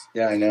crap.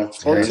 Yeah, I know.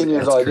 14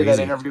 years old. I did that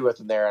interview with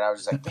him there, and I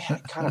was just like,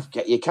 man,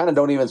 you kind of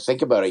don't even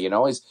think about it, you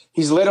know?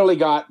 He's literally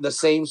got the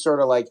same sort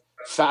of like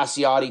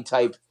Fasciotti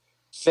type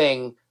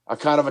thing, a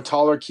kind of a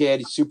taller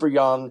kid, super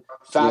young,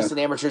 fast in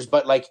amateurs,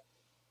 but like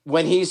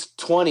when he's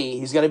 20,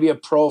 he's going to be a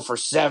pro for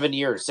 7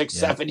 years,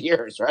 7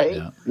 years,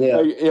 right? Yeah.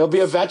 Like, he'll be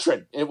a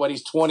veteran when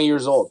he's 20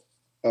 years old.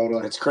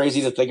 Totally. It's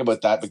crazy to think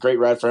about that, but great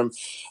ride for him.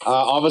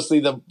 Obviously,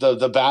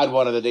 the bad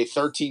one of the day,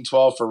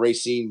 13-12 for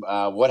Racine.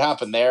 What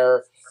happened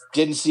there?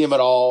 Didn't see him at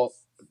all.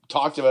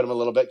 Talked about him a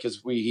little bit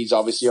because he's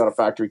obviously on a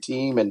factory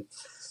team, and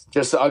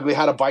just ugly.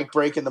 Had a bike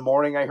break in the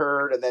morning, I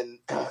heard, and then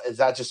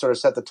that just sort of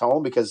set the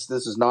tone because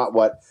this is not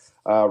what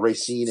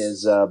Racine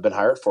has been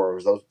hired for.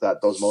 It was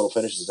those modal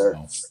finishes there.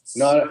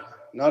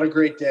 Not a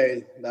great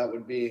day. That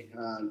would be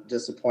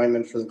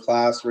disappointment for the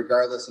class,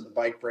 regardless of the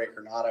bike break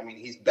or not. I mean,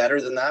 he's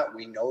better than that.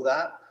 We know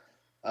that.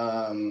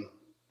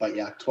 But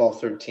yeah,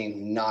 12-13,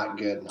 not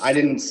good.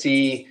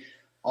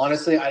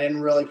 Honestly, I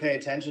didn't really pay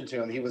attention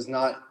to him. He was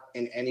not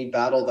in any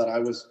battle that I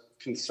was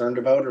concerned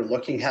about or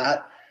looking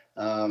at.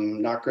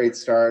 Not great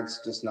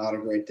starts, just not a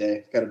great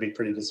day. Got to be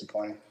pretty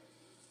disappointing.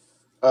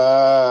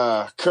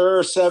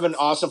 Kerr 7,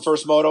 awesome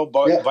first moto.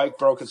 Bike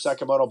broken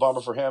second moto,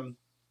 bummer for him.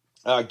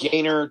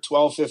 Gainer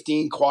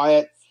 12-15,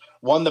 quiet.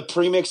 Won the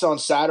premix on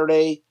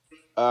Saturday.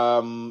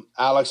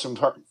 Alex from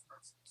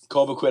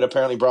Cobequid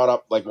apparently brought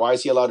up, like, why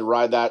is he allowed to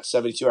ride that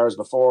 72 hours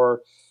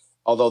before?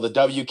 Although the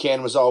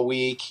WCAN was all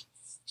week.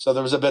 So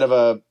there was a bit of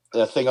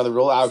a thing on the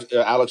rule.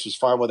 Alex was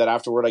fine with it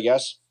afterward, I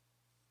guess.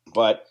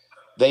 But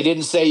they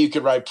didn't say you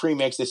could ride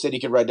premix. They said you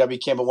could ride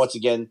WCAN. But once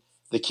again,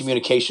 the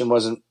communication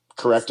wasn't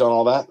correct on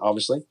all that,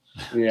 obviously.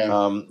 Yeah.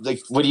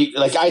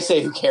 I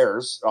say, who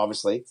cares,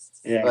 obviously.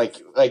 Yeah.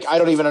 Like I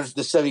don't even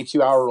understand the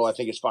 72-hour rule. I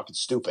think it's fucking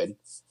stupid.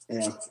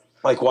 Yeah.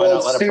 Like, why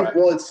not let it?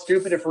 Well, it's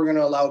stupid if we're going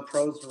to allow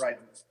pros to ride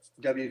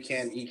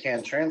WCAN,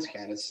 ECAN,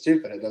 TransCAN. It's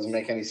stupid. It doesn't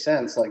make any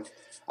sense. Like,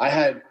 I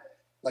had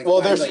like.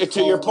 Well,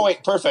 to your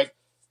point, perfect.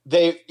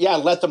 They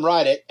let them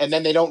ride it, and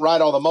then they don't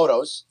ride all the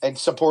motos and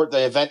support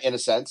the event in a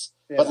sense.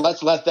 Yeah. But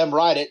let's let them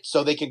ride it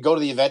so they can go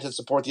to the event and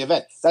support the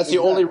event. That's the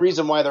only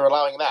reason why they're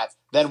allowing that.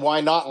 Then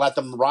why not let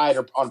them ride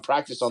on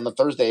practice on the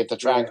Thursday if the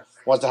track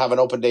wants to have an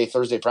open day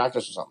Thursday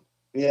practice or something?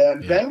 Yeah,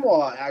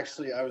 Benoit,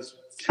 actually, I was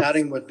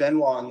chatting with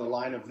Benoit on the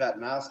line of Vet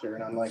Master,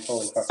 and I'm like,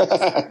 holy fuck,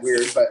 that's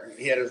weird, but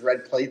he had his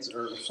red plates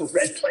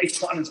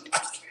on his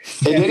back.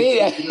 Did he?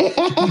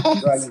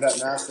 Riding Vet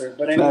Master.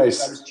 But anyways,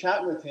 Nice. I was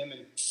chatting with him,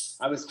 and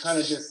I was kind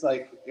of just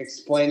like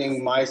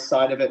explaining my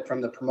side of it from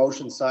the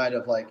promotion side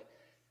of like,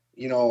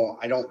 you know,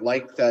 I don't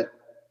like that,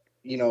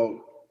 you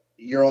know,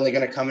 you're only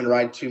going to come and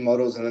ride 2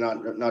 motos and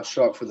then not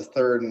show up for the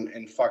third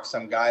and fuck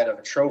some guy out of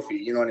a trophy.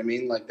 You know what I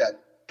mean? Like,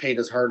 that paid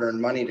his hard-earned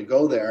money to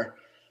go there.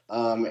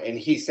 And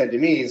he said to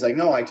me, he's like,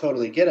 no, I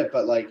totally get it.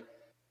 But like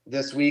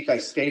this week I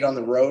stayed on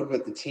the road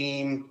with the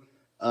team.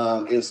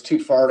 It was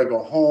too far to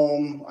go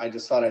home. I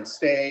just thought I'd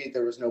stay.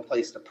 There was no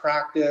place to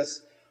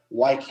practice.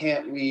 Why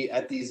can't we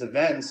at these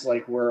events,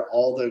 like where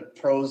all the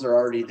pros are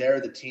already there,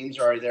 the teams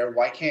are already there,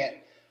 why can't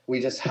we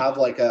just have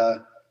like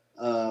an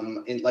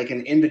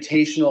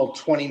invitational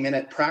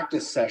 20-minute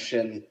practice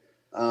session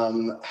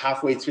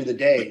halfway through the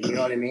day, you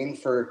know what I mean,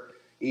 for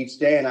each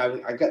day? And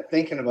I got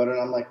thinking about it,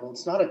 and I'm like, well,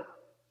 it's not a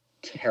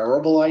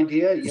terrible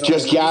idea. You know,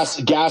 just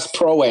gas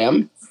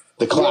pro-am,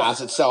 the class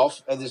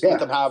itself, and just let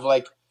them have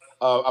like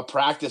a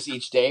practice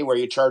each day where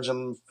you charge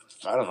them,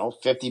 I don't know,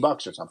 $50 or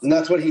something. And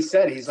that's what he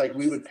said. He's like,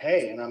 we would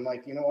pay. And I'm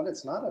like, you know what?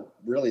 It's not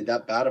really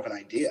that bad of an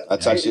idea.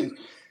 That's actually...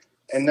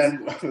 And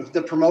then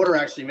the promoter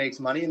actually makes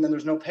money, and then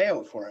there's no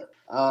payout for it.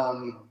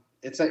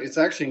 It's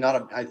actually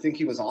not I think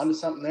he was onto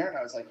something there, and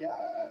I was like, yeah,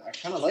 I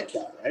kind of like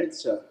that, right?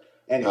 So,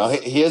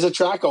 anyways. He is a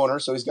track owner,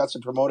 so he's got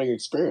some promoting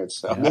experience.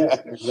 So.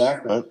 Yeah,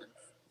 exactly.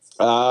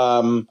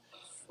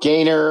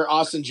 Gainer,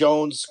 Austin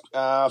Jones,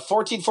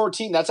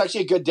 14-14. That's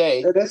actually a good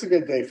day. That's a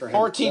good day for him.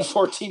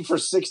 14-14 for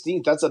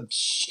 16th. That's a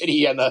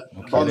shitty on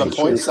the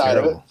point side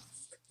of it. All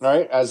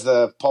right, as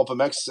the Pulp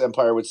MX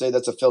Empire would say,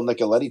 that's a Phil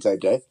Nicoletti type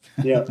day.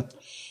 Yeah.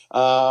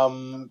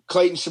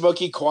 Clayton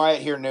Schmooky,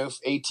 quiet here, Noof.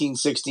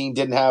 18-16,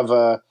 didn't have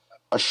a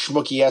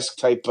Schmooky-esque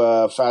type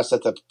fast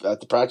at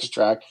the practice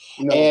track.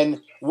 No.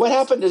 And what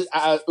happened to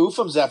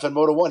Ufamzef in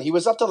Moto 1? He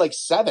was up to like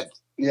 7th.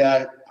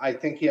 Yeah, I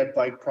think he had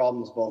bike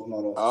problems both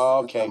motos.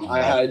 Okay.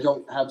 I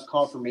don't have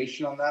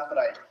confirmation on that, but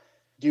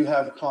do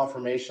have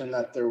confirmation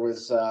that there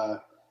was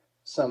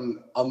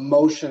some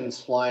emotions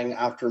flying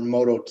after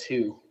Moto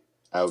 2.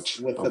 Ouch.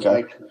 With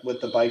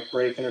the bike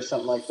breaking or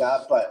something like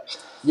that. But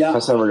yeah,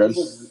 that's never good.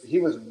 He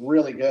was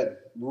really good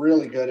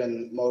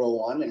in Moto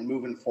 1 and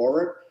moving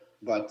forward.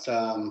 But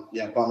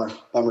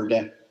bummer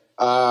day.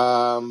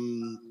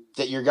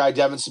 That your guy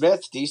Devin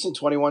Smith, decent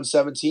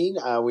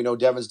 21-17. We know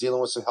Devin's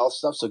dealing with some health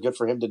stuff, so good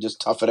for him to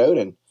just tough it out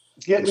and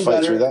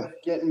fight through that.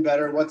 Getting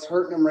better. What's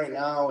hurting him right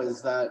now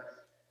is that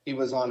he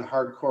was on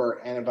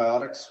hardcore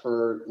antibiotics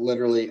for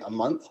literally a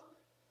month.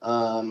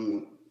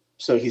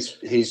 So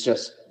he's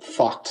just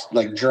fucked,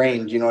 like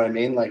drained. You know what I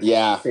mean? Like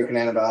taking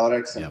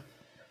antibiotics. And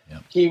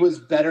he was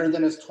better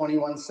than his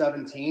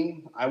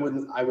 21-17.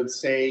 I would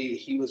say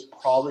he was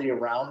probably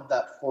around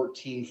that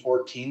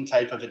 14-14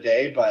 type of a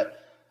day, but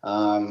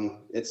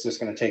it's just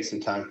going to take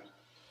some time.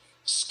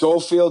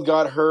 Schofield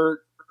got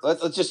hurt.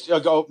 Let's just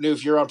go.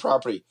 If you're on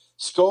property,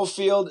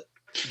 Schofield,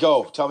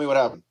 go. Tell me what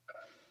happened.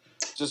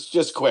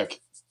 Just quick.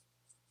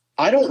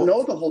 I don't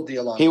know the whole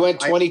deal on. He went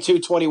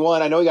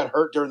 22-21. I know he got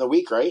hurt during the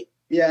week, right?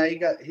 Yeah,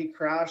 he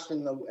crashed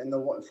in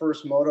the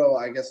first moto.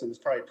 I guess it was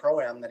probably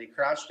Pro-Am that he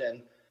crashed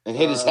in and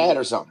hit his head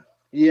or something.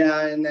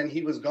 Yeah, and then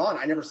he was gone.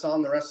 I never saw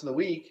him the rest of the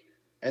week,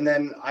 and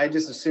then I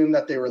just assumed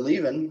that they were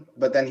leaving.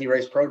 But then he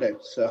raced Pro Day,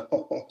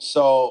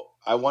 so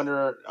I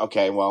wonder.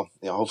 Okay, well,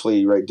 hopefully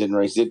he didn't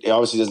race. It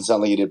obviously doesn't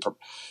sound like he did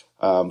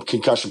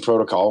concussion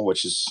protocol,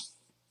 which is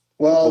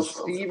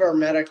Steve, our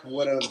medic,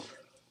 would have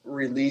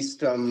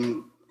released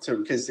him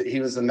because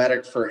he was the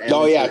medic for.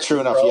 Oh yeah, true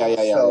enough.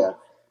 Yeah.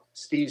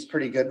 Steve's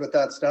pretty good with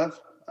that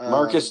stuff.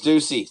 Marcus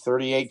Ducey,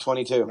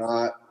 38-22.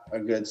 Not a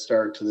good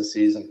start to the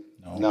season.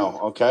 No.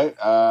 Okay.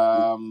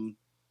 Dylan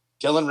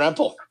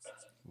Rempel.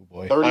 Oh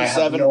boy. 37.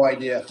 I have no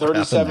idea.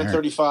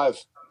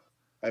 37-35.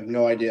 I have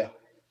no idea.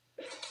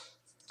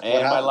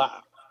 And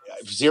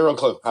zero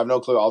clue. I have no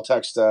clue. I'll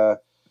text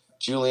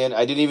Julian.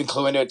 I didn't even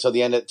clue into it till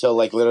the end, till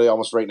like literally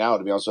almost right now,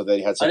 to be honest with you.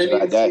 He had such a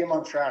bad day.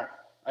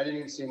 I didn't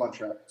even see him on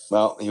track.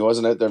 Well, he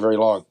wasn't out there very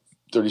long.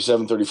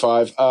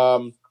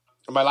 37-35.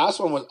 My last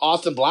one was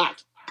Austin Black.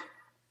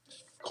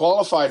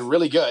 Qualified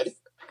really good.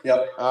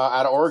 Yep.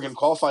 Out of Oregon,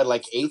 qualified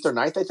like 8th or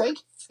 9th, I think.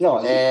 No,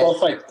 he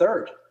qualified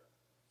 3rd.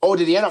 Oh,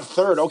 did he end up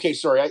 3rd? Okay,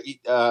 sorry.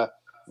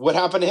 What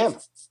happened to him?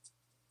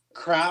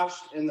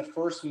 Crashed in the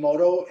first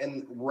moto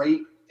and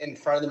right in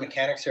front of the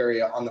mechanics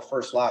area on the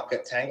first lap.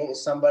 Got tangled with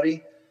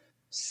somebody.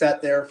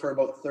 Sat there for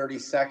about 30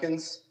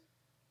 seconds.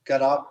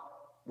 Got up,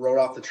 rode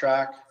off the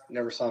track.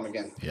 Never saw him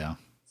again. Yeah.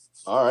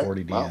 All right.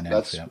 40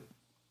 DNF. Yeah.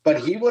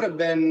 But he would have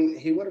been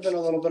a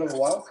little bit of a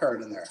wild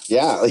card in there.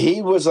 Yeah,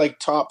 he was like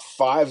top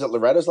 5 at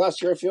Loretta's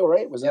last year, I feel,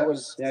 right? Yeah,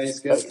 he's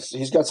good.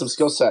 He's got some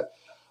skill set.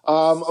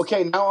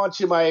 Okay, now on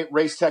to my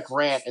race tech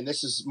rant, and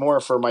this is more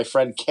for my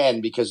friend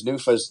Ken because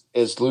Noofa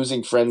is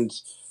losing friend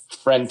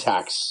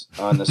tax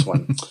on this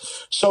one.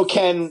 So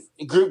Ken,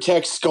 group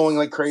text going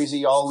like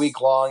crazy all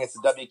week long. It's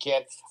the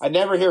WCAN. I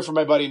never hear from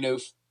my buddy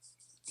Noof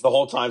the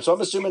whole time, so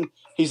I'm assuming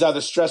he's either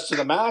stressed to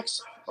the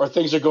max or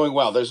things are going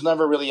well. There's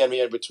never really any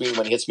in between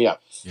when he hits me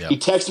up. Yep. He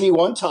texts me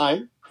one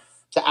time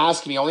to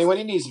ask me, only when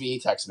he needs me, he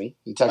texts me.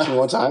 He texts me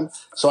one time.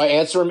 So I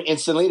answer him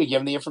instantly to give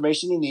him the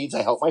information he needs.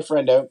 I help my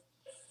friend out.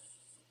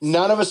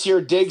 None of us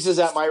here, Diggs is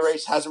at my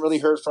race, hasn't really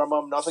heard from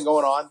him, nothing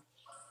going on.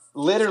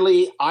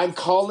 Literally, I'm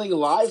calling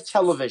live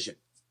television.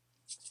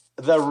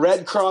 The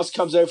Red Cross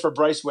comes out for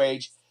Bryce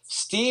Wage.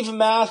 Steve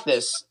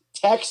Mathis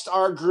texts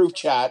our group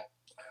chat,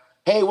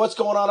 hey, what's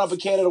going on up in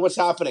Canada? What's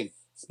happening?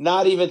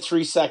 Not even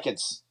 3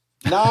 seconds.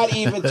 Not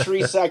even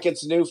 3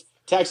 seconds, Noof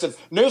texted him.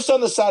 Noof's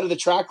on the side of the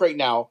track right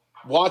now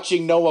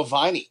watching Noah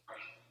Viney.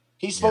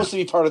 He's supposed to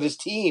be part of this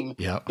team,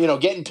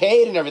 getting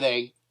paid and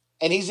everything.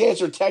 And he's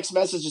answered text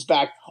messages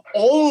back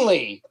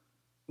only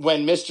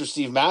when Mr.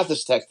 Steve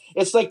Mathis texts.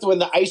 It's like when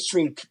the ice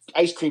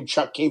cream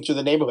truck came through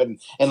the neighborhood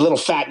and little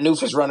fat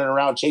Noof was running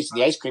around chasing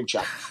the ice cream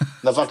truck. And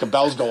the fucking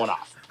bell's going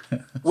off.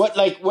 What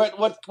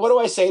do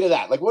I say to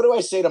that? Like, what do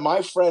I say to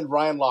my friend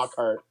Ryan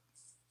Lockhart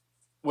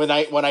when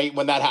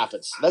that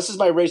happens? This is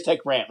my race tech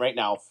rant right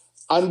now.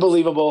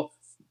 Unbelievable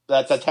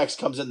that the text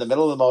comes in the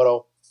middle of the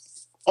moto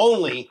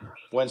only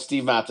when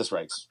Steve Mathis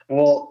writes.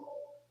 Well,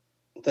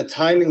 the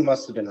timing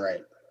must have been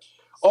right.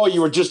 Oh,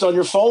 you were just on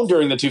your phone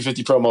during the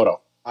 250 Pro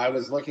Moto. I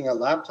was looking at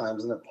lap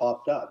times and it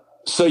popped up.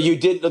 So you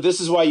did. This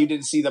is why you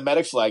didn't see the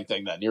medic flag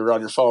thing then. You were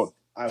on your phone.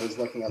 I was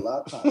looking at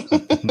lap times.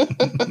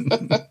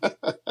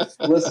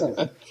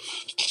 Listen.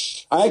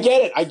 I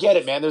get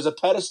it, man. There's a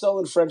pedestal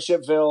in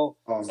Friendshipville,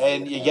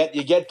 and you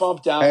get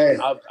bumped down. Hey.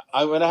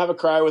 I'm gonna have a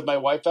cry with my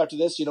wife after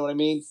this. You know what I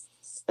mean?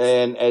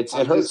 And it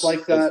hurts. Just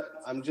like that.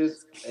 I'm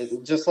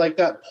just like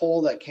that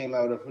poll that came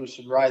out of who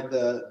should ride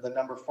the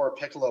number 4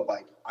 Piccolo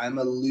bike. I'm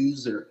a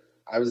loser.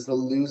 I was the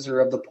loser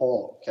of the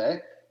poll.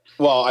 Okay.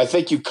 Well, I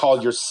think you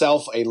called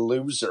yourself a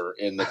loser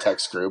in the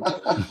text group.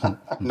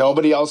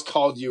 Nobody else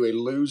called you a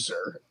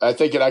loser. I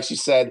think it actually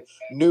said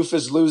Noof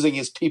is losing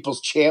his people's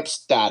champ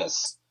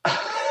status.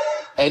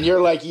 And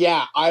you're like,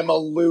 yeah, I'm a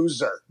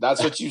loser.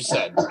 That's what you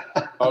said.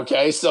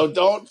 Okay, so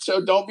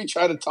don't be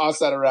trying to toss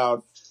that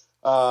around.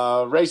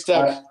 Race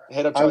tech,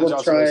 hit up I Charlie will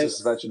Johnson try. race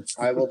suspension.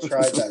 I will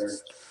try better.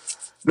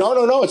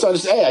 No. It's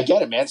just, hey, I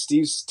get it, man.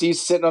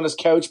 Steve's sitting on his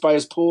couch by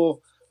his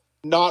pool,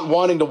 not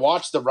wanting to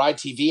watch the Ride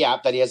TV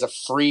app that he has a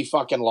free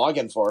fucking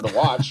login for to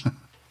watch.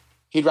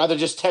 He'd rather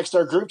just text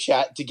our group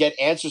chat to get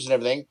answers and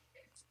everything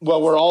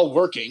while we're all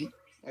working.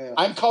 Yeah.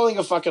 I'm calling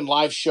a fucking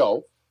live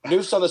show.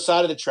 Noof's on the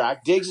side of the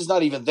track. Diggs is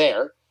not even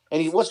there.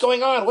 And what's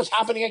going on? What's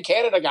happening in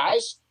Canada,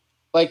 guys?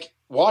 Like,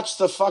 watch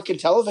the fucking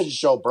television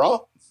show,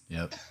 bro.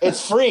 Yep.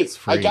 It's free. It's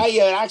free. I got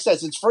you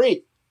access. It's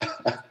free.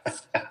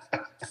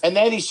 And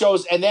then he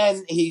shows, and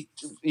then he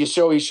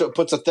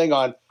puts a thing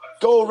on.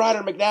 Go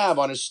Ryder McNabb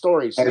on his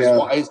stories.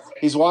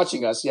 He's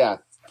watching us. Yeah,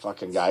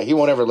 fucking guy. He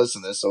won't ever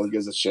listen to this, so he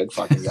gives a shit.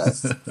 Fucking guy.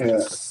 Yeah.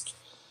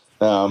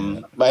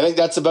 But I think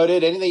that's about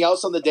it. Anything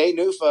else on the day,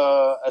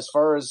 Noof? As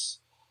far as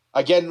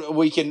again,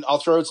 I'll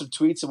throw out some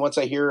tweets, and once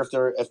I hear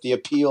if the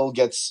appeal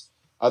gets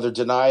either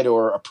denied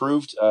or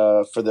approved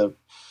for the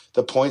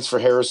points for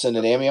Harrison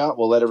and Amiot,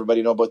 we'll let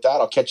everybody know about that.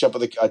 I'll catch up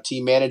with a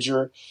team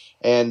manager,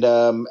 and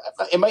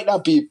it might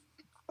not be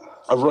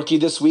a rookie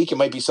this week. It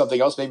might be something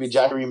else. Maybe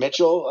Jairi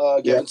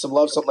Mitchell giving some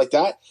love, something like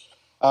that.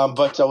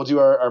 But we'll do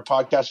our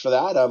podcast for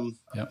that.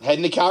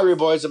 Heading to Calgary,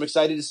 boys. I'm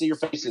excited to see your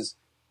faces.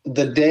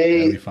 The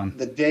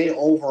day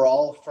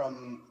overall,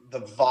 from the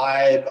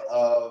vibe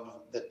of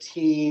the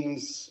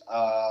teams,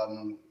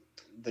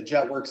 the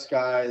Jetworks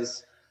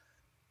guys,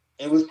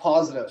 it was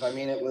positive. I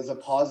mean, it was a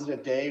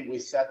positive day. We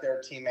sat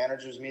there, team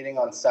managers meeting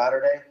on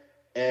Saturday,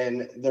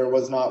 and there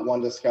was not one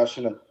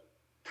discussion of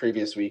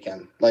previous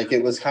weekend. Like,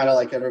 it was kind of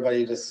like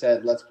everybody just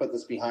said, let's put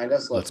this behind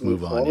us. Let's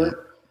move forward.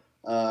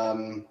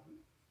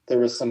 There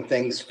was some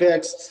things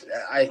fixed.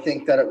 I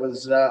think that it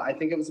was a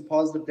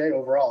positive day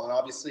overall. And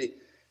obviously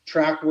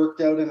track worked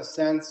out in a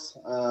sense.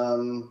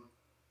 I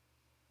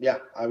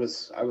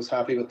was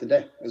happy with the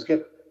day. It was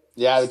good.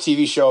 Yeah, the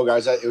TV show,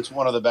 guys, it was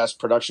one of the best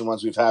production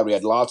ones we've had. We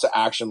had lots of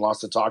action, lots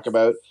to talk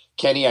about.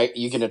 Kenny,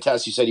 you can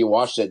attest. You said you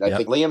watched it. I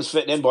think Liam's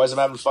fitting in, boys. I'm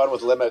having fun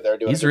with Lim out there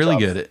doing. He's really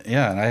good.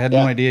 Yeah, and I had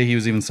no idea he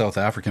was even South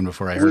African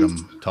before I heard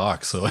him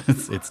talk. So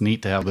it's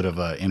neat to have a bit of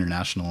an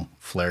international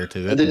flair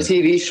to it. The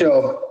TV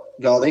show,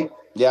 Galdi.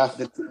 Yeah,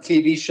 the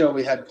TV show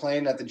we had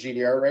playing at the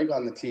GDR rig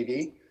on the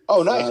TV.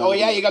 Oh, nice.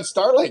 You got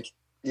Starlink.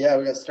 Yeah,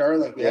 we got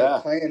Starlink. We had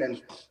it playing,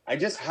 and I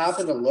just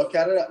happened to look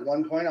at it at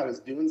one point. I was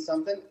doing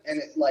something,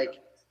 and it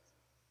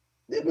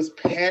was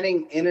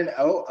panning in and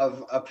out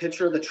of a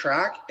picture of the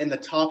track in the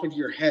top of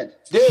your head.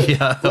 Dude,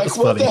 yeah,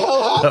 what the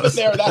hell happened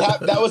there?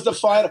 That was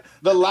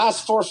the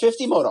last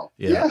 450 moto.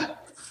 Yeah.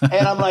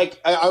 And I'm like,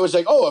 there's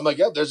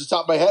the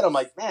top of my head. I'm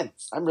like, man,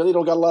 I really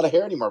don't got a lot of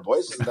hair anymore,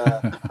 boys.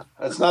 And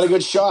that's not a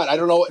good shot. I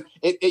don't know.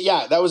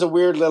 That was a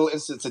weird little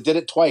instance. It did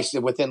it twice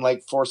within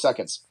 4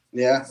 seconds.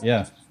 Yeah.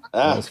 Yeah.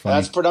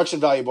 That's production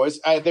value, boys.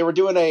 They were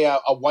doing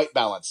a white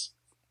balance.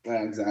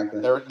 Yeah,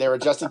 exactly. They were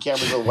adjusting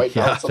cameras with white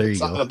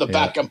balance on the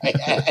back of my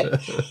head.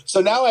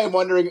 So now I'm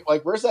wondering,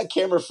 where's that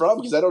camera from?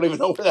 Because I don't even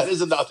know where that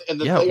is in the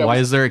thing. Why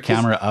is there a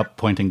camera up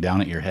pointing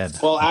down at your head?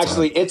 Well,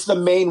 actually, it's the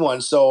main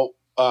one. So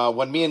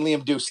when me and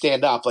Liam do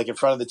stand up, in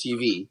front of the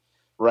TV,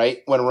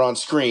 right? When we're on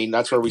screen,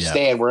 that's where we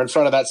stand. We're in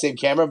front of that same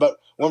camera. But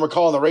when we're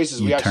calling the races,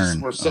 we're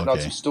sitting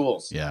on some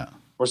stools. Yeah.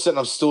 We're sitting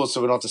on stools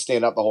so we don't have to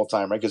stand up the whole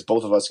time, right? Because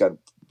both of us got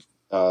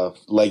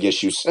leg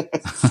issues.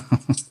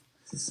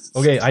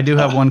 Okay, I do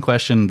have one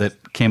question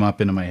that came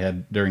up into my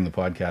head during the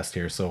podcast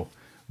here. So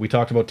we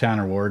talked about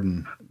Tanner Ward,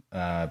 and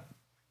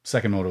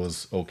second moto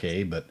was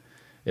okay, but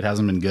it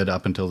hasn't been good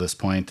up until this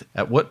point.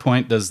 At what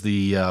point does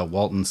the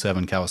Walton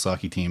 7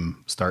 Kawasaki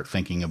team start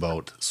thinking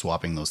about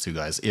swapping those two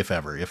guys, if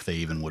ever, if they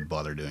even would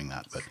bother doing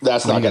that? But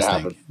that's not going to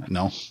happen.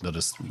 No, they'll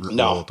just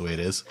roll it the way it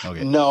is.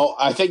 Okay. No,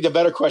 I think the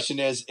better question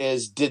is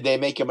did they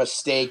make a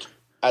mistake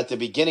at the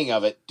beginning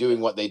of it doing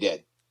what they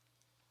did?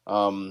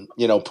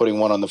 Putting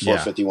one on the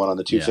 450, one on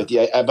the 250.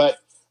 Yeah. But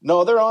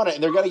no, they're on it,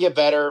 and they're going to get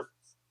better.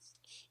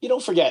 You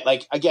don't forget,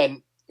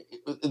 again,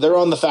 they're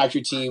on the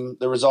factory team.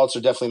 The results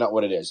are definitely not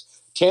what it is.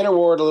 Tanner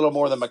Ward a little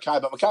more than Mackay,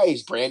 but Mackay,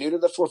 he's brand new to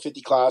the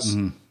 450 class.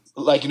 Mm-hmm.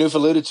 Like Noof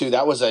alluded to,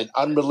 that was an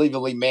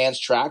unbelievably man's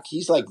track.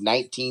 He's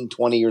 19,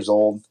 20 years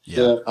old.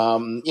 Yeah.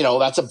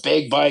 That's a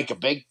big bike, a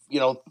big,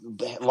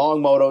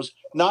 long motos.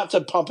 Not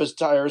to pump his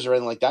tires or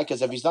anything like that,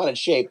 because if he's not in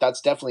shape,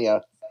 that's definitely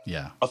a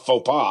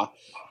faux pas.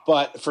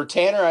 But for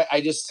Tanner,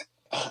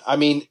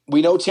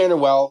 we know Tanner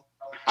well.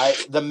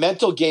 The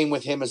mental game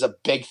with him is a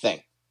big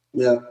thing.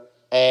 Yeah.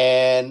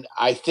 And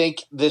I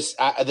think this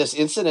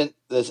accident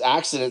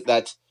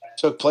that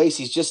took place,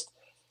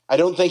 I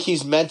don't think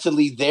he's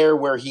mentally there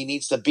where he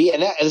needs to be.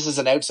 And this is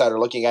an outsider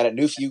looking at it.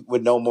 Noof, you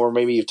would know more.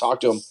 Maybe you've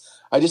talked to him.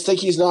 I just think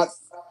he's not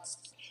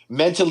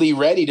mentally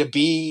ready to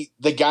be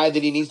the guy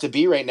that he needs to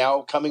be right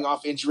now, coming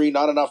off injury,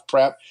 not enough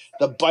prep,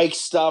 the bike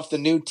stuff, the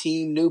new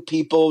team, new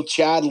people,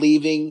 Chad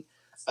leaving,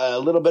 a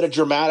little bit of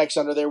dramatics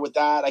under there with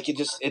that.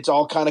 It's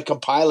all kind of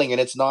compiling, and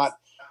it's not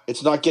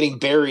getting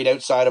buried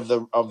outside of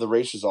the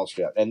race results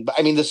yet. And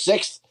the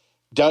 6th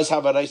does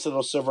have a nice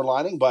little silver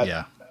lining, but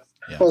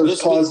well,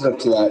 there's positive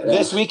to that. Yeah.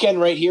 This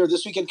weekend right here,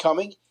 this weekend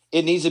coming,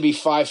 it needs to be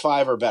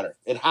 5-5 or better.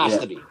 It has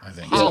to be. I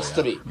think has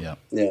to be. Yeah.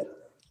 Yeah.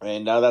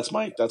 And that's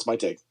my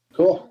take.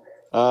 Cool.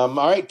 All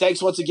right.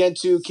 Thanks once again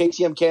to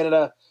KTM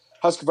Canada,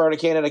 Husqvarna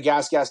Canada,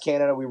 Gas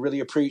Canada. We really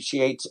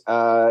appreciate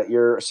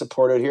your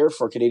support out here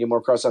for Canadian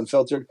Motocross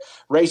Unfiltered.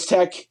 Race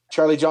Tech,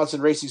 Charlie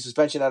Johnson Racing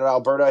Suspension out of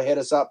Alberta. Hit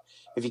us up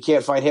if you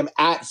can't find him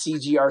at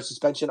CGR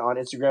Suspension on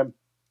Instagram.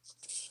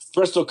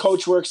 Bristol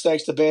Coachworks,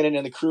 thanks to Bannon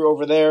and the crew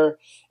over there.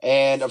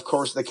 And, of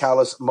course,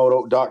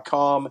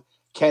 thecallusmoto.com.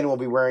 Ken will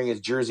be wearing his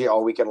jersey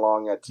all weekend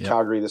long at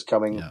Calgary this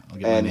coming.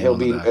 And he'll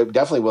be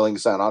definitely willing to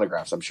sign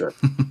autographs, I'm sure.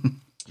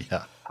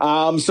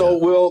 So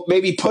we'll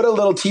maybe put a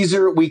little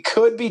teaser. We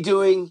could be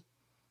doing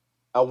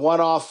a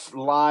one-off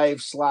live /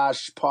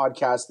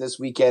 podcast this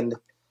weekend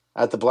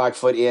at the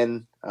Blackfoot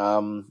Inn.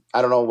 I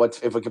don't know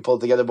if we can pull it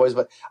together, boys,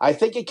 but I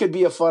think it could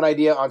be a fun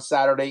idea on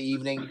Saturday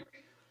evening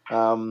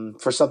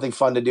for something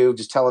fun to do,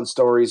 just telling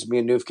stories. Me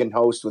and Noof can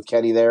host with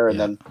Kenny there, and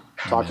then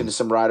talking to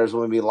some riders.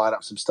 We'll maybe line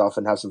up some stuff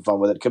and have some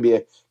fun with it. Could be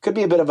a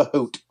bit of a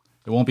hoot.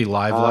 It won't be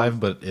live,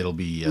 but it'll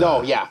be.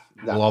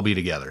 We'll all be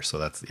together, so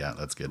that's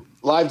good.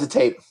 Live to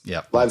tape.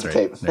 Yeah, live to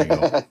tape. There you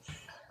go.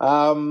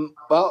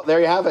 Well, there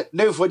you have it.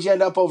 Noof, what'd you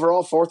end up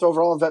overall? 4th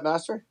overall in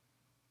Vetmaster?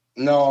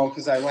 No,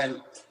 because I went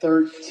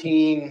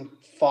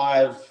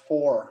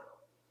 13.5.4.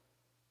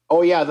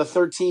 Oh, yeah, the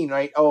 13,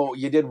 right? Oh,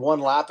 you did one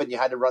lap and you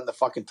had to run the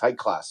fucking tight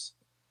class.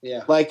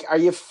 Yeah. Like, are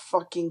you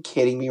fucking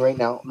kidding me right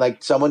now?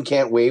 Like, someone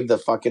can't wave the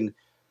fucking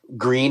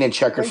green and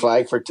checkered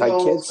flag for tight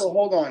kids? So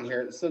hold on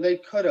here. So they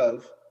could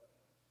have,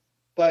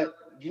 but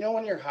you know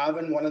when you're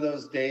having one of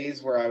those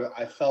days where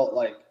I felt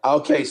like...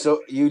 Okay,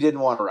 so you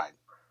didn't want to ride.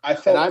 I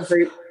felt...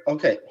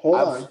 Okay, hold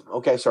on.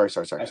 Okay, sorry.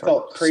 I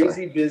felt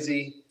crazy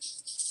busy.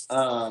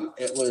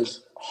 It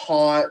was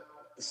hot.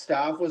 The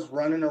staff was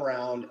running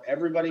around.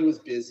 Everybody was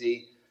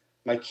busy.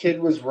 My kid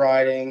was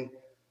riding.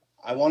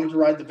 I wanted to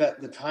ride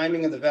the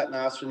timing of the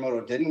Vetmaster moto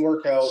didn't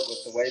work out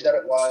with the way that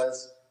it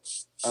was.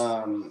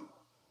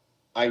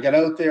 I got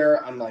out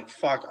there. I'm like,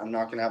 fuck, I'm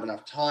not going to have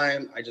enough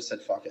time. I just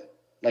said, fuck it.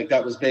 Like,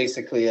 that was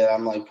basically it.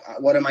 I'm like,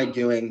 what am I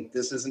doing?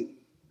 This isn't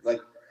like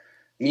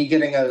me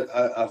getting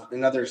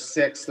another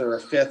 6th or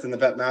a 5th in the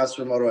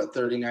Vetmaster moto at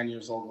 39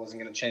 years old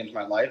wasn't going to change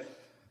my life.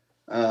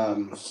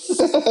 But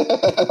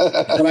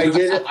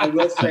I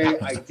will say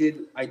I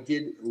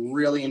did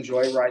really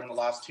enjoy riding the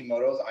last 2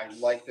 motos. I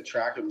liked the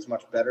track. It was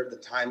much better. The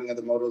timing of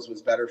the motos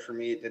was better for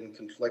me. It didn't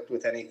conflict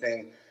with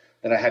anything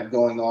that I had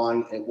going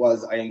on.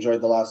 I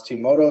enjoyed the last 2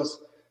 motos.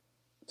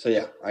 So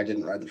yeah, I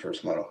didn't ride the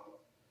first moto.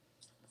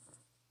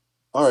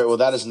 All right. Well,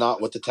 that is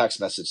not what the text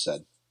message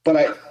said. But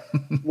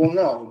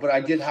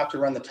I did have to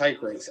run the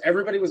tyke race.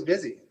 Everybody was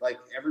busy. Like,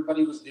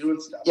 everybody was doing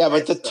stuff. Yeah,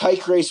 but the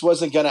tyke race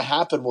wasn't going to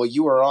happen while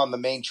you were on the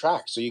main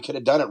track. So you could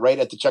have done it right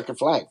at the checkered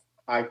flag.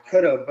 I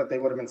could have, but they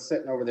would have been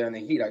sitting over there in the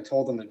heat. I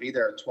told them to be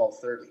there at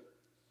 12:30.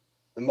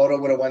 The moto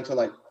would have went to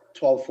like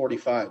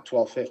 12:45,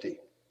 12:50.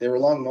 They were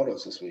long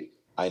motos this week.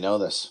 I know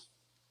this.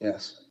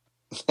 Yes.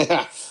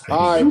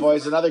 All right,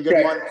 boys. Another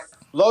good one.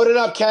 Load it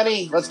up,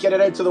 Kenny. Let's get it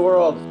out to the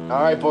world.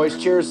 All right,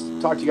 boys. Cheers.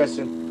 Talk to you guys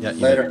soon. Yeah.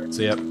 Later.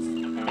 See ya.